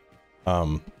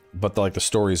 But the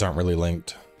stories aren't really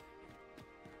linked.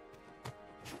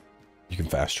 You can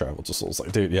fast travel to Souls,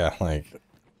 like, dude, yeah, like,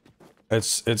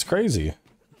 it's crazy.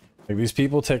 Like, these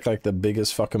people take like the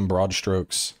biggest fucking broad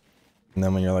strokes, and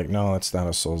then when you're like, no, that's not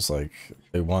a Souls, like,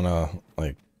 they wanna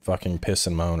like fucking piss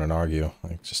and moan and argue.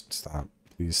 Like, just stop,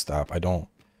 please stop. I don't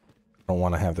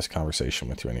want to have this conversation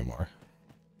with you anymore.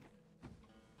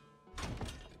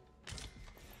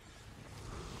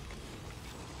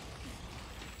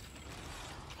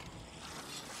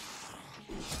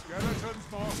 Skeletons,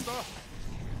 master.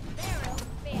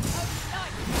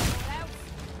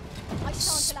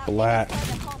 Splat.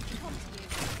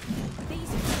 These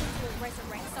things will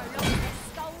resurrect so long as their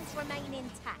skulls remain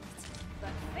intact.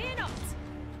 But fear not,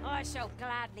 I shall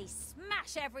gladly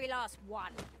smash every last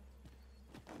one.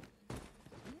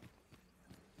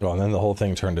 Well, and then the whole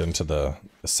thing turned into the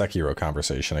Sekiro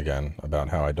conversation again, about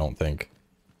how I don't think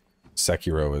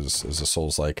Sekiro is a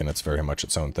Souls-like and it's very much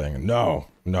its own thing. No,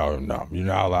 you're not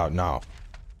allowed, no.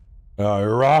 No,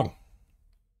 you're wrong.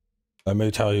 Let me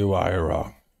tell you why you're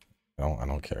wrong. No, I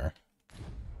don't care.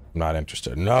 I'm not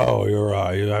interested. No, you're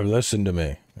right. You have listened to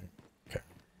me. Okay.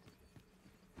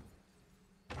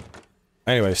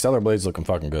 Anyway, Stellar Blade's looking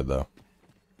fucking good, though.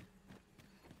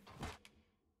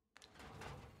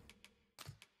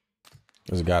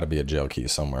 There's got to be a jail key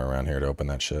somewhere around here to open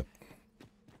that shit.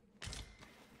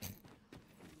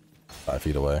 5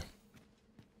 feet away.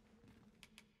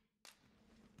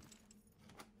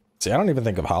 See, I don't even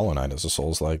think of Hollow Knight as a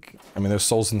Souls-like. I mean, there's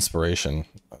Souls inspiration.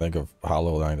 I think of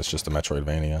Hollow Knight as just a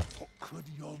Metroidvania. What could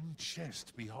yon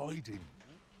chest be hiding?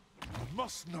 I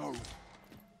must know.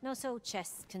 Not all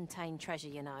chests contain treasure,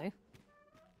 you know.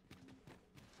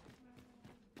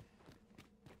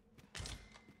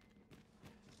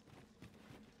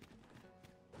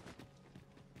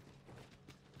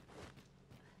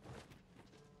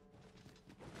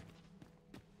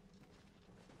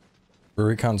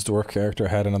 Rurikan's dwarf character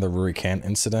had another Rurikan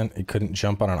incident. He couldn't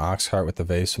jump on an ox cart with the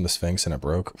vase from the Sphinx and it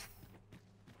broke.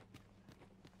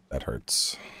 That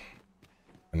hurts.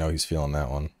 I know he's feeling that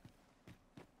one.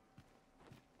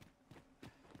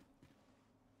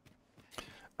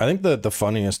 I think the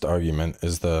funniest argument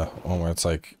is the one where it's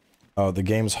like, Oh, the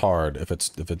game's hard. If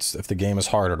the game is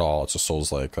hard at all, it's a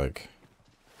Souls-like. Like,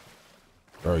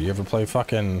 bro, you ever play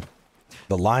fucking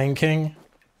The Lion King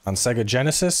on Sega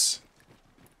Genesis?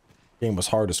 Game was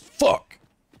hard as fuck.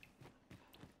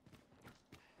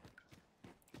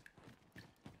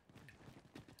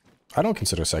 I don't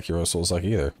consider Sekiro Souls-like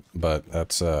either, but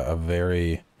that's a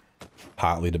very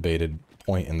hotly debated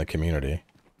point in the community.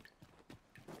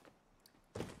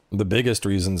 The biggest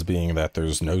reasons being that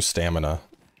there's no stamina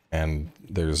and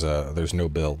there's no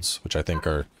builds, which I think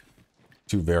are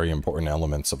two very important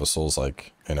elements of a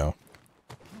Souls-like, you know.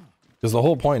 Because the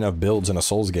whole point of builds in a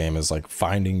Souls game is like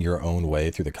finding your own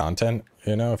way through the content,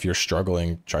 you know. If you're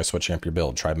struggling, try switching up your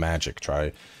build, try magic,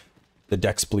 try the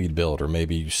Dex Bleed build, or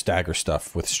maybe you stagger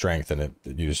stuff with strength and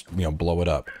you just, you know, blow it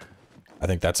up. I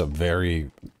think that's a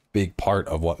very big part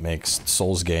of what makes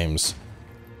Souls games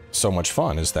so much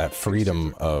fun, is that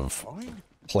freedom of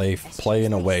play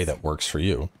in a way that works for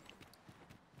you.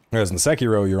 Whereas in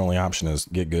Sekiro, your only option is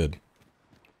get good.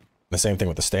 The same thing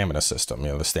with the stamina system.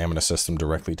 You know, the stamina system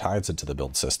directly ties into the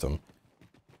build system.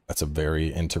 That's a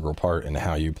very integral part in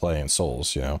how you play in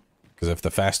Souls, you know. Because if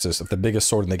the biggest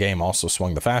sword in the game also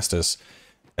swung the fastest,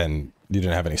 and you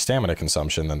didn't have any stamina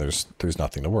consumption, then there's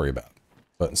nothing to worry about.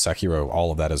 But in Sekiro,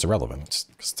 all of that is irrelevant,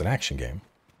 because it's an action game.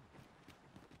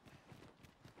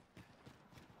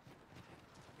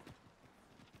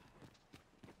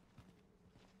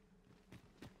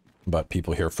 But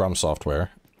people hear From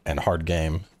Software and hard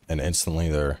game, and instantly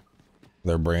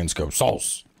their brains go,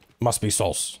 Souls! Must be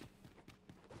Souls.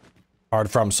 Hard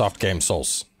From Soft game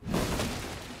Souls.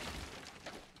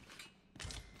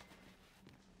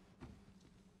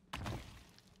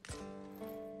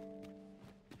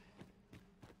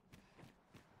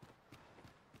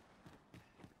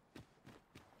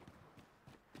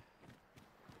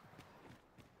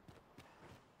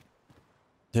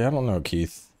 Yeah, I don't know,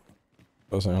 Keith.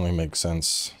 Doesn't really make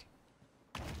sense.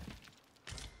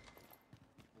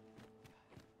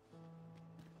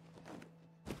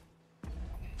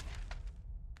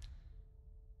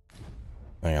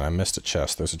 Hang on, I missed a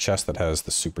chest. There's a chest that has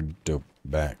the super dope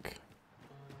back.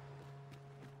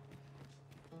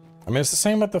 I mean, it's the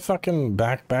same at the fucking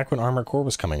back when Armored Core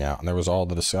was coming out, and there was all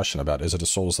the discussion about, is it a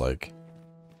Souls-like?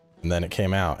 And then it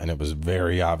came out, and it was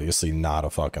very obviously not a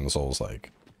fucking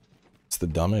Souls-like. It's the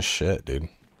dumbest shit, dude.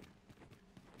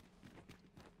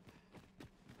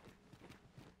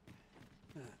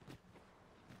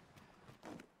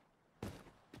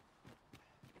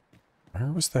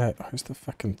 Where was that? Where's the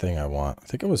fucking thing I want? I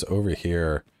think it was over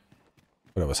here,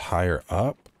 but it was higher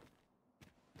up.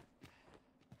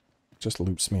 It just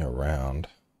loops me around.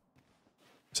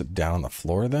 Is it down on the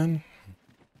floor then?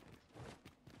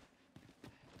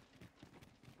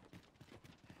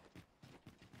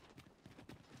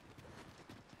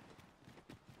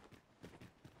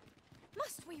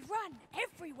 Must we run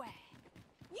everywhere?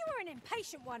 You are an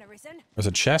impatient one, Arisen. There's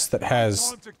a chest that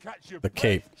has the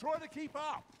cape Try to keep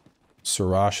up.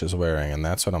 Surash is wearing, and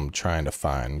that's what I'm trying to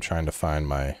find. I'm trying to find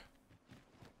my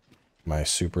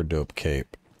super dope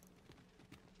cape.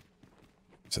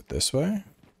 Is it this way?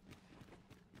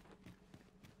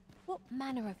 What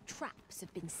manner of traps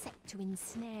have been set to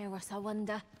ensnare us, I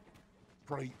wonder?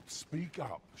 Pray, speak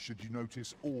up should you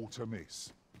notice aught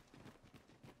amiss.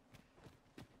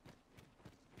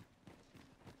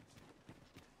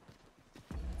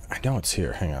 I know it's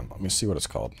here. Hang on. Let me see what it's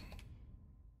called.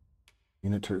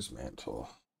 Unitor's Mantle.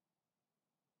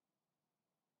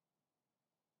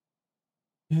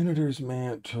 Unitor's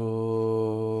Mantle.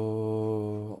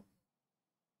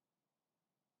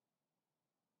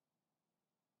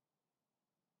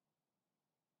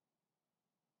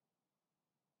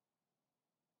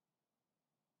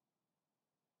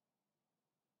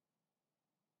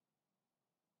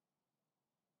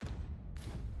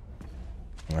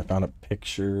 I found a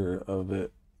picture of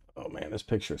it. Oh man, this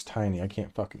picture is tiny. I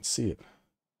can't fucking see it.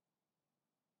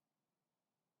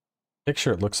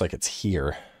 Picture, it looks like it's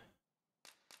here.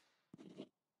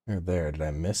 Or there. Did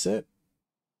I miss it?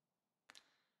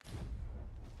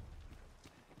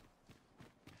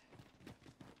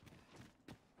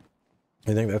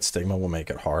 I think that stigma will make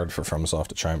it hard for FromSoft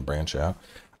to try and branch out.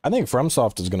 I think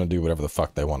FromSoft is going to do whatever the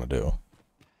fuck they want to do.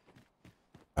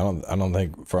 I don't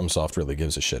think FromSoft really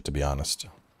gives a shit, to be honest.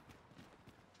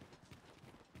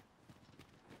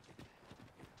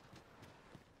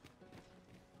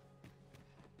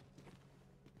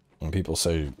 When people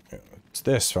say it's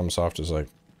this, FromSoft is like,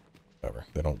 whatever.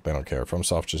 They don't care.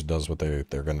 FromSoft just does what they're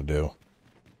gonna do.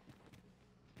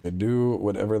 They do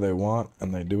whatever they want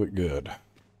and they do it good.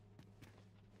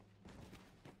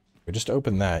 We just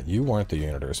opened that. You weren't the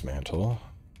Unitor's Mantle.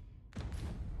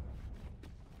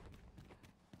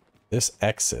 This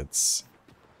exits.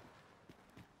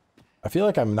 I feel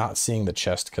like I'm not seeing the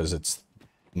chest because it's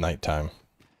nighttime.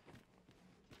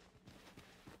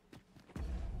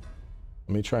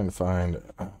 Let me try and find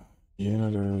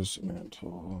Unitor's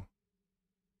mantle.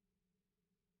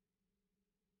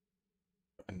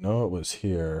 I know it was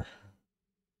here.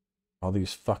 All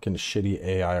these fucking shitty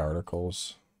AI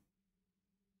articles.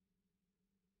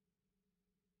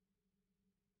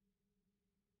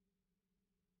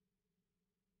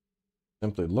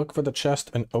 Simply look for the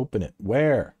chest and open it.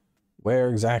 Where?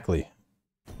 Where exactly?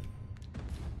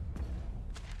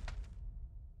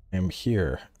 I am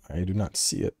here. I do not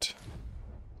see it.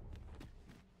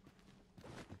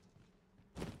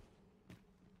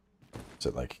 Is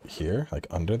it like here? Like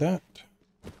under that?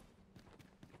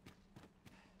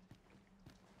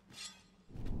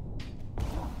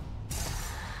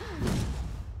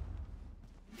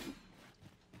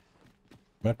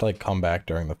 I'm gonna have to like come back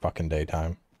during the fucking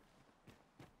daytime.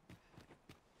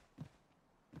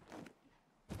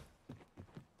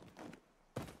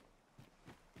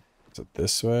 Is it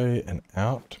this way and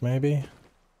out, maybe?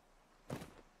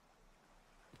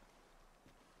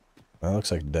 That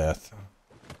looks like death.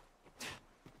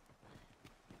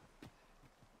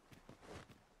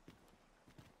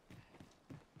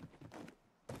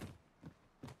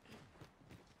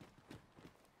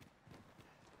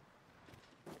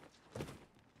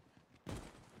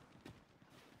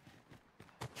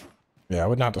 Yeah, I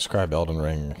would not describe Elden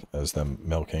Ring as them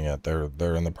milking it.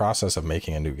 They're in the process of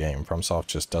making a new game. FromSoft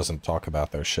just doesn't talk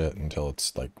about their shit until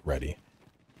it's like ready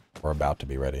or about to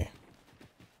be ready.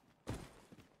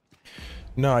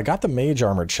 No, I got the mage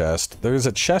armor chest. There's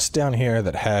a chest down here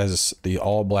that has the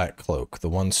all black cloak, the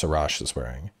one Sarash is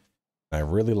wearing. And I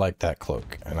really like that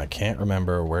cloak, and I can't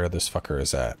remember where this fucker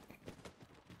is at.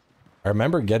 I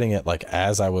remember getting it like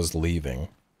as I was leaving.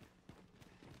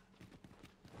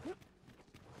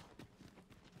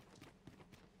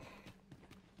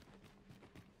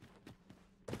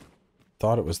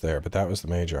 Thought it was there, but that was the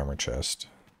mage armor chest.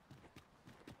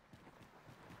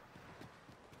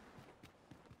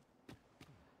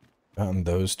 Gotten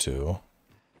those two.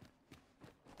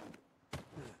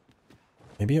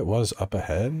 Maybe it was up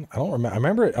ahead. I don't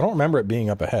remember. I don't remember it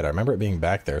being up ahead. I remember it being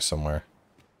back there somewhere.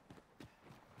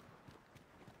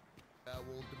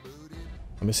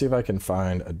 Let me see if I can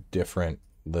find a different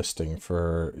listing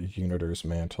for Unitor's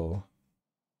mantle.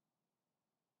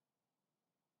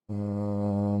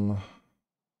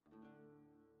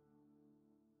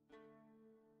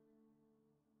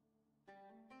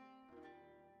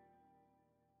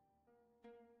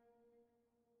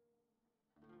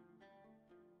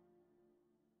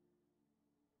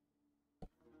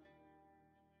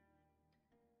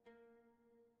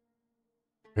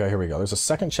 Okay, here we go. There's a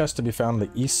second chest to be found on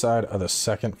the east side of the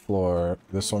second floor.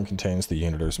 This one contains the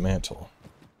Unitor's mantle.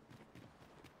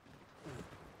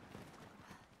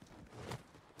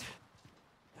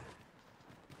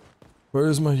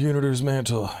 Where's my Unitor's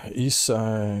mantle? East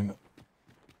side.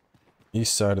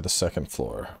 East side of the second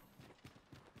floor.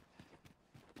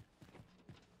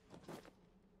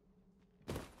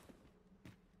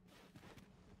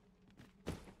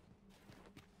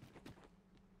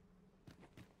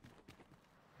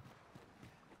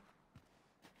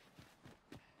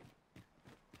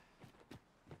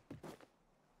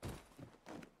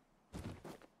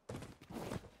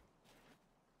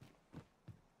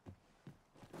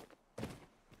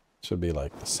 Should be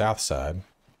like the south side.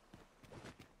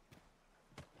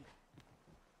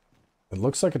 It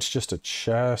looks like it's just a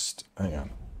chest. Hang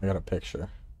on, I got a picture.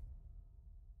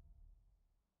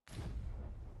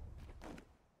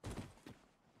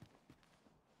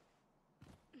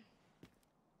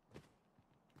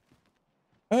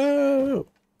 Oh,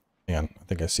 hang on, I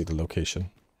think I see the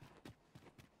location.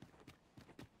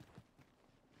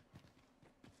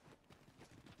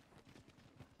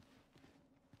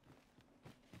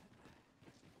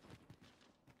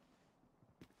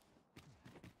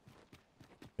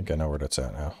 I think I know where that's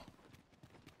at now.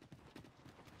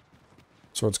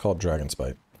 Sword's called Dragon's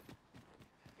Bite.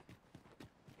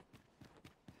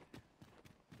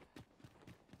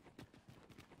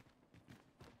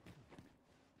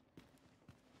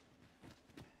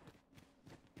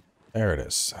 There it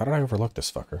is. How did I overlook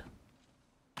this fucker?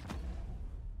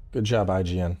 Good job,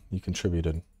 IGN. You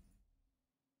contributed.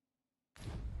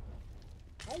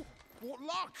 Oh, what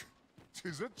luck!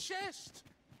 'Tis a chest!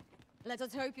 Let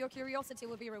us hope your curiosity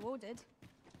will be rewarded.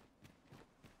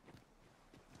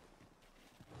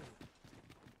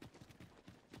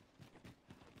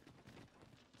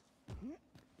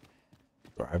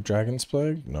 Do I have Dragon's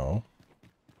Plague? No.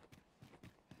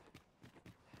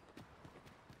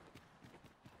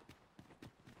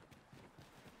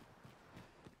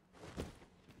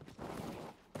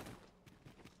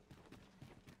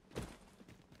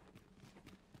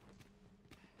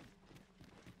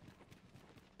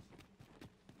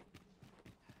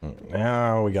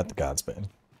 Now we got the Godsbane.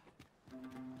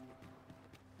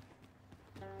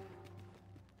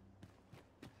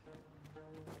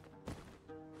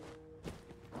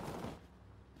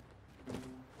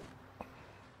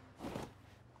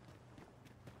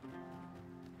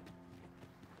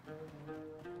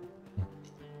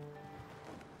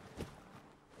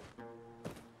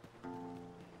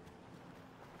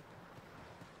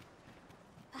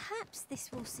 Perhaps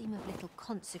this will seem of little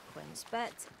consequence,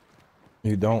 but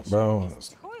You don't, bro.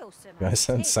 I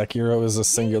said Sekiro is a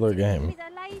singular game.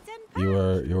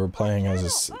 You are playing as a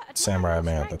samurai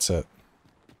man. That's it.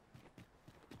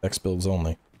 X builds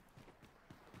only.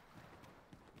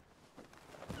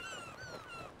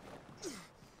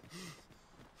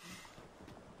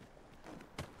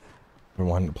 We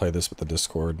wanted to play this with the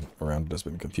Discord around it has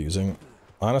been confusing.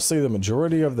 Honestly, the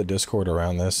majority of the Discord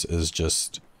around this is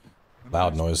just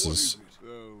loud noises.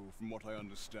 From what I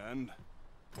understand.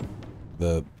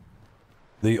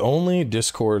 The only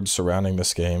Discord surrounding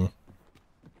this game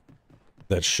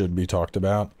that should be talked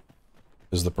about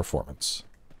is the performance.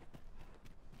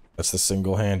 That's the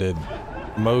single-handed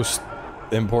most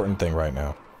important thing right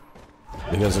now.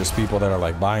 Because there's people that are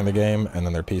like buying the game and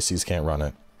then their PCs can't run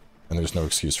it. And there's no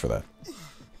excuse for that.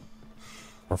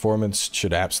 Performance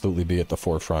should absolutely be at the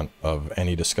forefront of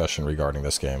any discussion regarding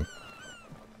this game.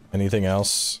 Anything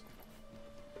else?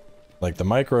 Like, the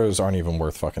micros aren't even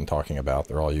worth fucking talking about.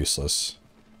 They're all useless.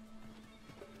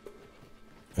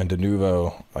 And de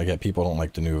novo, I get people don't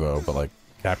like de novo, but like,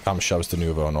 Capcom shoves de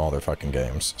novo in all their fucking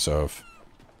games. So if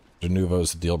de novo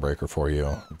is a deal breaker for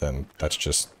you, then that's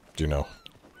just, you know,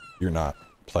 you're not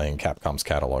playing Capcom's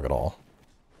catalog at all.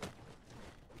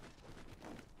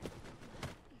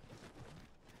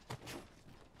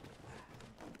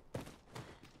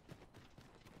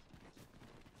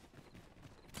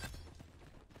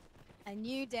 A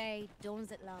new day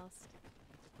dawns at last.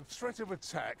 The threat of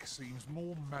attack seems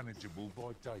more manageable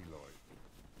by daylight.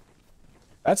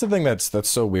 That's the thing that's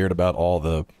so weird about all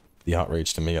the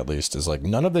outrage to me, at least, is like,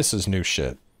 none of this is new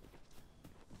shit.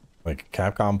 Like,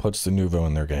 Capcom puts de novo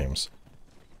in their games.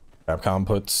 Capcom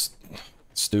puts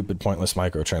stupid, pointless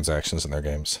microtransactions in their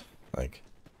games. Like,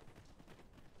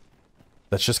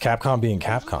 that's just Capcom being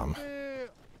Capcom.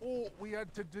 We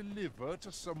had to deliver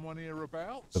to someone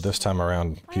hereabouts. But this time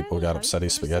around, people got upsetty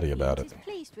spaghetti about it.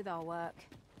 Pleased with our work.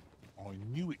 I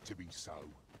knew it to be so.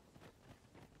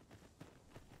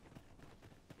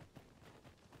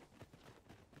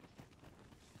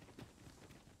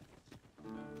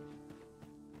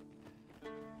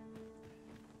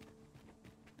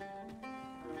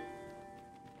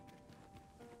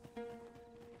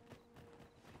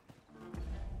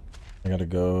 I gotta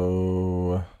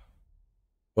go...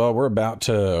 Well, we're about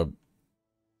to...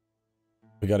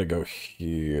 We gotta go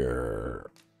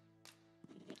here.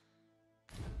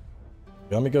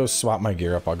 Let me go swap my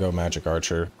gear up. I'll go Magic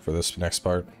Archer for this next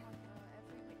part.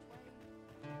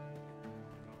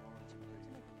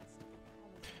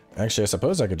 Actually, I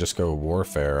suppose I could just go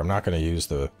Warfare. I'm not gonna use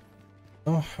the...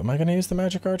 Oh, am I gonna use the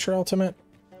Magic Archer ultimate?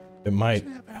 It might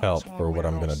help for what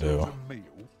I'm gonna do. Oh,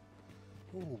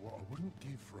 what I wouldn't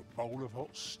give for a bowl of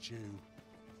hot stew.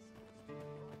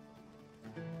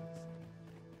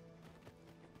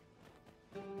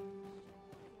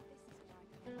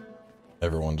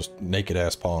 Everyone just naked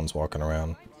ass pawns walking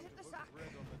around.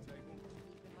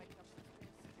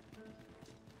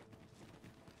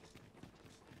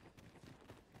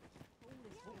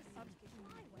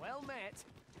 Well met.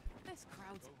 This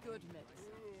crowd's good, Mitz.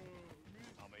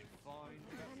 I mean, fine.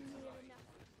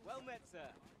 Well met, sir.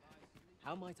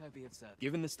 How might I be of service?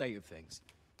 Given the state of things.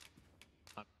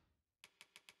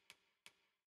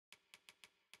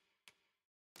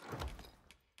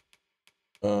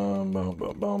 Bum bum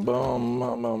bum bum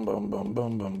bum bum bum bum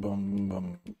bum bum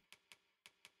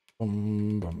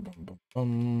bum bum bum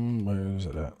bum. Where's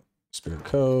it at? Spirit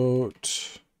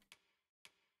coat.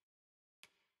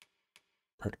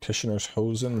 Practitioner's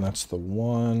Hosen, that's the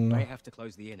one. I have to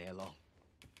close the inn ere long.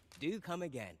 Do come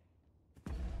again.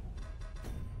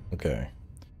 Okay.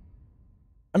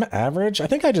 I'm average. I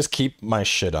think I just keep my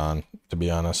shit on, to be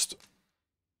honest.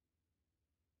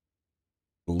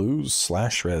 Lose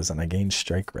slash res and I gain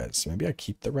strike res. Maybe I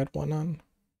keep the red one on.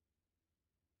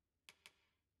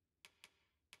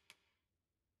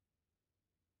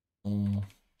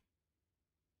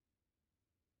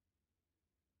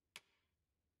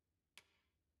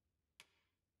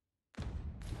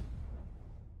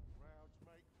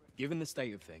 Given the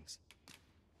state of things.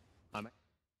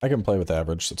 I can play with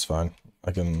average, that's fine.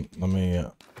 I can, let me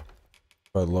if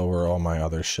I lower all my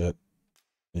other shit.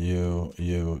 You.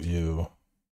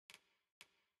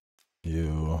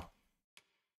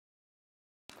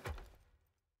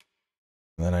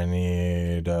 Then I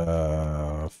need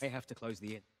They have to close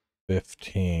the inn.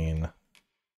 15. I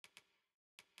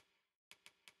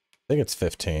think it's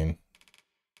 15.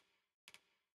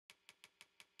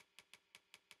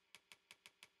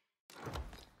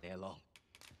 They're long.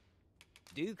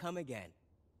 Do come again.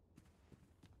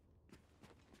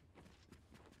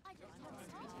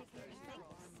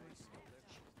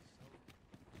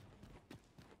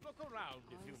 Look around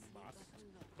if you must,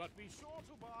 but be sure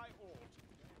to buy aught.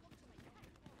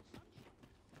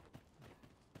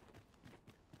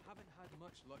 Haven't had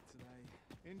much luck today.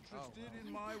 Interested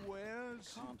in my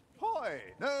wares? Hoy,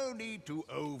 no need to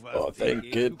over. Oh, thank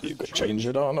it. You could change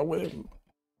it on a whim.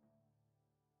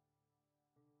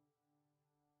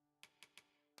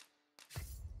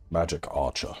 Magic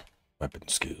archer. Weapon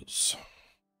skills.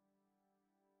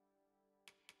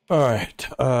 Alright.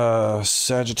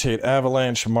 Sagittate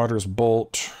avalanche, martyr's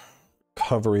bolt,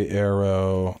 recovery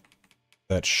arrow.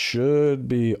 That should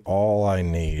be all I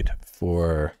need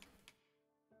for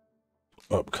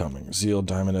upcoming. Zeal,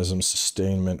 dynamism,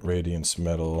 sustainment, radiance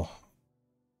metal.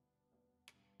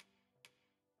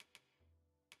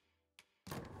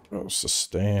 Oh,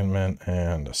 sustainment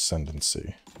and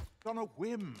ascendancy. On a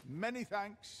whim, many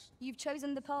thanks. You've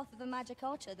chosen the path of a magic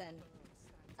archer, then.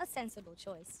 A sensible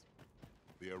choice.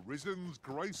 The Arisen's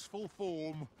graceful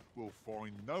form will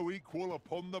find no equal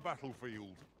upon the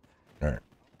battlefield. Alright.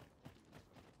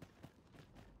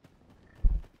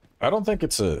 I don't think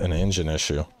it's an engine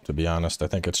issue, to be honest. I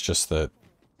think it's just that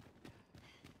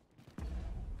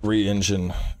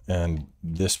re-engine and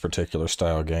this particular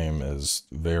style game is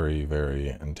very,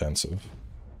 very intensive.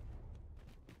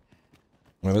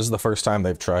 I mean, this is the first time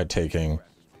they've tried taking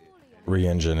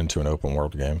re-engine into an open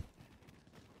world game.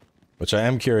 Which I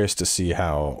am curious to see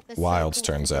how Wilds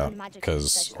turns out,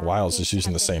 because Wilds is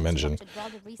using the same engine.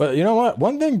 But you know what?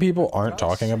 One thing people aren't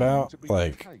talking about,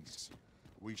 like,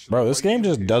 bro, this game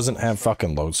just doesn't have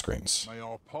fucking load screens. May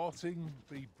our parting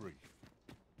be brief.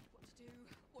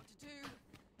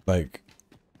 Like,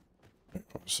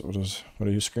 so what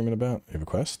are you screaming about? You have a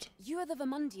quest? You are the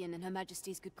Vermundian in Her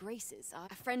Majesty's good graces.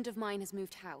 A friend of mine has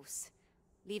moved house,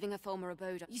 leaving her former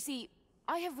abode. You see,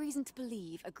 I have reason to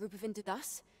believe a group of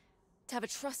thus to have a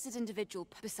trusted individual.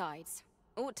 Besides,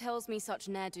 aught tells me such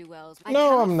ne'er-do-wells.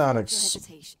 No, I'm not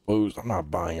exposed. I'm not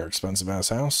buying your expensive ass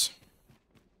house.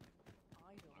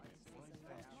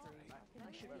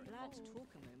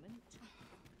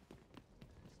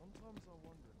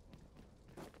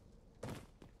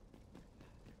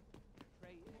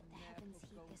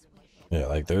 Yeah,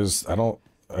 like there's, I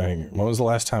mean, when was the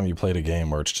last time you played a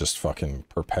game where it's just fucking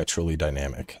perpetually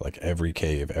dynamic? Like every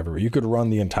cave, you could run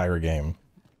the entire game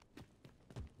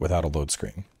without a load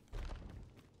screen.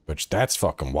 Which, that's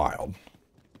fucking wild.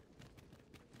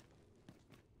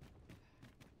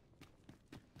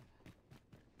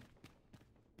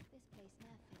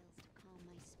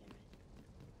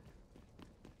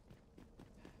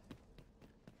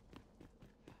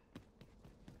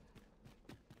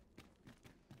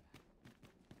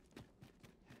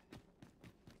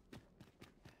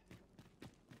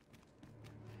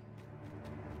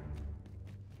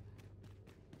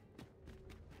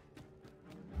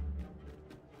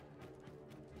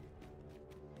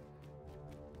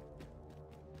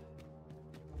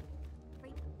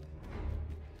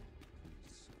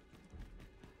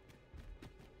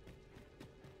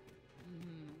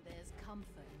 There's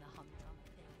comfort in the hunt,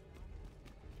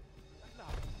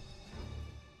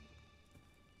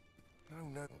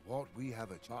 No, what we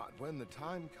have a chart when the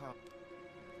time comes.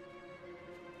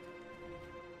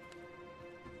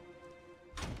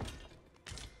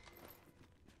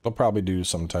 They'll probably do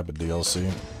some type of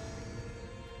DLC.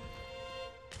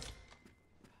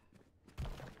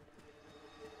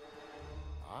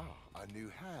 Ah, a new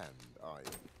hand, are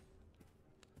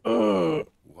you?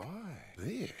 Why?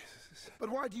 This? But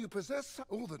why do you possess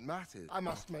all that matters? I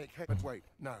must make hay. But wait,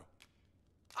 no.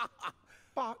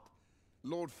 But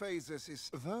Lord Phasus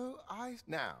is... Though I...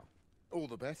 Now, all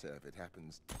the better if it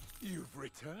happens. You've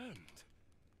returned.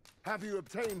 Have you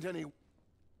obtained any...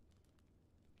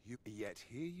 You... Yet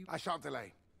here you... I shan't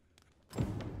delay.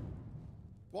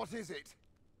 What is it?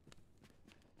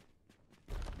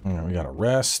 Alright, we gotta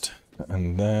rest,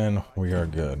 and then we are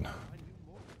good.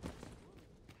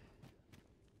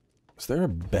 Is there a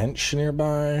bench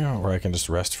nearby where I can just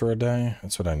rest for a day?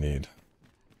 That's what I need.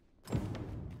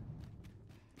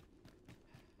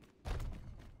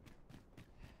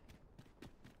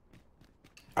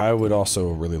 I would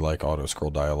also really like auto-scroll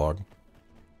dialogue.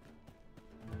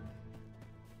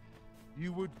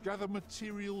 You would gather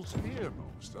materials here,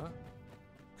 Master?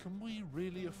 Can we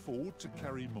really afford to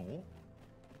carry more?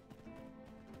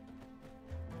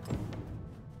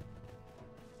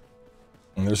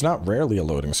 And there's not rarely a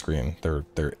loading screen.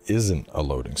 There isn't a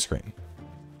loading screen.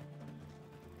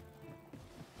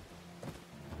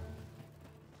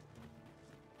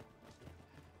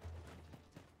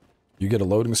 You get a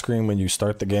loading screen when you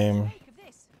start the game,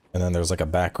 and then there's like a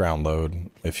background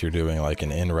load if you're doing like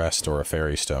an in-rest or a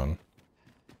fairy stone.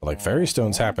 Like fairy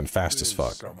stones happen fast as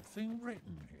fuck. Something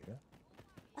written here.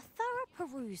 A thorough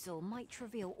perusal might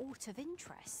reveal aught of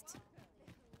interest.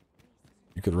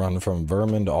 You could run from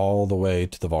Vermund all the way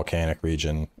to the volcanic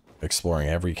region, exploring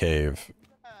every cave,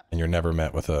 and you're never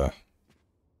met with a,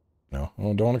 no,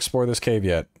 oh, don't explore this cave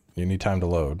yet. You need time to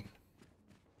load.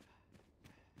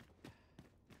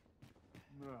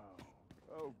 No.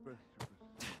 Oh,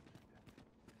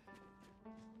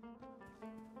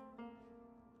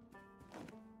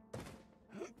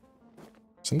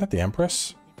 Isn't that the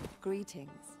Empress? Greetings.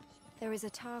 There is a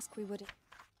task we would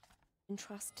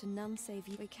entrust to none save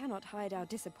you. We cannot hide our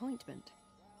disappointment.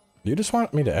 You just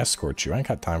want me to escort you. I ain't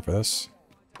got time for this.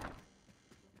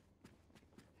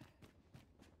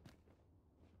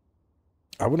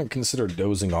 I wouldn't consider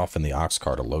dozing off in the ox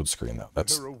cart a load screen, though.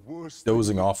 That's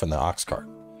dozing off in the ox cart.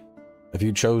 If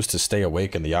you chose to stay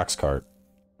awake in the ox cart,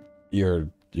 you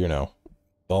know,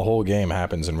 the whole game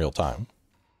happens in real time.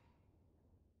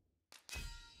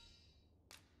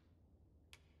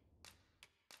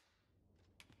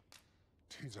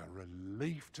 Tis a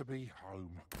relief to be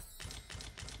home.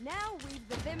 Now we've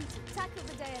the vim to tackle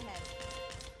the day ahead.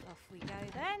 Off we go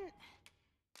then.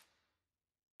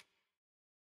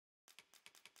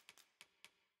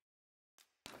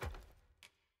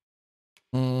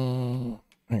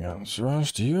 Hang on,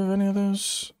 Siraj, do you have any of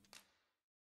those?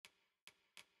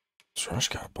 Siraj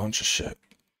got a bunch of shit.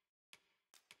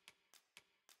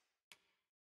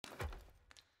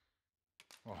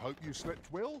 I hope you slept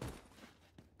well.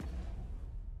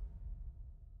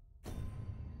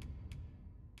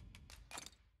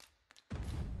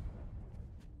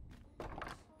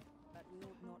 But we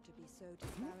ought not to be so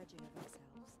disparaging of ourselves.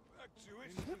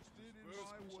 Interested in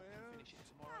my wares?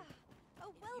 A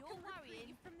welcome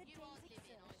reprieve from the day's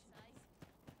exertion.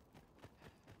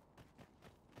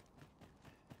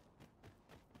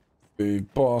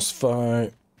 Big boss fight.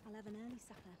 I'll have an early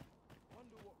supper.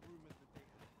 Wonder what rumors the day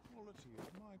quality of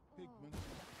my pigments.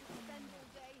 Spend all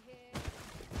day here.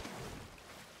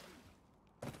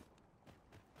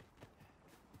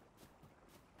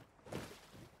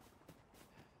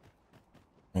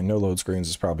 I mean, no load screens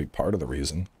is probably part of the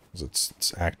reason, because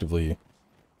it's actively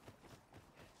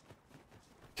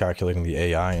calculating the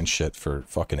AI and shit for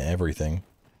fucking everything.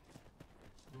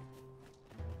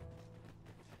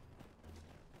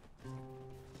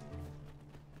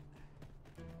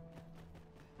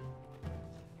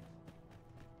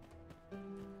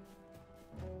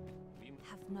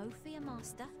 Have no fear,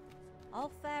 Master.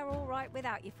 I'll fare all right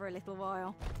without you for a little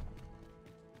while.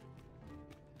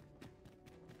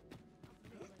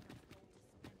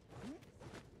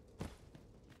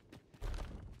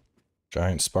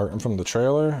 Giant Spartan from the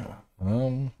trailer?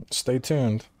 Stay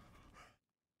tuned.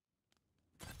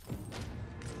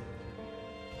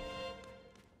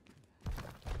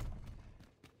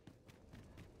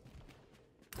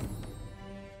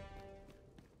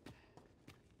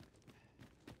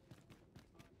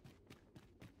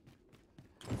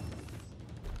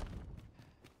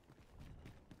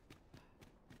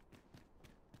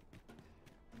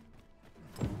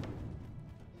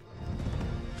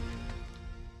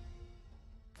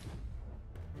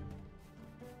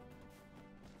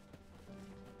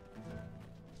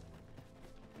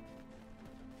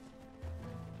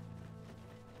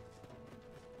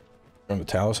 From the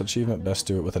Talus achievement, best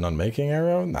do it with an unmaking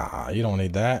arrow? Nah, you don't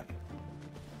need that.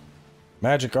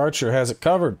 Magic Archer has it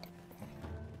covered.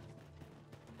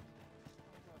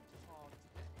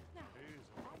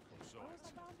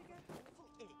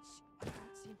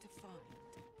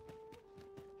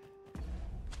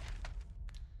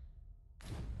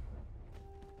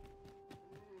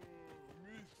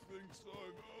 Methinks I'm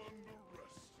under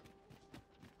arrest.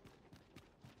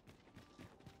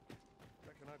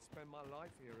 Reckon I'd spend my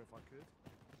life here if I could.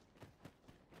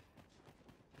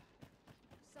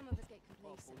 Some of us get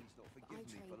complacent. Please not but I forgive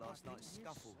me train for last hard. night's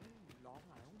scuffle. Long,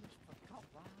 I almost forgot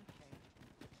why I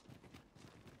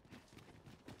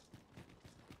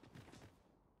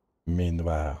came.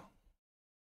 Meanwhile.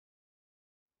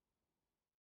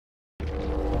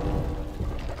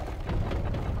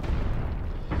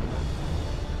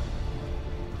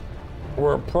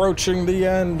 We're approaching the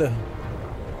end.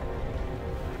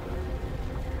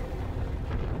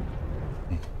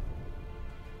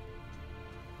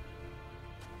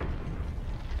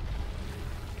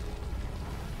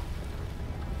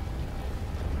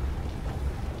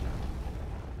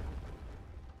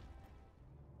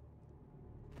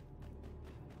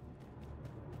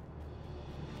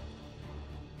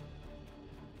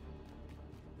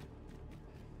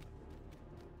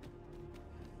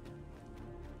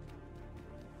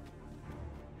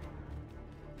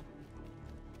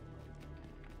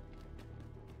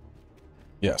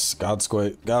 Yes,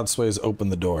 Godsway's open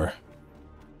the door.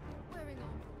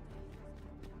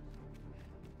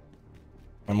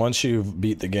 And once you've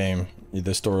beat the game,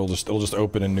 this door will it'll just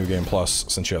open in New Game Plus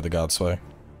since you have the Godsway.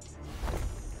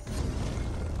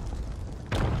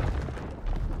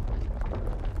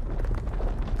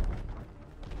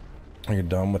 Are you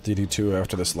done with DD2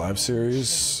 after this live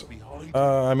series?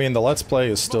 I mean, the Let's Play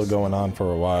is still going on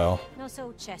for a while. Not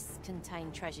all chests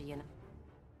contain treasure, you know.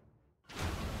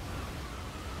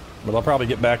 But I'll probably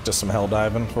get back to some hell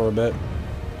diving for a bit.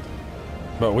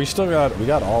 But we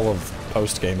got all of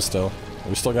post game still.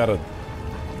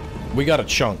 We got a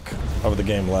chunk of the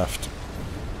game left.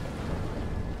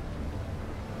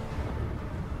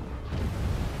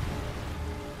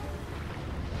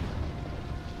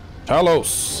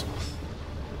 Talos.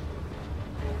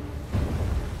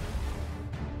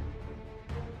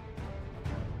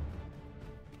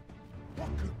 What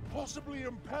could possibly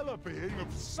impel a being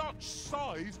of such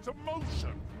size to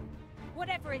motion?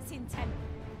 Whatever its intent,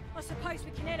 I suppose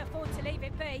we can ill afford to leave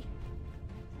it be.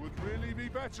 Would really be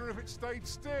better if it stayed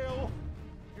still.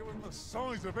 Given the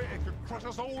size of it, it could crush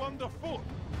us all underfoot.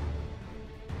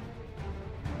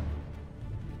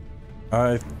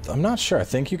 I'm not sure. I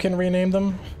think you can rename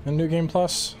them in New Game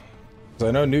Plus. Because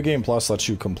I know New Game Plus lets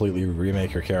you completely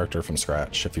remake your character from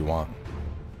scratch if you want.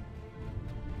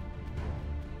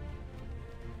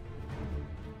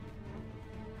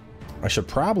 I should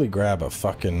probably grab a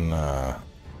fucking,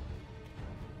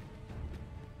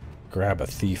 grab a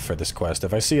thief for this quest.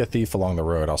 If I see a thief along the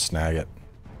road, I'll snag it.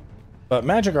 But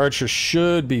Magic Archer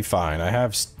should be fine. I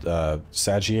have,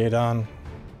 Sagiate on.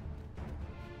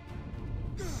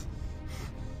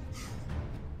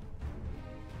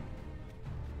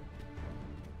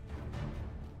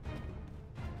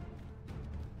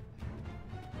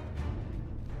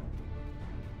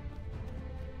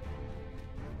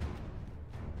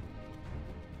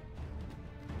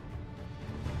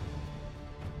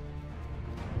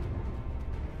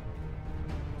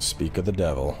 Speak of the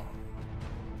devil.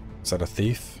 Is that a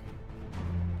thief?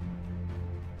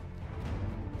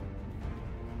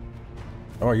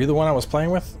 Oh, are you the one I was playing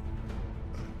with?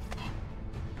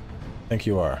 I think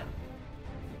you are.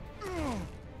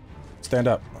 Stand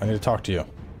up. I need to talk to you.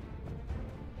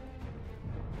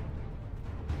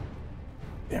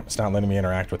 Damn, it's not letting me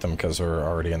interact with them because we're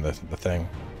already in the thing.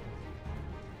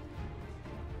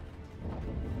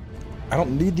 I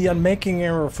don't need the unmaking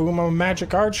error, Foom. I'm a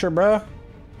Magic Archer, bruh.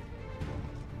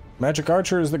 Magic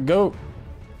Archer is the GOAT.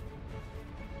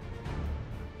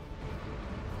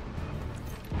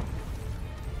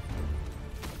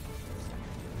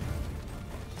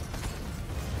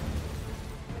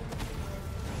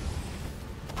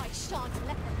 I shan't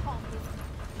let them harm you.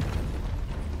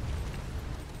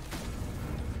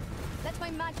 Let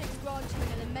my magic grant you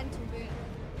an elemental boon.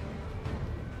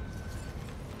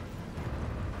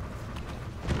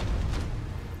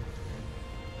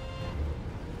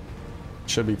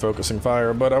 Should be focusing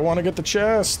fire, but I want to get the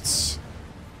chests.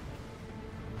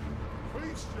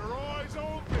 Feast your eyes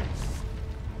on this.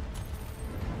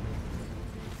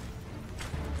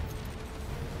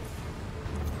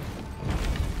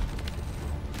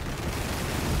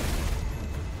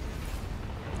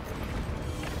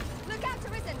 Look out,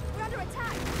 Arisen! We're under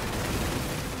attack!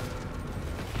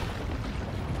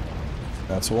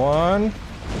 That's one.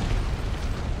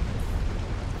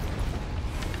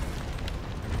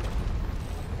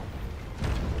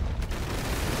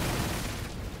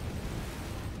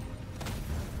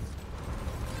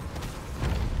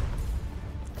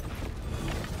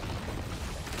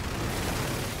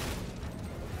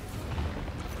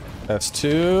 That's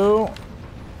two.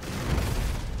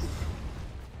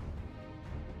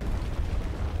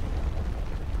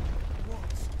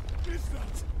 What is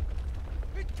that?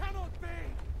 It cannot be!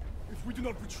 If we do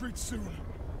not retreat soon,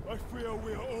 I fear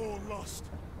we are all lost.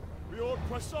 We ought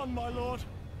press on, my lord.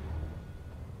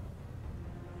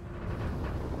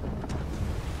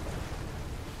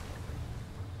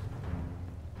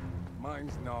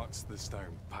 Mine's not the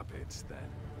stone puppets, then.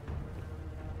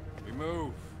 We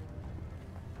move.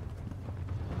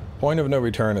 Point of no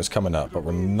return is coming up, but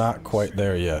we're not quite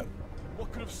there yet.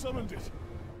 What could have summoned it?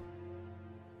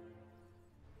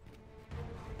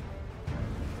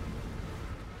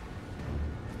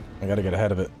 I gotta get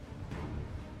ahead of it.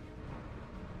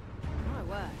 My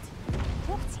word.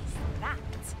 What is that?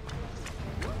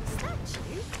 What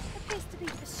statue appears to be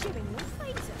pursuing your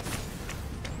fighters?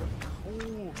 Of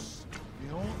course.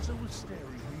 The answer was staring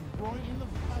me right in the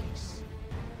face.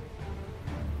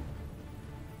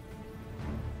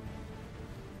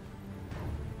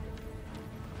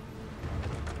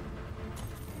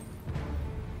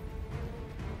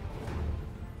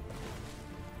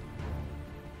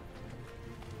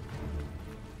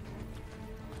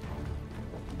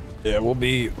 Yeah,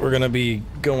 we're gonna be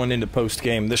going into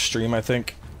post-game this stream, I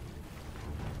think.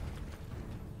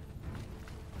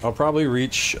 I'll probably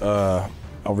reach, I'll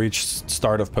reach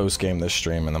start of post-game this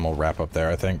stream, and then we'll wrap up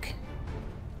there, I think.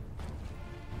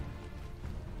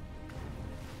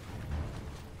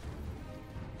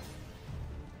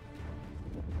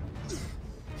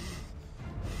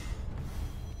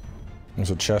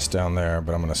 There's a chest down there,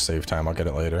 but I'm gonna save time. I'll get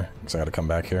it later, because I gotta come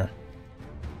back here.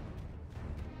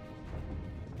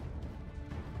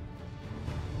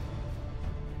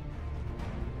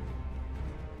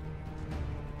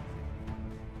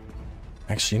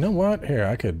 Actually, you know what? Here,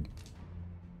 I could...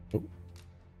 Oh.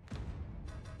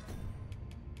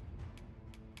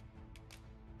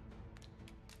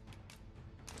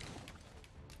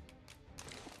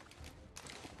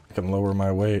 I can lower my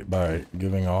weight by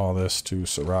giving all this to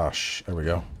Sarash. There we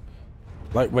go.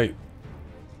 Lightweight.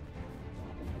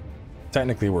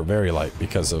 Technically, we're very light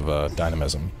because of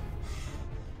dynamism.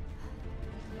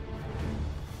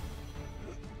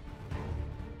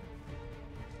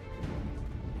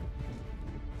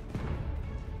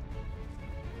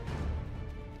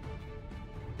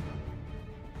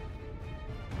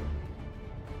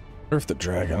 Or if the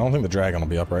dragon. I don't think the dragon will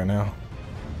be up right now.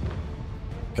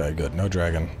 Okay, good. No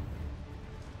dragon.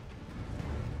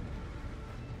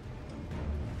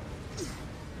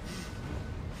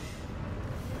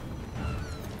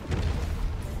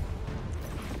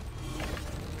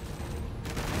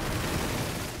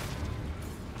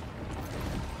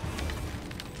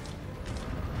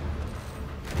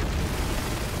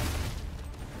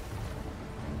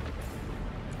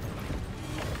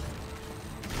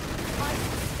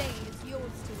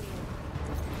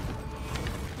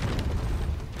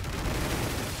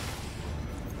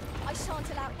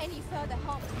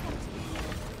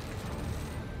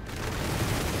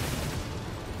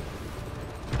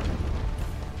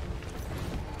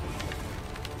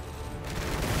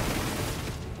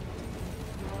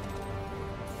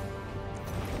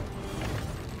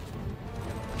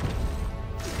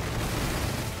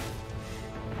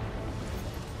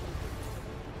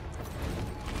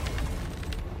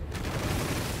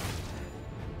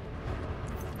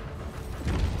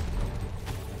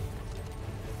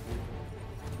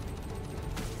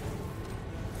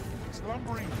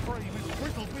 Lumbering frame is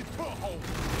riddled with footholes.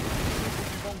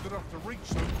 It will be long enough to reach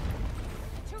them.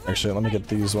 Actually, let me get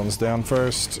these ones down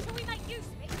first.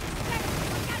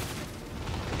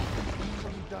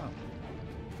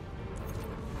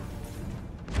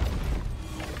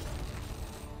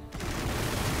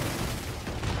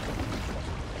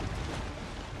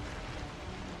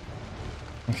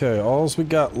 Okay, all we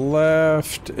got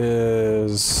left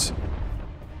is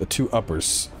the two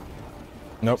uppers.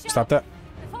 Nope, stop that.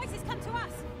 The voices come to us.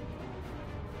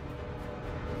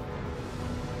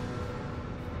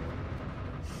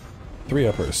 Three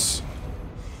uppers.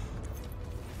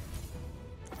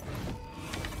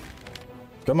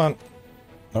 Come on.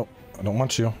 Nope, I don't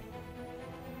want you.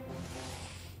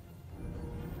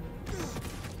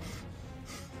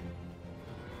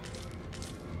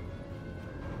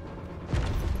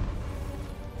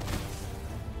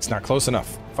 It's not close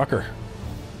enough. Fucker.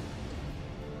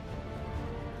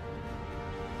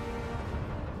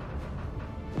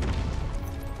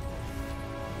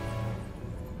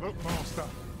 Look, Master.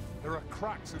 There are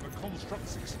cracks in the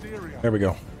construct's exterior. There we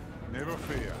go. Never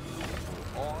fear.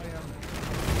 I am...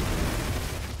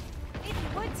 If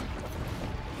you would.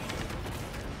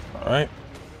 Alright.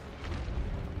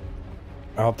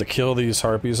 I'll have to kill these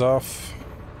harpies off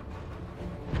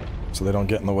so they don't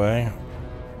get in the way.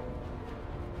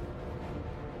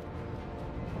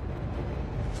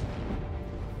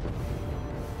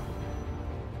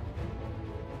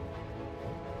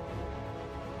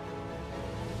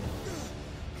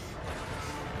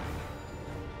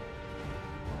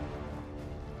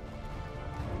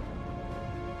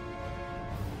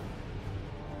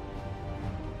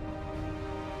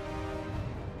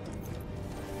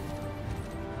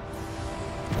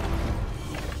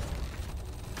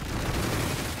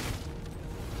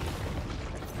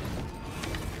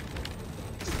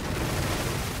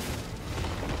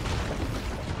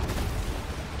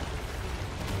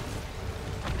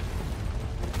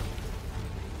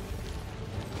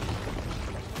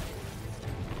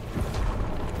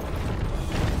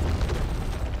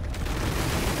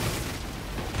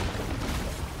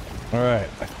 Alright,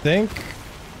 I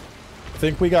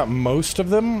think we got most of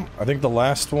them. I think the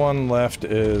last one left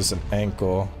is an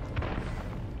ankle.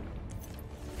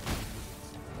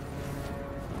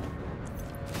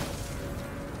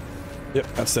 Yep,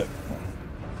 that's it.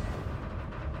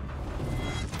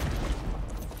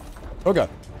 Oh god.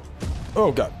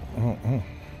 Oh god.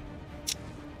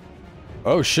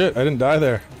 Oh shit, I didn't die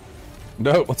there.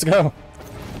 No, let's go.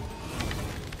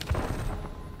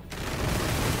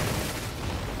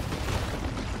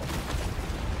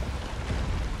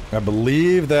 I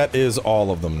believe that is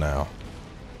all of them now.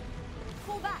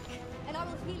 Fall back, and I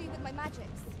will heal you with my magics.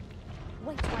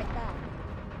 Wait right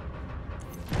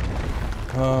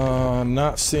there. I'm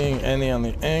not seeing any on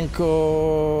the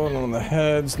ankle, none on the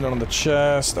heads, none on the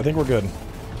chest. I think we're good.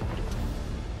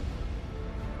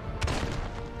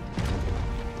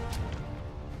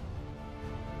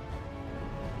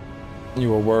 You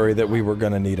were worried that we were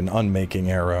gonna need an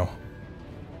unmaking arrow.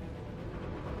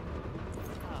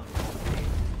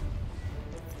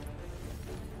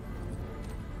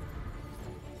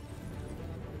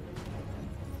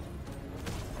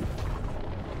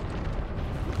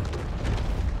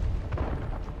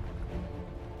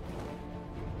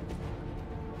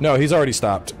 No, he's already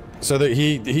stopped. So that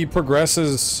he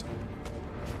progresses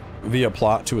via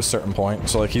plot to a certain point.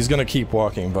 So like he's gonna keep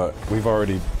walking, but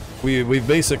we've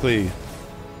basically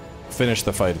finished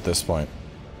the fight at this point.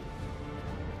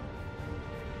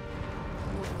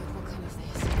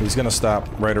 He's gonna stop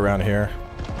right around here.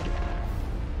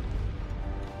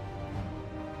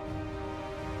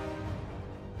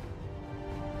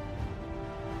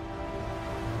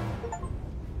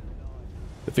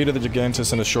 Defeated the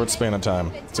Gigantus in a short span of time.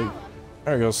 See,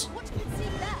 there he goes.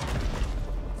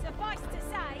 Suffice to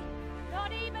say,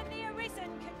 not even the Arisen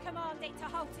can command it to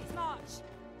halt its march.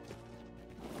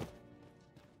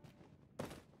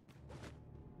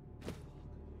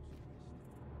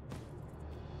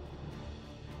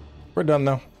 We're done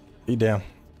though. He down.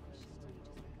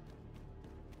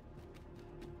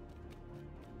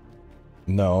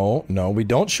 No, no, we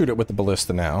don't shoot it with the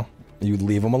ballista now. You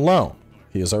leave him alone.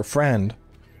 He is our friend.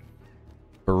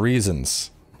 For reasons.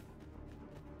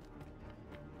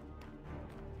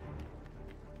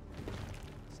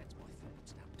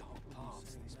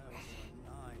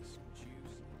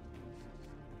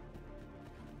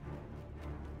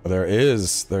 There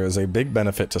is a big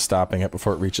benefit to stopping it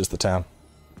before it reaches the town.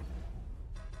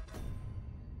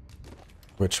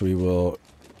 Which we will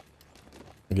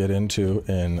get into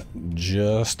in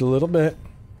just a little bit.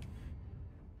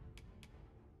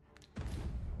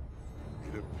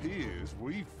 It appears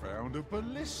we found a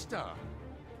ballista.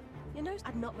 You know,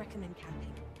 I'd not recommend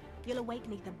camping. You'll awake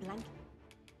neath a blanket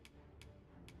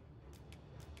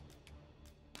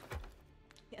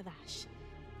of ash.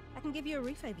 I can give you a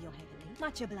roof over your head,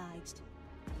 much obliged.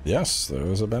 Yes, there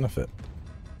is a benefit.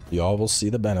 Y'all will see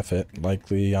the benefit,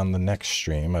 likely on the next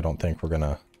stream. I don't think we're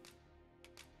gonna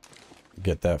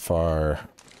get that far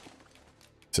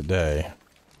today.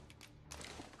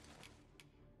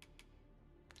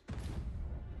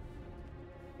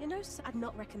 You know, I'd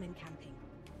not recommend camping.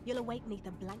 You'll awake neath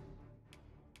a blanket.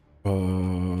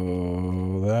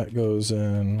 Oh, that goes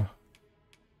in.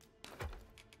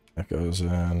 That goes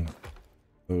in.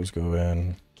 Those go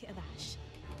in. Kit of ash.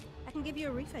 I can give you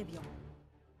a roof over your head.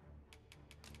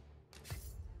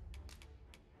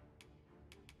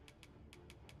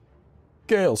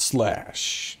 Gale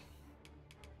Slash.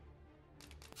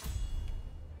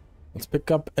 Let's pick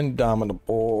up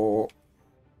Indomitable.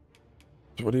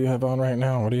 What do you have on right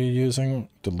now? What are you using?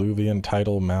 Diluvian,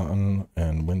 Tidal, Mountain,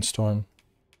 and Windstorm.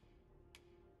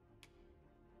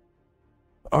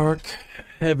 Arc,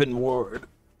 Heavenward.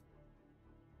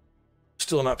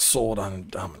 Still not sold on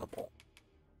Indomitable.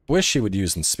 Wish he would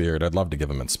use in Spirit. I'd love to give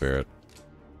him in Spirit.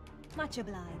 Much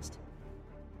obliged.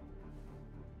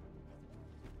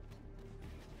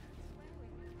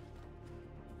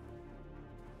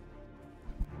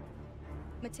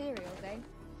 Materials, eh?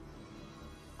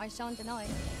 I shan't deny,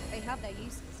 they have their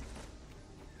uses.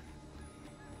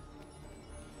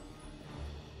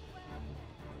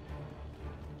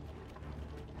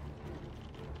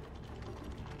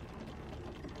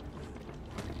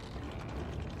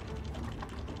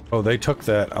 Oh, they took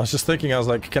that. I was just thinking, I was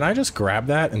like, can I just grab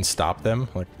that and stop them?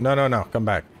 Like, no, no, no, come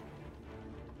back.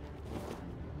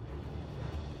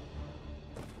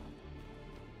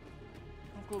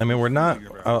 I mean, we're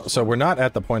not, so we're not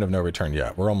at the point of no return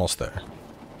yet. We're almost there.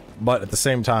 But at the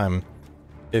same time,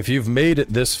 if you've made it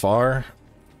this far,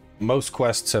 most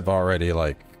quests have already,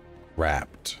 like,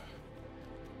 wrapped.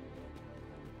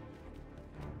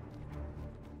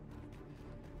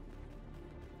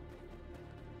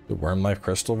 The Worm Life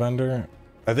Crystal Vendor?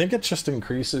 I think it just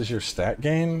increases your stat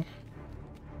gain.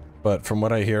 But from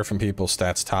what I hear from people,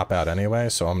 stats top out anyway,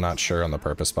 so I'm not sure on the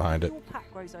purpose behind it. Your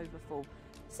pack grows over full.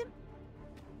 A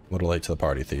little late to the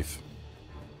party, thief.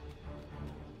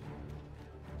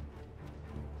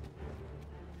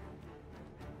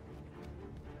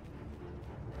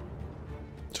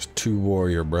 Just two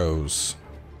warrior bros.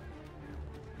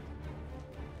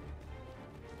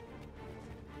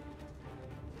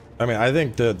 I mean, I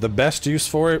think the best use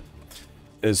for it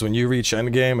is when you reach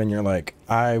endgame and you're like,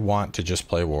 I want to just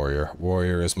play warrior.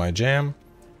 Warrior is my jam.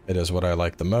 It is what I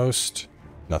like the most.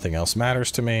 Nothing else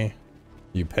matters to me.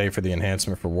 You pay for the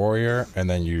enhancement for warrior, and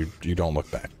then you don't look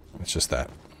back. It's just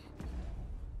that.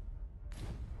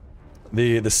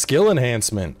 The skill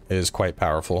enhancement is quite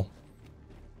powerful.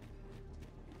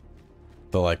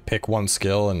 The like pick one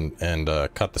skill and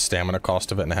cut the stamina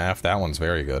cost of it in half. That one's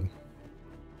very good.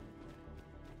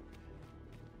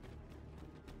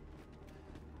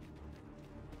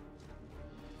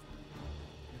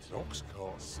 This ox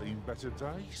cart's seen better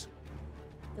days.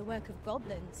 The work of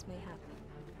goblins, mayhap.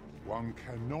 One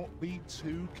cannot be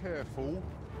too careful.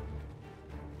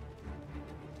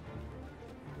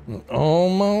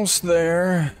 Almost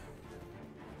there.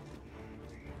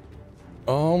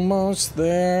 Almost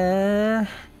there.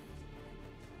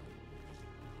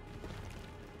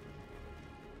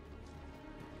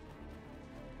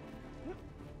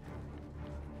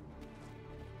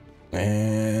 And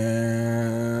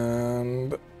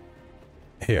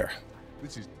here.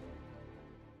 This is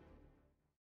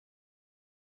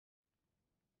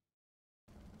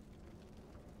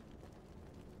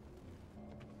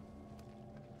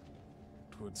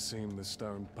Twould seem the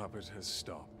stone puppet has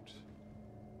stopped.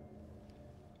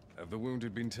 Have the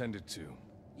wounded been tended to?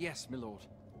 Yes, my lord.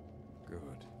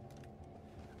 Good.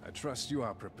 I trust you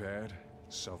are prepared,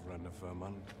 Sovereign of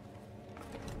Vermont.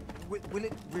 Will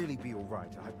it really be all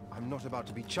right? I'm not about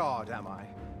to be charred, am I?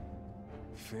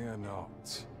 Fear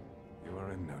not. You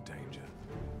are in no danger.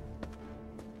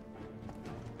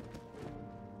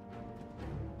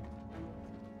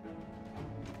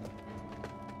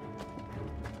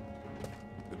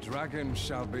 The dragon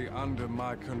shall be under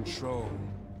my control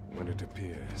when it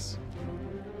appears.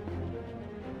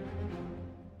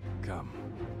 Come.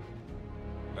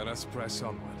 Let us press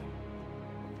onward.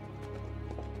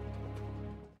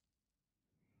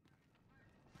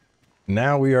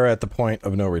 Now we are at the point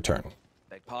of no return.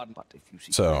 Beg pardon, but if you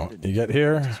see So you get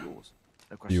here,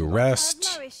 you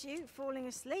rest. No issue, falling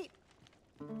asleep.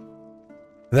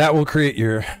 That will create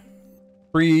your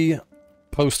free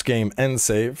post-game end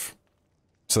save,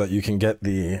 so that you can get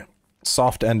the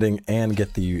soft ending and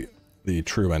get the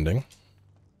true ending.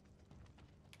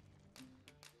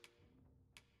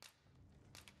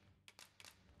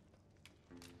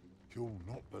 You'll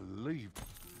not believe.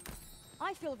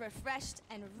 I feel refreshed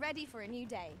and ready for a new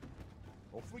day.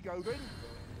 Off we go then.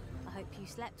 I hope you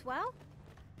slept well.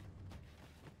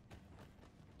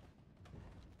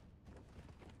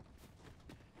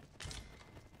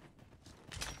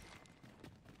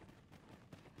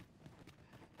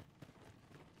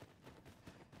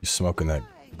 You smoking that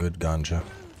good ganja.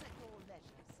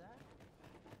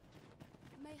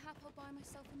 Mayhap I'll buy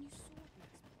myself a new sword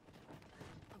next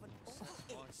month.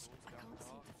 I can't seem to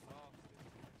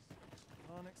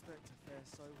Can't expect to fare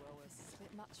so well as This is a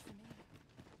bit much for me.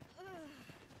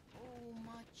 Oh,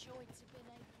 my joints have been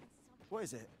aching. What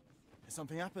is it? Has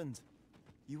something happened?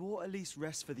 You ought at least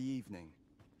rest for the evening.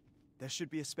 There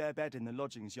should be a spare bed in the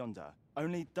lodgings yonder.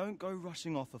 Only don't go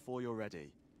rushing off before you're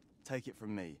ready. Take it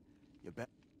from me. You're better.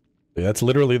 Yeah, that's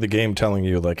literally the game telling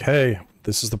you, like, hey,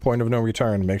 this is the point of no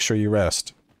return. Make sure you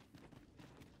rest.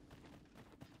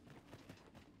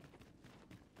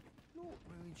 Not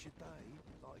ruins your day,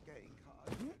 like getting cut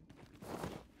open.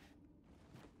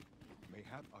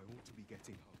 Mayhap I ought to be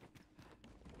getting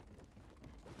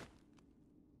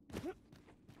home.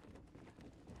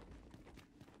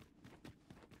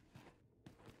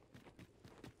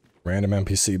 Random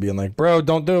NPC being like, bro,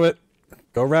 don't do it.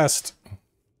 Go rest.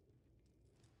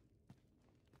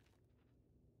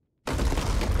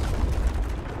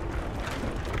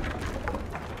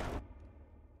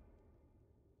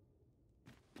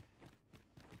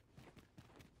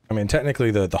 I mean,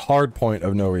 technically the hard point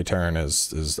of no return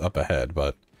is up ahead,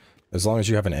 but as long as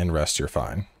you have an end rest, you're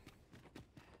fine.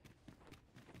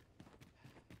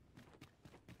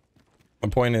 The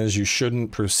point is, you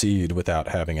shouldn't proceed without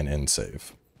having an end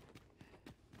save.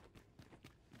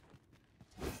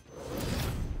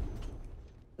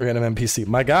 Random NPC,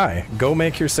 my guy, go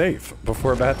make your save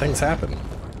before bad things happen.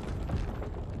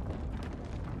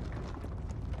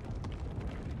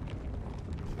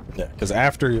 Yeah, because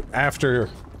after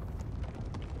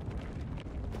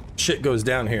shit goes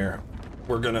down here,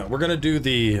 we're gonna do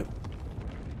the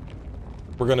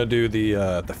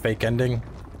fake ending,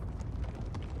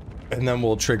 and then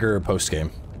we'll trigger post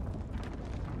game.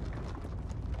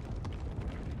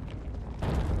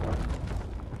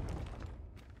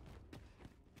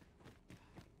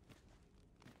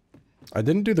 I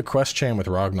didn't do the quest chain with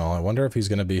Rognall. I wonder if he's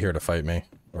gonna be here to fight me,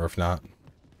 or if not.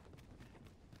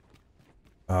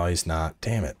 Oh, he's not.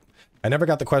 Damn it. I never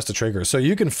got the quest to trigger. So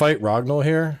you can fight Ragnall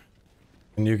here,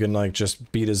 and you can like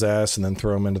just beat his ass and then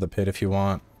throw him into the pit if you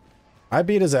want. I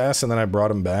beat his ass and then I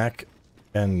brought him back,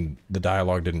 and the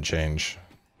dialogue didn't change,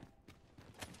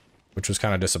 which was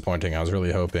kind of disappointing. I was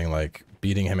really hoping like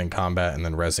beating him in combat and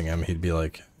then rezzing him, he'd be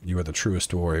like, "You are the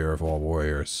truest warrior of all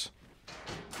warriors."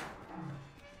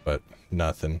 But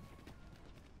nothing.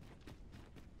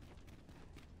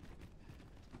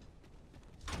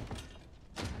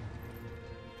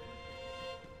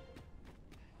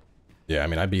 Yeah, I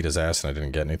mean, I beat his ass and I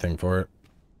didn't get anything for it.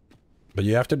 But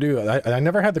you have to do... I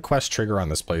never had the quest trigger on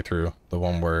this playthrough. The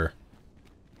one where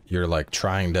you're, like,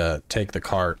 trying to take the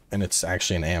cart and it's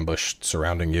actually an ambush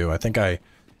surrounding you. I think I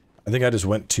just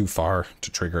went too far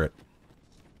to trigger it.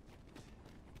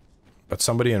 But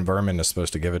somebody in Vermin is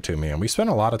supposed to give it to me, and we spent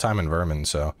a lot of time in Vermin,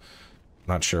 so... I'm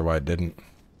not sure why it didn't.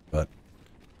 But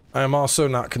I am also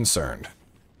not concerned.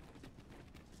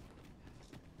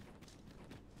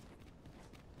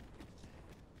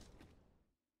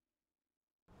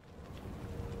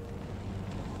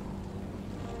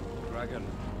 Dragon,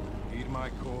 heed my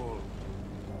call.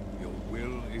 Your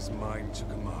will is mine to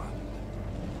command.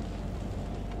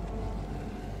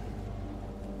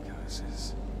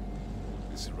 Curses.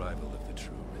 This arrival of the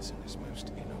true Arisen is most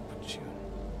inopportune.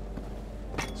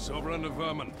 Sovereign of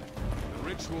Vermin, the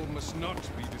ritual must not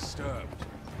be disturbed.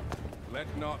 Let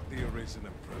not the Arisen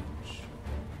approach.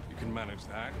 You can manage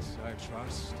that, I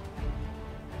trust.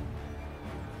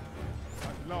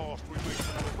 At last we reach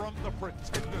confront the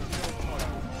pretenders of the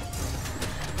title.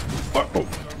 Uh-oh.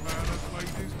 The man has made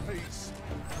his peace.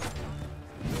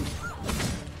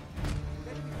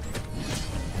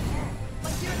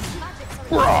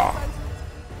 Rah!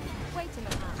 Wait a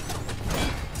minute.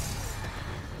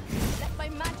 Let my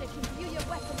magic imbue your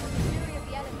weapon with the fury of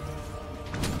the elements.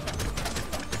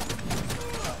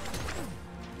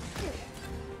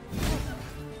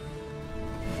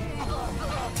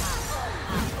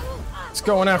 It's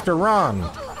going after Ron.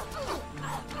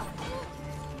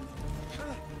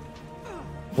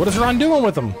 What is Ron doing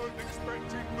with him?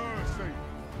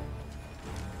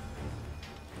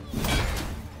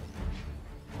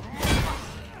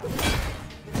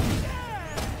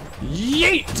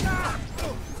 Yeet!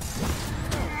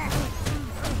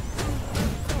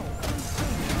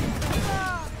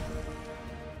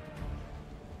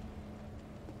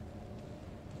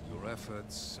 Your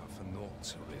efforts are for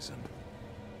naught, Arisen.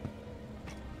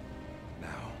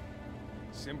 Now,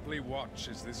 simply watch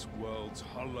as this world's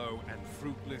hollow and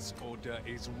fruitless order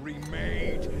is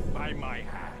remade by my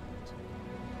hand.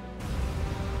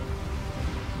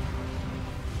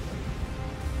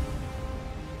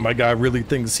 My guy really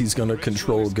thinks he's gonna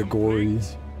control Gagori.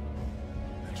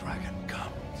 The dragon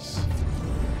comes.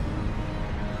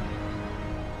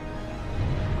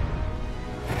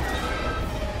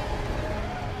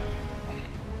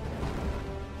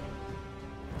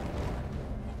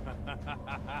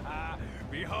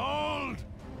 Behold!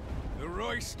 The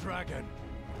Royce Dragon!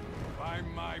 By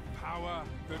my power,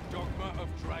 the dogma of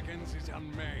dragons is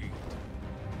unmade.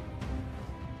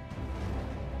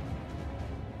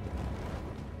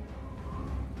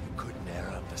 You could ne'er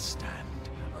understand,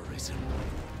 Arisen.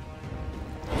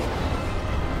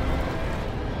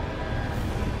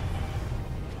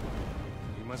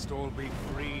 You must all be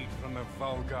freed from the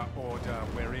vulgar order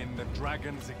wherein the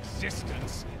dragon's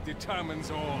existence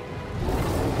determines all.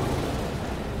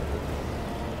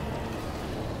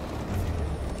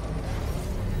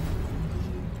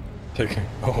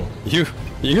 Oh,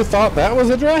 you thought that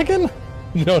was a dragon?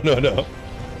 No, no, no.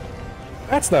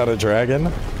 That's not a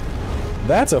dragon.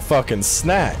 That's a fucking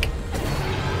snack.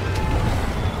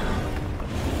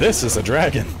 This is a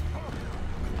dragon.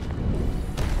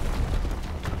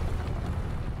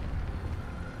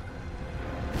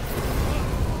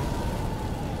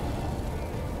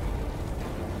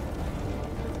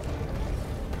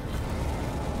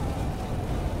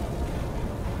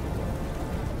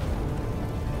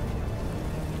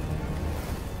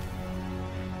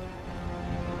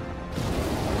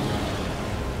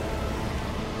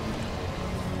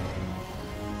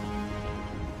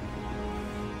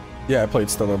 Yeah, I played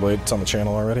Stellar Blade. It's on the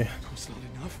channel already. Was not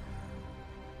enough.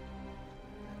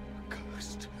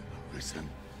 Cursed Arisen.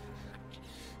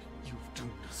 You've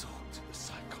doomed us all to the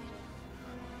cycle.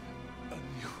 And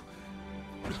you...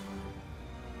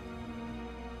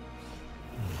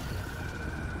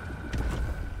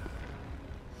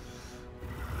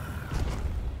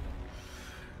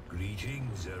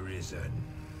 Greetings, Arisen.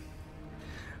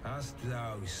 Hast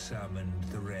thou summoned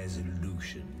the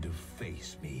resolution to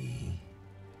face me?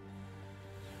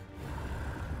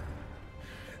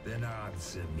 Then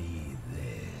answer me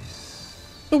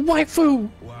this. The waifu!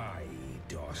 Why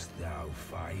dost thou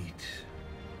fight?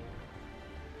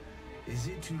 Is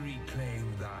it to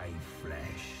reclaim thy flesh?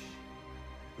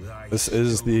 This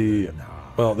is the...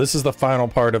 Well, this is the final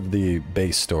part of the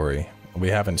base story. We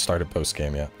haven't started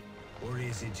post-game yet. Or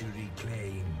is it to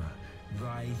reclaim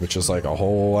thy... Which is like a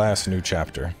whole ass new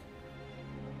chapter.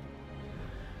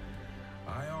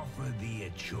 I offer thee a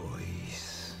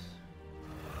choice.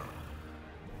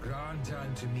 Grant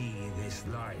unto me this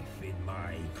life in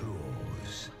my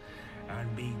claws,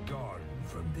 and be gone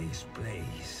from this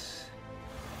place.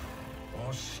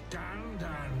 Or stand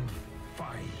and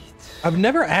fight. I've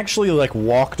never actually, like,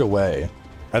 walked away.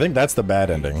 I think that's the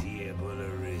bad ending.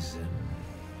 Arisen.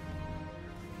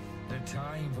 The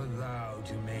time for thou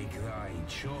to make thy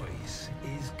choice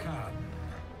is come.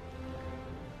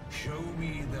 Show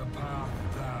me the path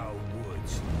thou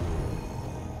wouldst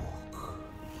walk.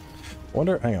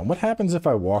 Wonder, hang on, what happens if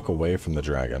I walk away from the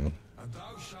dragon? And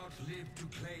thou shalt live to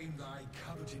claim thy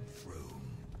coveted throne.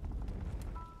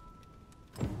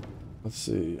 Let's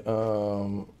see,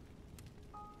 Thy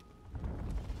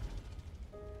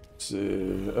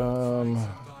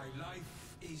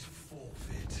life is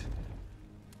forfeit.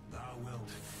 Thou wilt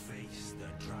face the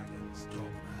Dragon's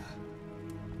Dogma.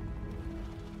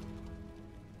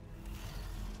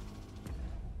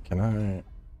 Can I...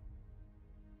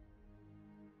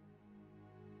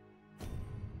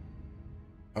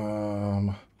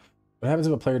 What happens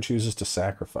if a player chooses to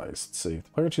sacrifice? Let's see. If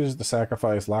the player chooses to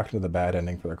sacrifice, locked into the bad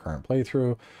ending for their current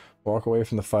playthrough, walk away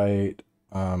from the fight,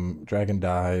 dragon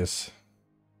dies.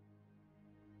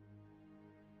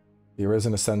 The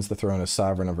Arisen ascends the throne as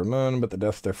sovereign over Moon, but the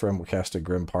death of their friend will cast a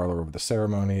grim parlor over the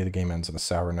ceremony. The game ends on a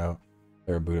sour note.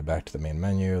 They're booted back to the main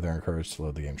menu. They're encouraged to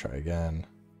load the game, try again.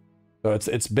 So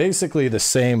it's basically the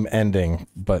same ending,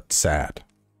 but sad.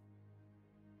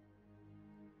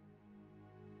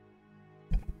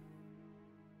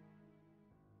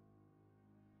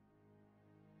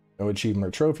 No achievement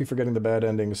or trophy for getting the bad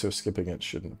ending, so skipping it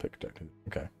shouldn't have picked it.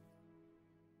 Okay.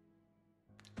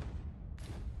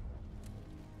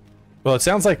 Well, it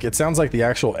sounds like the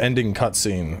actual ending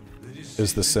cutscene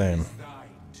is the same.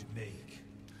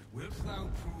 Wilt thou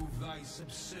prove thy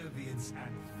subservience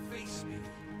and face me?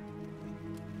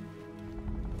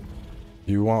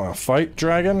 You want to fight,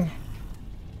 dragon?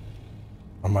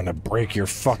 I'm gonna break your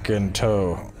fucking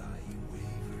toe.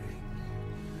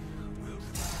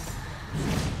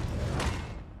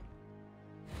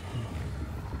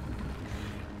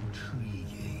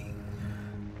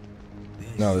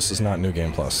 No, this is not New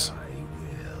Game Plus.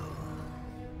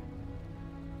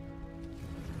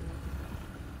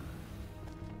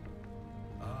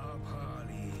 Our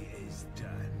parley is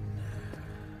done.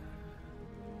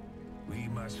 We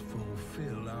must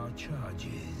fulfill our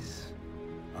charges.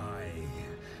 I,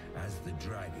 as the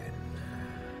dragon,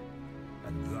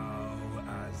 and thou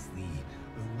as the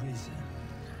Arisen.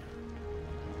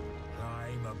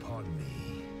 Climb upon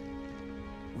me.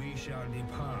 We shall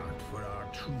depart for our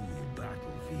true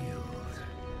battlefield.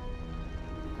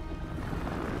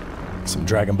 Some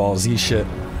Dragon Ball Z shit.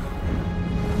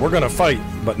 We're gonna fight,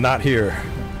 but not here.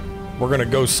 We're gonna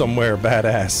go somewhere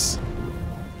badass.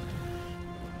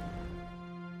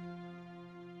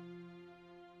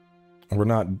 We're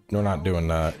not doing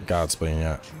Godsplaining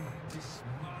yet.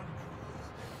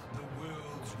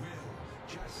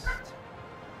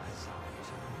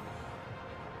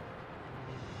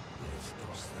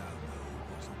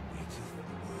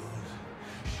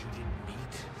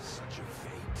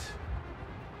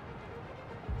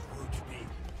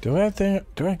 Do I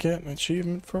get an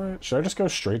achievement for it? Should I just go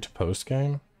straight to post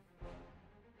game?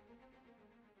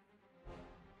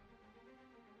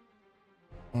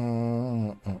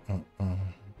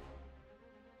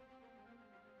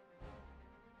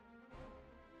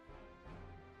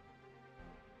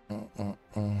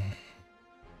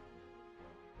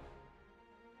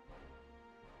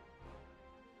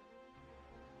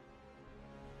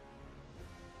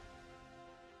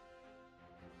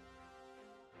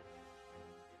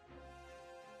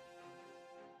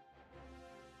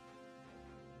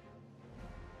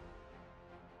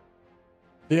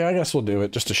 Yeah, I guess we'll do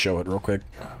it just to show it real quick.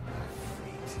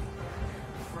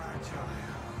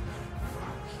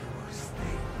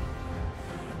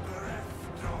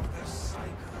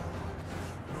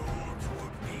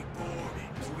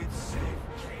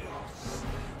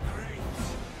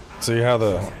 See how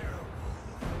the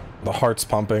heart's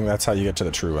pumping? That's how you get to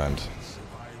the true end.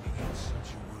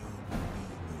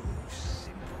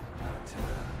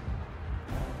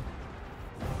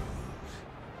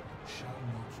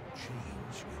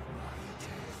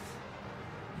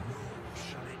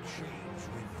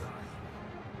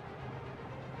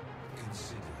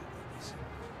 Consider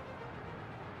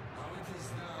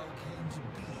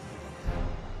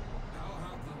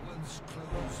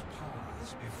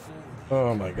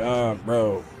Oh my god,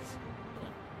 bro.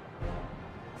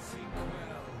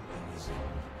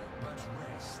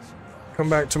 Come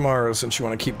back tomorrow since you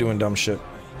want to keep doing dumb shit.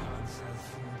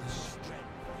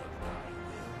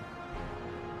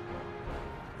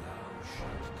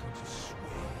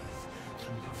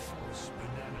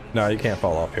 No, you can't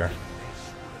fall off here.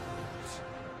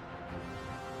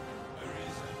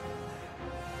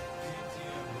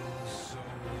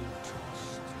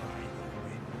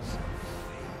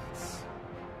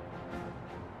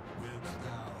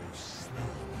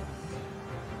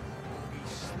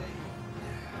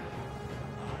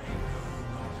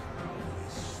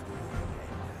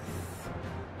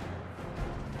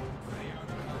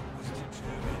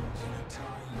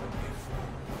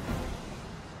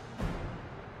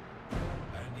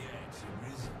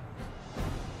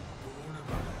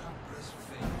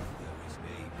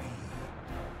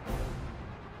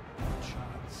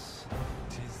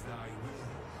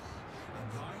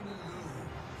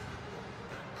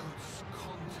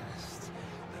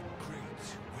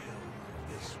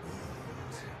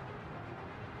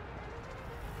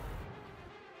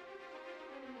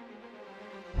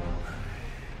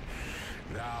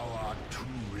 Thou art too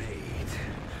late.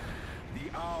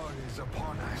 The hour is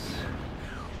upon us.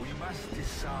 We must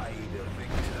decide a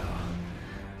victor,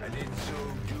 and in so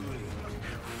doing,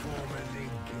 form a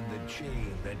link in the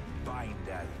chain that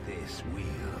bindeth this wheel.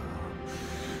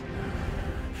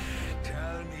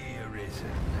 Tell me,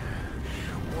 Arisen,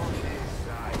 what is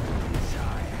thy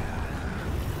desire?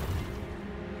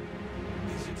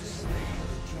 Is it to slay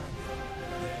the dragon,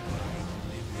 thereby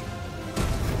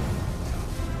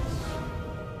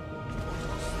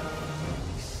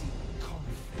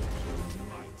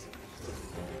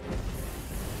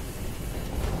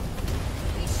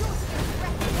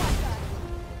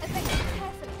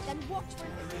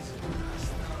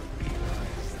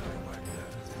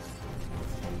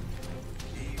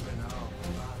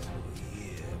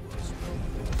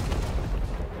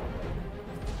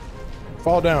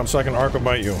fall down so I can arc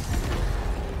bite you.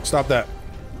 Stop that.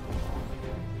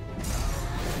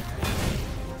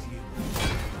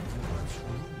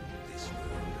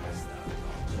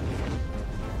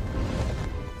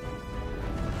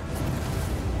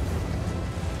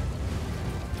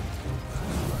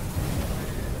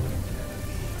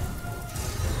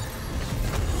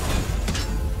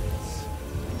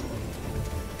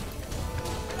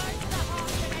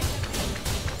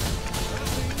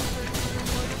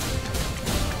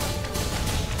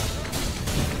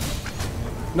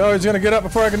 No, he's gonna get up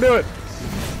before I can do it.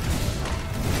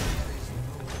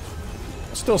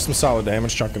 Still some solid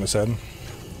damage chunking his head.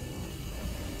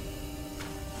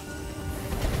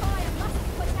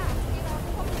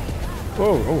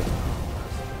 Whoa, oh.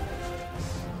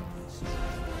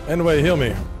 Anyway, heal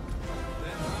me.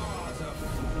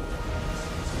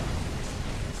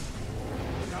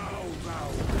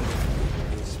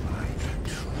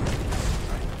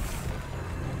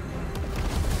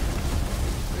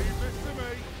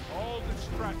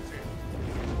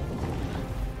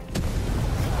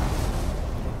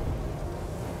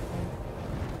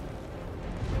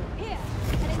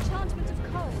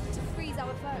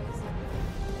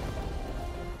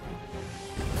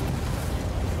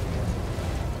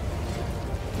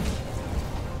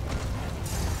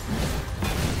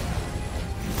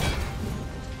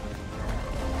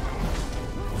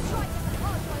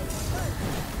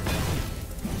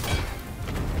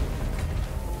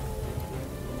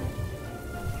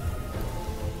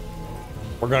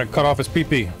 We're gonna cut off his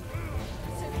pee-pee. So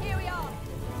here we are.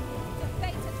 The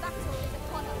fate of battle is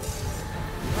upon us.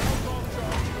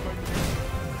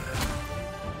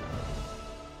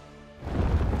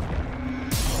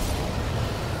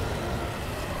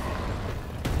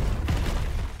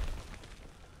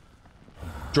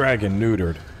 Dragon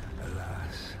neutered.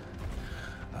 Alas,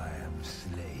 I am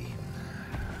slain.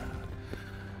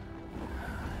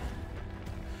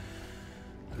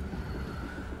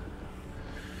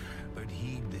 But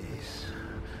heed this,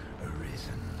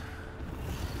 Arisen.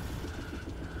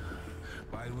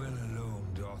 By will alone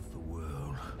doth the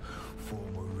world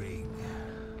form a ring,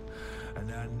 an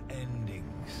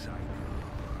unending cycle.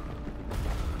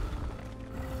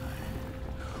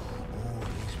 All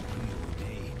is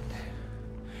preordained.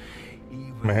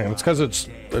 Man, it's because it's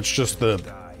just the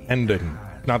ending,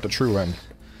 not the true end.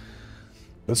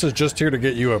 This is just here to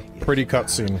get you a pretty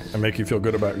cutscene and make you feel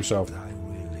good about yourself. Thy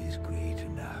will is great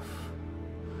enough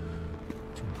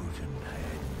to put an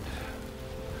end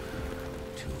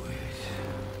to it.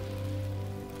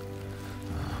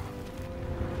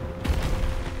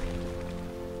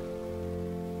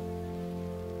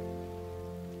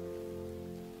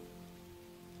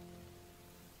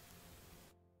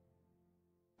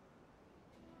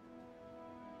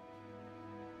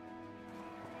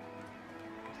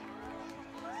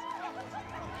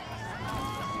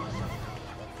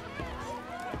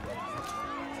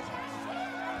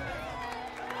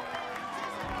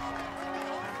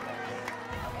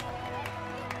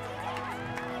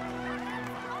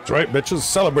 That's right, bitches.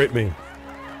 Celebrate me.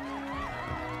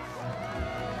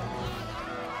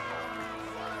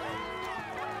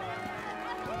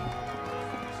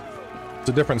 It's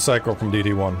a different cycle from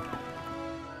DD1.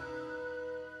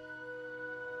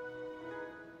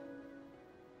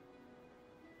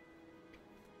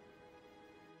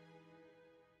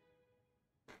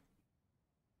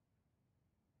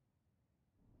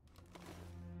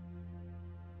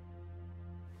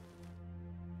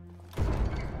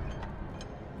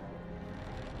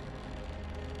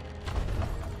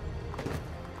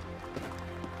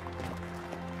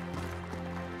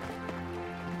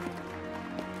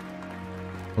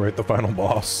 Right, the final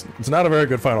boss. It's not a very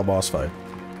good final boss fight.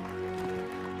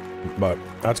 But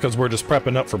that's because we're just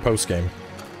prepping up for post-game.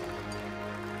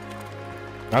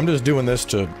 I'm just doing this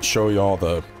to show y'all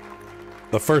the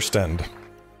first end.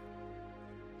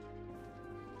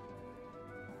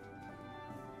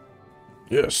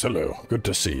 Yes, hello. Good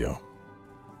to see you.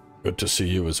 Good to see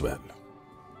you as well.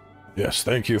 Yes,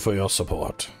 thank you for your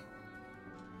support.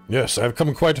 Yes, I've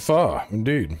come quite far,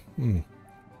 indeed.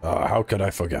 How could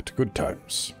I forget? Good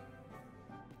times.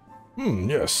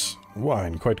 Yes.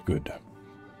 Wine, quite good.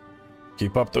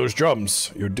 Keep up those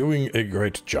drums. You're doing a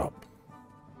great job.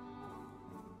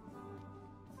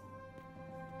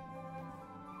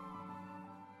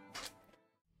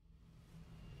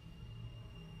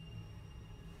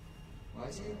 Why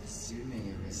do you pursue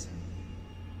me, Arisen?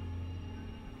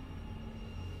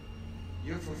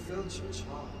 You have fulfilled your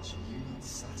charge. Are you not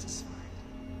satisfied?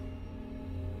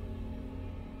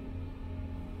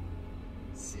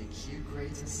 Seek you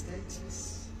greater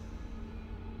status?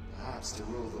 Perhaps to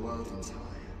rule the world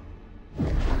entire?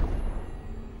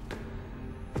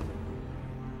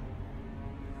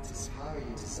 It is power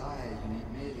you desire, you need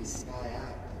merely spy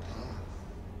out the path.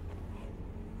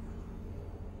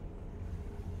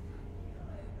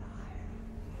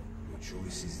 Your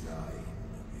choice is thine,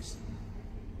 Arisen.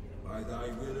 By thy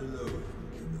will alone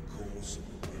can the course of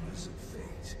the winners of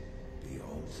fate be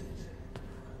altered.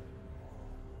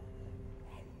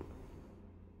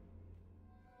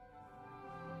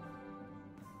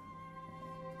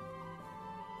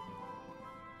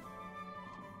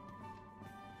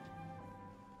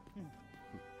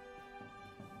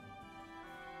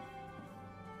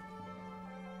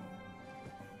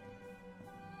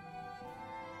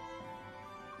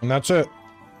 And that's it.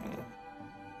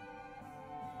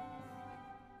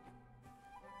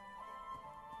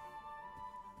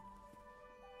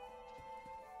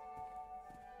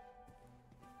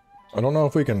 I don't know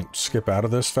if we can skip out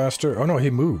of this faster. Oh no, he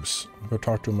moves. I'll go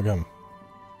talk to him again.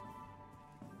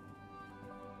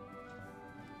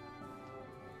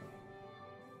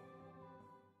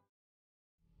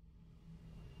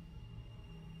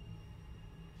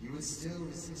 You would still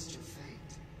resist your fate.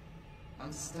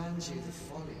 Understand you the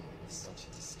folly of such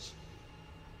a decision.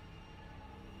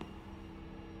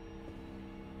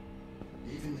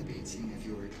 Even the beating of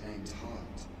your reclaimed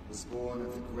heart was born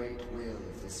of the great will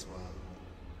of this world.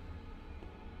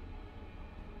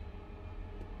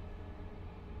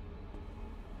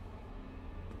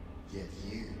 Yet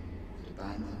you would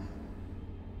abandon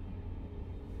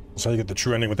it. So you get the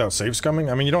true ending without save scumming?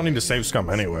 I mean, you don't need to save scum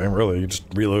anyway, really. You just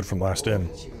reload from last in.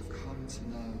 That you have come to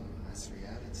know as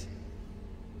reality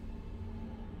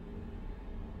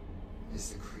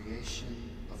is the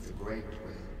creation of the great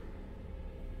will.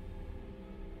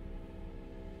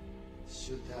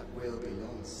 Should that will be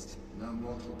lost, no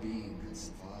mortal being could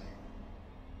survive.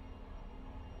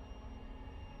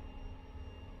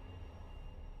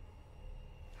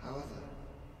 However,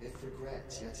 if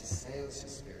regret yet assails your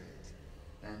spirit,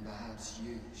 then perhaps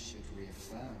you should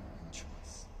reaffirm your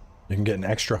choice. You can get an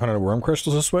extra 100 worm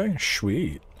crystals this way?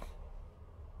 Sweet.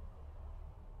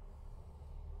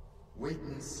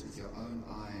 Witness with your own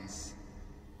eyes,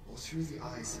 or through the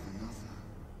eyes of another,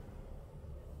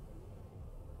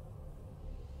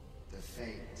 the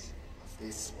fate of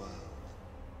this world.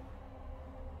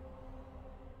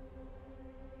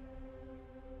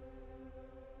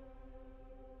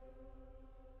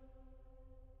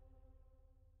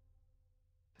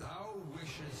 Thou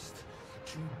wishest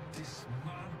to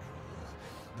dismantle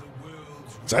the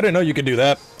world's... So I didn't know you could do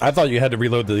that. I thought you had to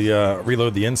reload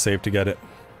the end save to get it.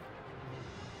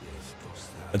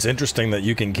 It's interesting that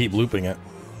you can keep looping it.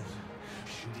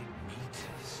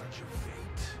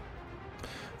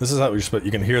 This is how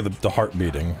you can hear the heart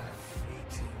beating.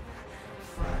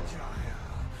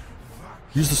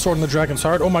 Use the sword in the dragon's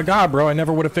heart? Oh my god, bro, I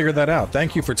never would have figured that out.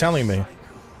 Thank you for telling me.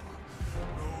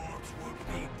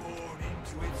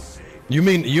 You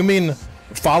mean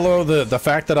follow the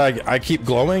fact that I keep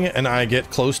glowing and I get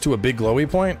close to a big glowy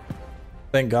point?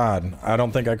 Thank God. I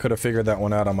don't think I could have figured that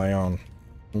one out on my own.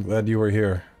 I'm glad you were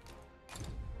here.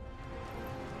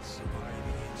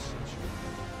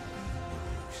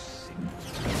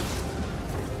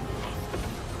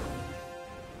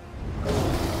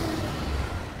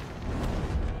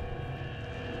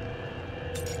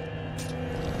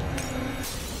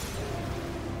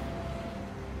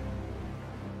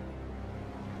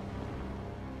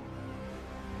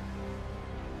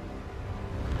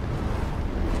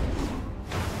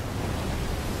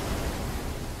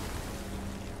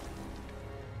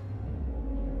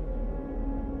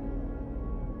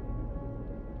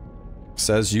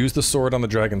 Says use the sword on the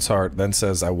dragon's heart, then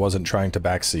says I wasn't trying to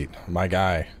backseat. My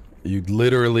guy, you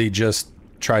literally just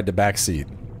tried to backseat.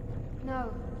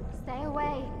 No, stay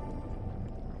away.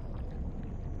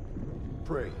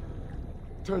 Pray.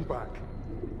 Turn back.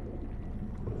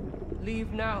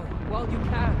 Leave now, while you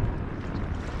can.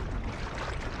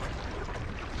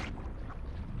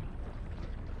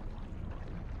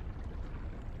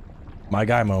 My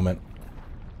guy moment.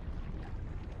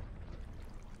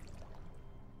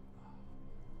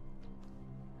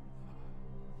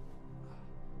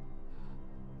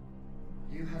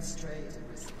 You have strayed,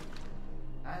 Arisen.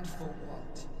 And for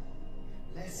what?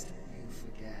 Lest you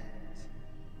forget.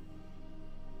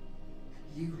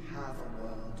 You have a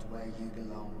world where you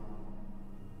belong.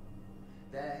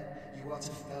 There, you are to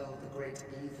fell the great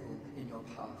evil in your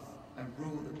path and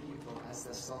rule the people as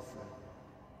their sovereign.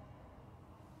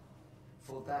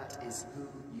 For that is who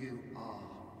you are.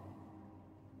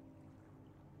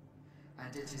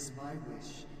 And it is my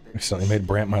wish that Recently made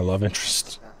Brant my love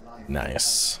interest.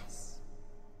 Nice.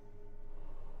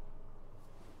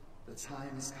 the time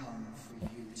has come for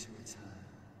you to return.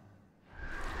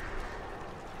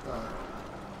 But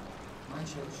my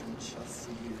children shall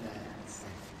see you there safely.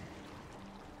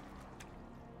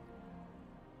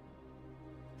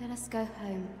 Let us go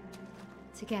home.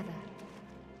 Together.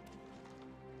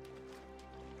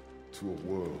 To a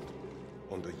world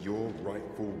under your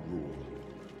rightful rule.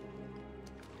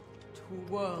 To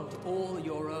a world all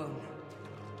your own.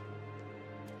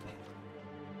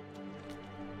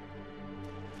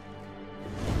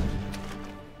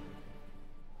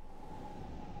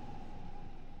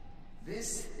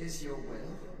 This is your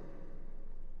will?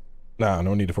 Nah,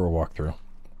 no need for a walkthrough.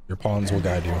 Your pawns will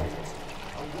guide you.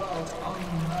 A world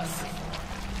unmerciful,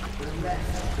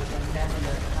 bereft the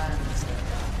benevolent hands that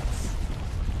guides.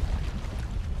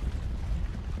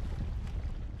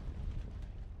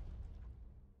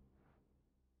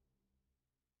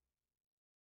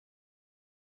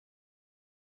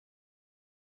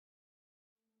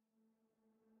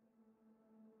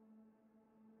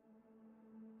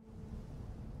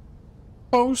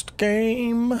 Post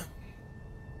game.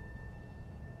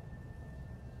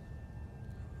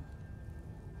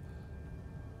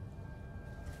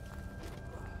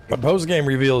 The post game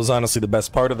reveal is honestly the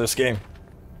best part of this game.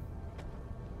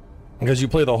 Because you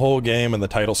play the whole game and the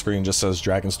title screen just says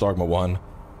Dragon Dogma 1.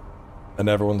 And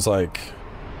everyone's like,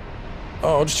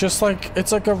 oh, it's just like,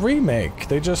 it's like a remake.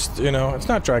 They just, you know, it's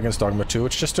not Dragon Dogma 2,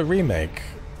 it's just a remake.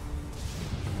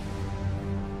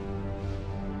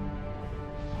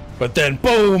 But then,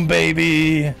 boom,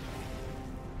 baby!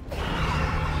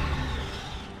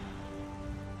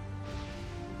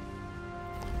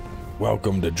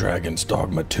 Welcome to Dragon's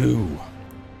Dogma 2.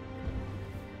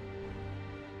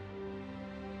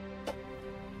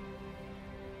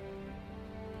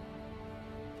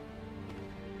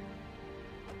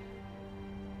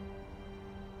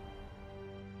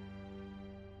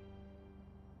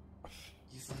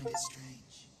 You find it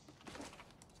strange.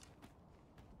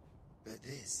 But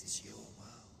this is your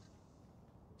world.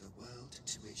 The world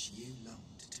to which you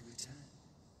longed to return.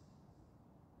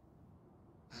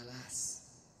 Alas,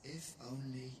 if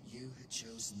only you had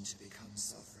chosen to become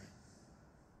sovereign.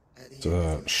 It's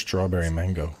a strawberry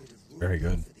mango. Very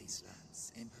good. These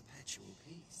lands in perpetual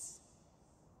peace.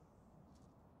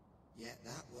 Yet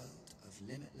that world of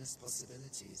limitless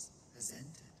possibilities has ended.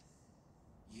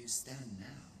 You stand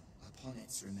now upon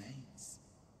its remains.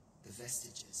 The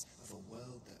vestiges of a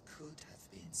world that could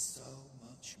have been so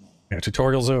much more. Yeah,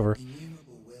 tutorial's over.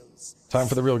 Innumerable wills Time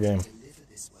for the real game. deliver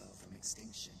this world from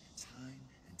extinction time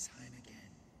and time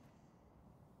again.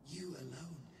 You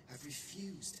alone have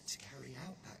refused to carry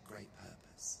out that great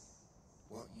purpose.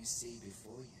 What you see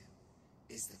before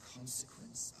you is the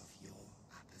consequence of your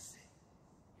apathy.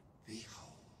 Behold.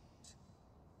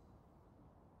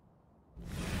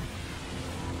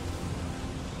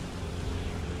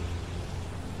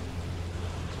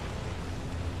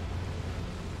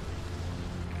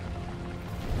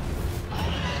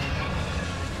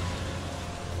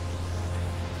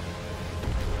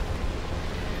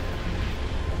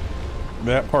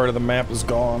 That part of the map is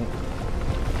gone.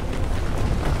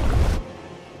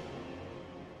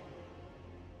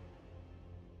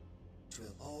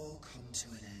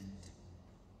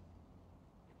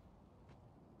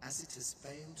 As it has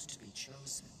failed to be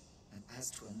chosen, and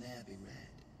as 'twill ne'er be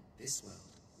read, this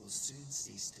world will soon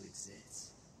cease to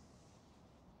exist.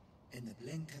 In the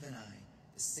blink of an eye,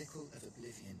 the sickle of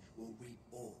oblivion will reap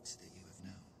aught that you have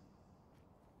known.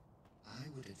 I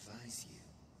would advise you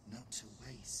not to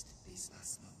waste these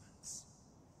last moments.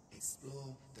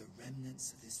 Explore the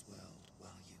remnants of this world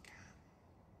while you can.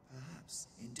 Perhaps,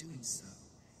 in doing so,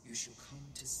 you shall come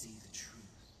to see the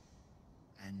truth,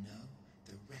 and know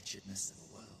the wretchedness of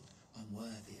a world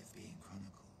unworthy of being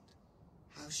chronicled.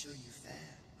 How shall you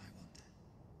fare, I wonder?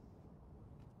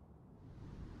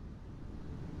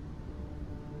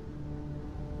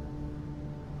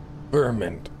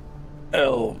 Vermin,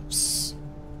 elves,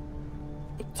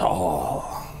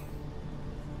 tall.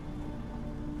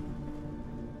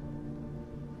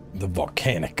 The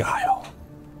volcanic isle.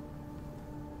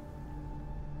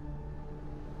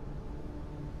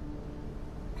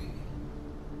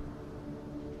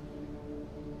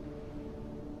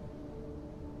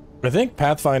 I think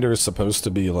Pathfinder is supposed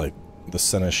to be like the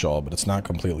seneschal, but it's not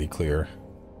completely clear.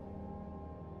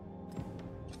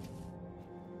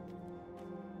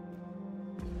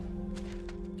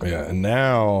 Yeah, and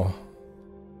now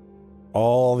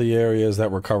all the areas that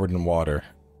were covered in water,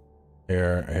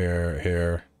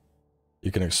 here,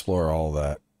 you can explore all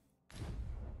that.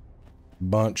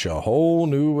 Bunch of whole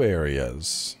new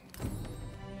areas.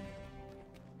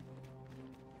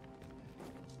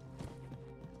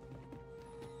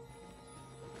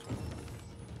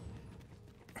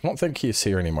 I don't think he's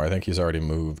here anymore. I think he's already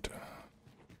moved.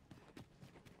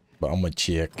 But I'm gonna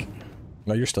check.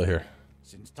 No, you're still here.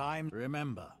 Since time,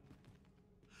 remember.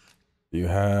 You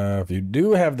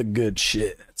do have the good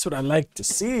shit. That's what I like to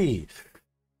see.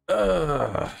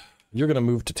 You're gonna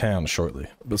move to town shortly.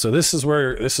 But so this is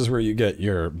where you get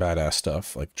your badass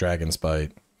stuff, like Dragon's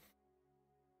Bite,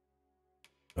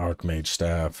 Archmage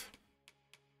Staff,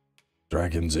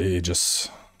 Dragon's Aegis,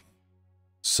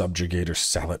 Subjugator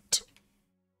Sallet,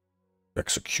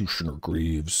 Executioner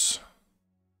Greaves,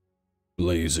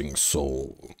 Blazing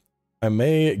Soul. I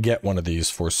may get one of these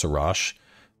for Sirash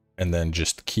and then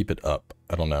just keep it up.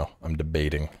 I don't know. I'm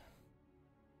debating.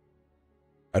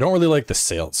 I don't really like the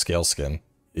scale skin,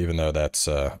 even though that's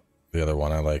the other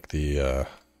one. I like the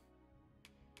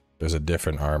there's a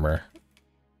different armor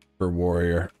for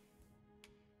warrior.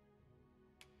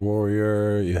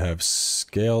 Warrior, you have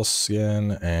scale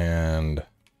skin and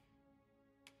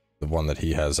the one that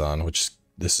he has on, which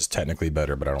this is technically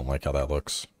better, but I don't like how that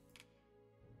looks.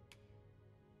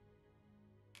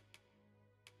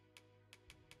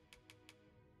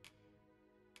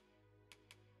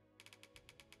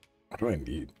 What do I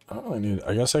need? I don't really need.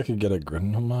 I guess I could get a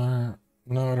Grindelmar.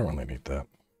 No, I don't really need that.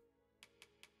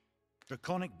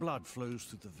 Draconic blood flows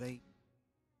through the vein.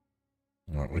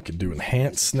 Well, we could do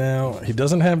enhance now. He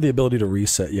doesn't have the ability to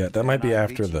reset yet. That might be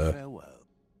after the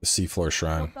Seafloor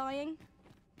Shrine. Not buying?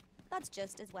 That's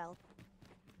just as well.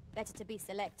 Better to be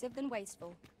selective than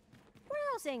wasteful.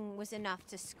 Browsing was enough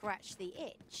to scratch the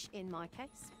itch, in my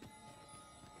case.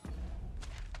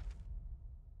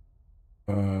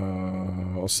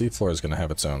 Well, Seafloor is going to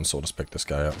have its own, so we'll just pick this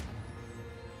guy up.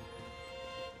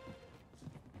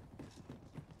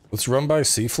 Let's run by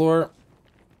Seafloor.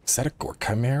 Is that a Gore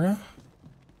Chimera?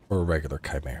 Or a regular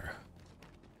Chimera?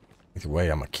 Either way,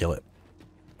 I'm going to kill it.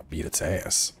 I'll beat its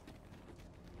ass.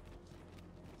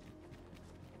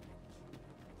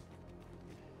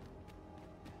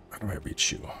 How do I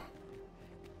reach you?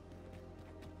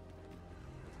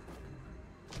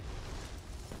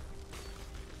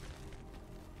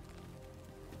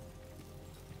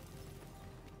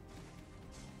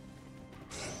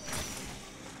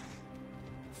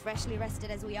 Freshly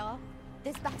rested as we are,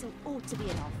 this battle ought to be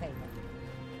in our favor.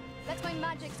 Let my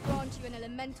magic grant you an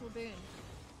elemental boon.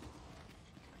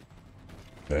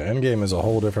 The endgame is a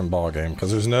whole different ballgame,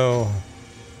 because there's no...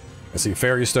 I see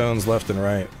fairy stones left and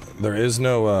right. There is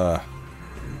no,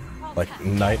 like,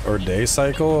 night or day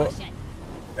cycle.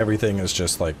 Everything is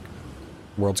just, like,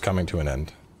 world's coming to an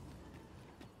end.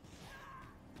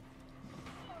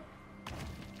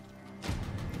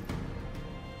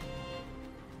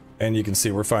 And you can see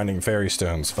we're finding fairy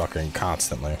stones fucking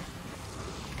constantly.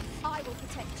 I will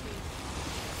protect you.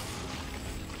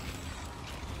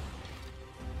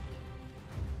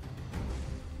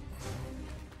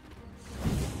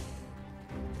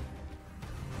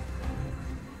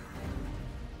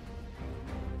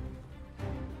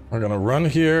 We're gonna run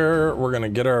here. We're gonna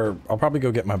get our... I'll probably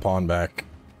go get my pawn back.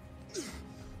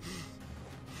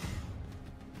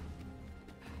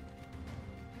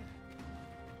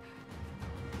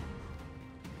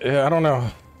 Yeah, I don't know.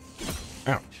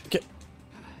 Ow, get...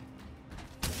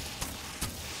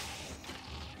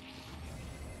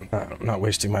 I'm not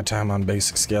wasting my time on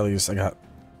basic skellies. I got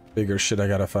bigger shit I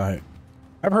gotta fight.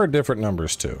 I've heard different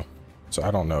numbers too, so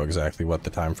I don't know exactly what the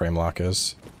time frame lock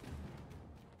is.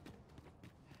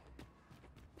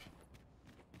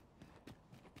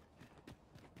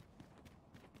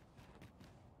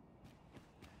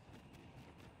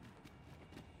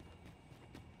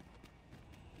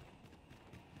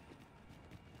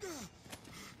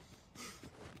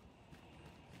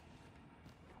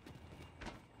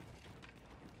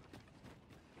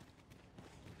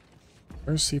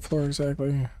 Where's seafloor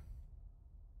exactly?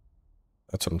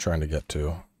 That's what I'm trying to get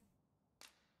to.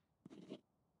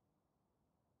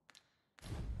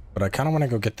 But I kind of want to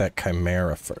go get that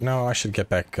chimera first. No, I should get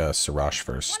back Siraj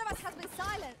first. One of us has been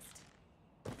silenced.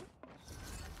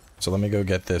 So let me go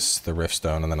get this, the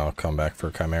Riftstone, and then I'll come back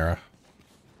for chimera.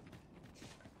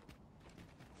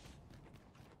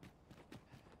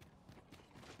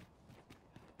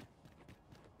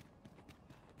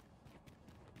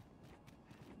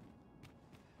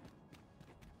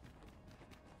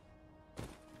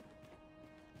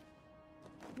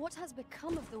 What has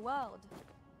become of the world?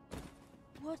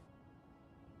 What?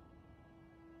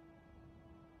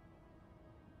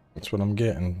 That's what I'm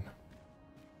getting.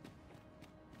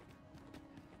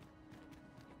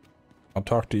 I'll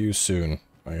talk to you soon.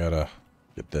 I gotta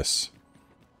get this.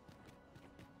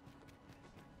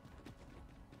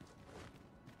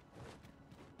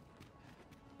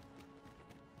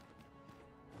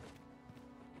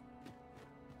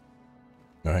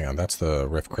 Oh, hang on, that's the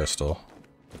Rift Crystal.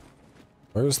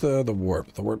 Where's the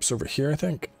warp? The warp's over here, I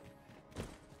think.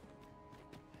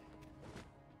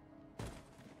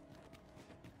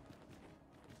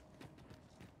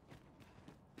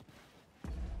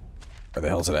 Where the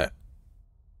hell's it at?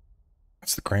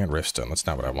 That's the Grand Riftstone. That's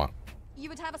not what I want. You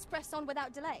would have us press on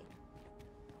without delay?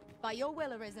 By your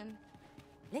will, Arisen.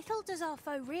 Little does our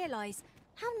foe realize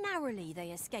how narrowly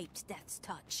they escaped death's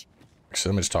touch.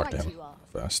 Actually, let me just talk to him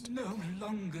first. No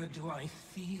longer do I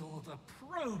feel the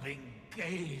probing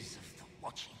gaze of the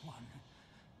Watching One.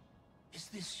 Is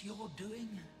this your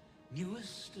doing,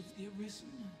 newest of the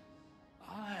Arisen?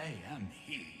 I am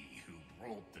he who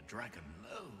brought the dragon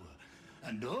low,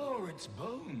 and o'er its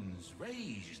bones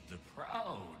raised the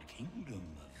proud kingdom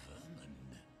of vermin.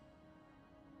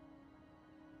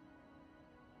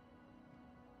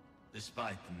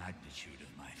 Despite the magnitude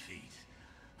of my feat,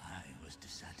 I was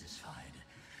dissatisfied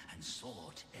and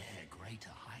sought e'er greater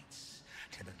heights,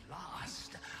 till at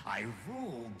last I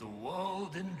ruled the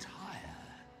world entire.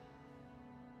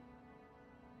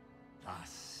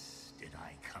 Thus did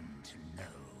I come to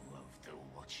know of the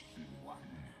Watching One.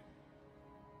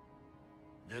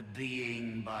 The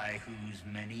being by whose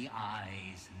many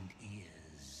eyes and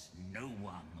ears no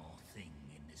one or thing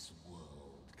in this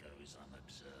world goes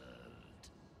unobserved.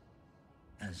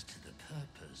 As to the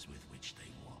purpose with which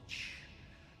they watch,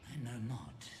 I know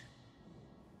not.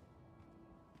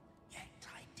 Yet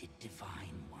I did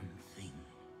divine one thing.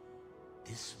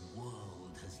 This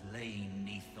world has lain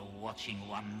neath the Watching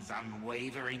One's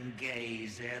unwavering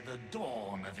gaze ere the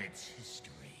dawn of its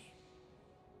history.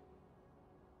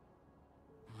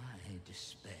 I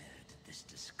despaired at this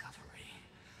discovery,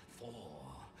 for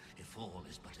if all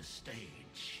is but a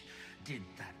stage, did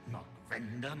that not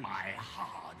render my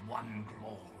hard-won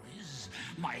glories,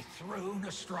 my throne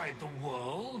astride the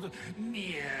world,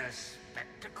 mere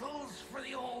spectacles for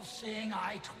the all-seeing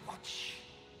eye to watch?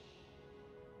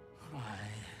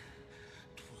 Aye,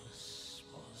 'twas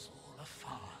all a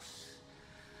farce,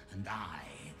 and I,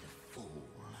 the fool,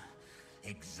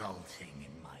 exulting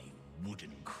in my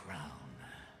wooden crown.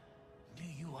 Do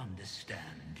you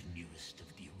understand, newest of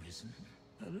the Arisen?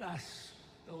 Alas,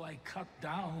 though I cut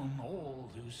down all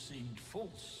who seemed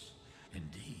false,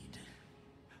 indeed,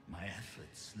 my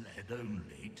efforts led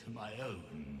only to my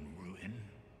own ruin.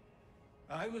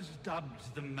 I was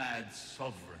dubbed the Mad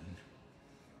Sovereign,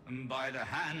 and by the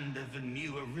hand of a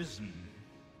new Arisen,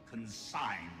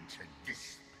 consigned to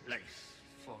this place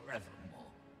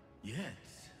forevermore. Yet,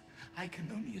 I can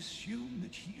only assume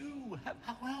that you have...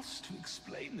 How else to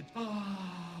explain that...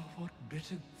 Ah, what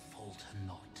bitter... Falter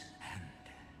not, and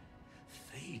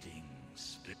fading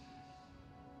spirit...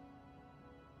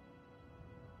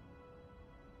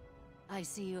 I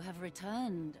see you have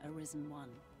returned, Arisen One.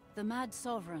 The Mad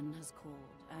Sovereign has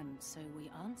called, and so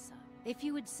we answer. If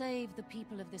you would save the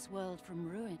people of this world from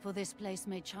ruin, for this place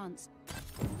may chance...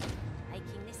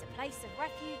 Making this a place of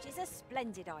refuge is a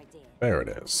splendid idea. There it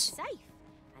is. It's safe,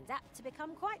 and apt to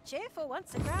become quite cheerful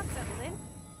once the crowd settles in.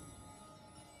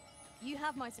 You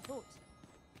have my support.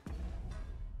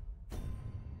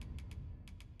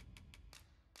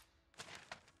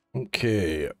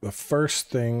 Okay, the first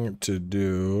thing to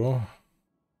do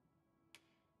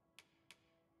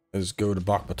is go to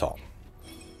Bakbatal.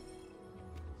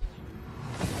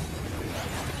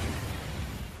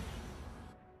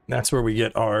 That's where we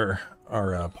get our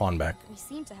pawn back. We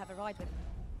seem to have a ride with him.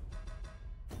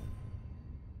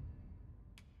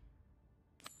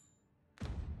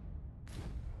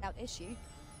 Without issue.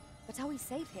 But are we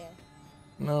safe here?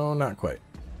 No, not quite.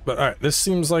 But alright, this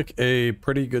seems like a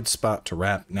pretty good spot to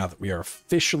wrap now that we are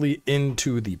officially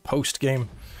into the post game.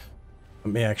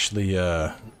 Let me actually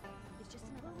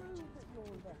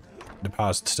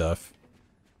deposit stuff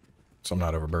so I'm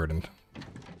not overburdened.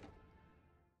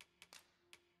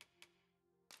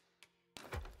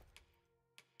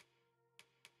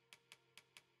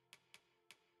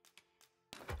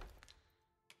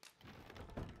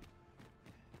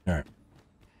 Alright.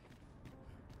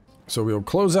 So we'll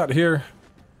close out here.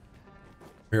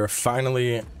 We are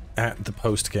finally at the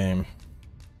post game.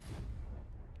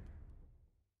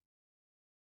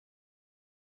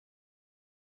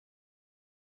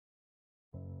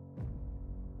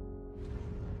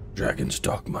 Dragon's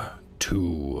Dogma 2.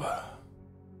 You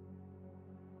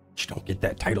don't get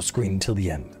that title screen until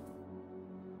the end.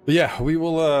 But yeah,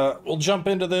 we'll jump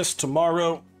into this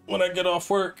tomorrow when I get off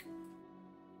work.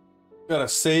 Gotta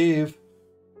save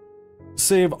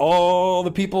all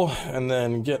the people and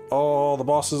then get all the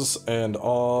bosses and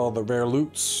all the rare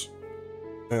loots,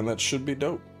 and that should be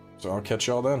dope. So I'll catch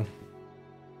y'all then.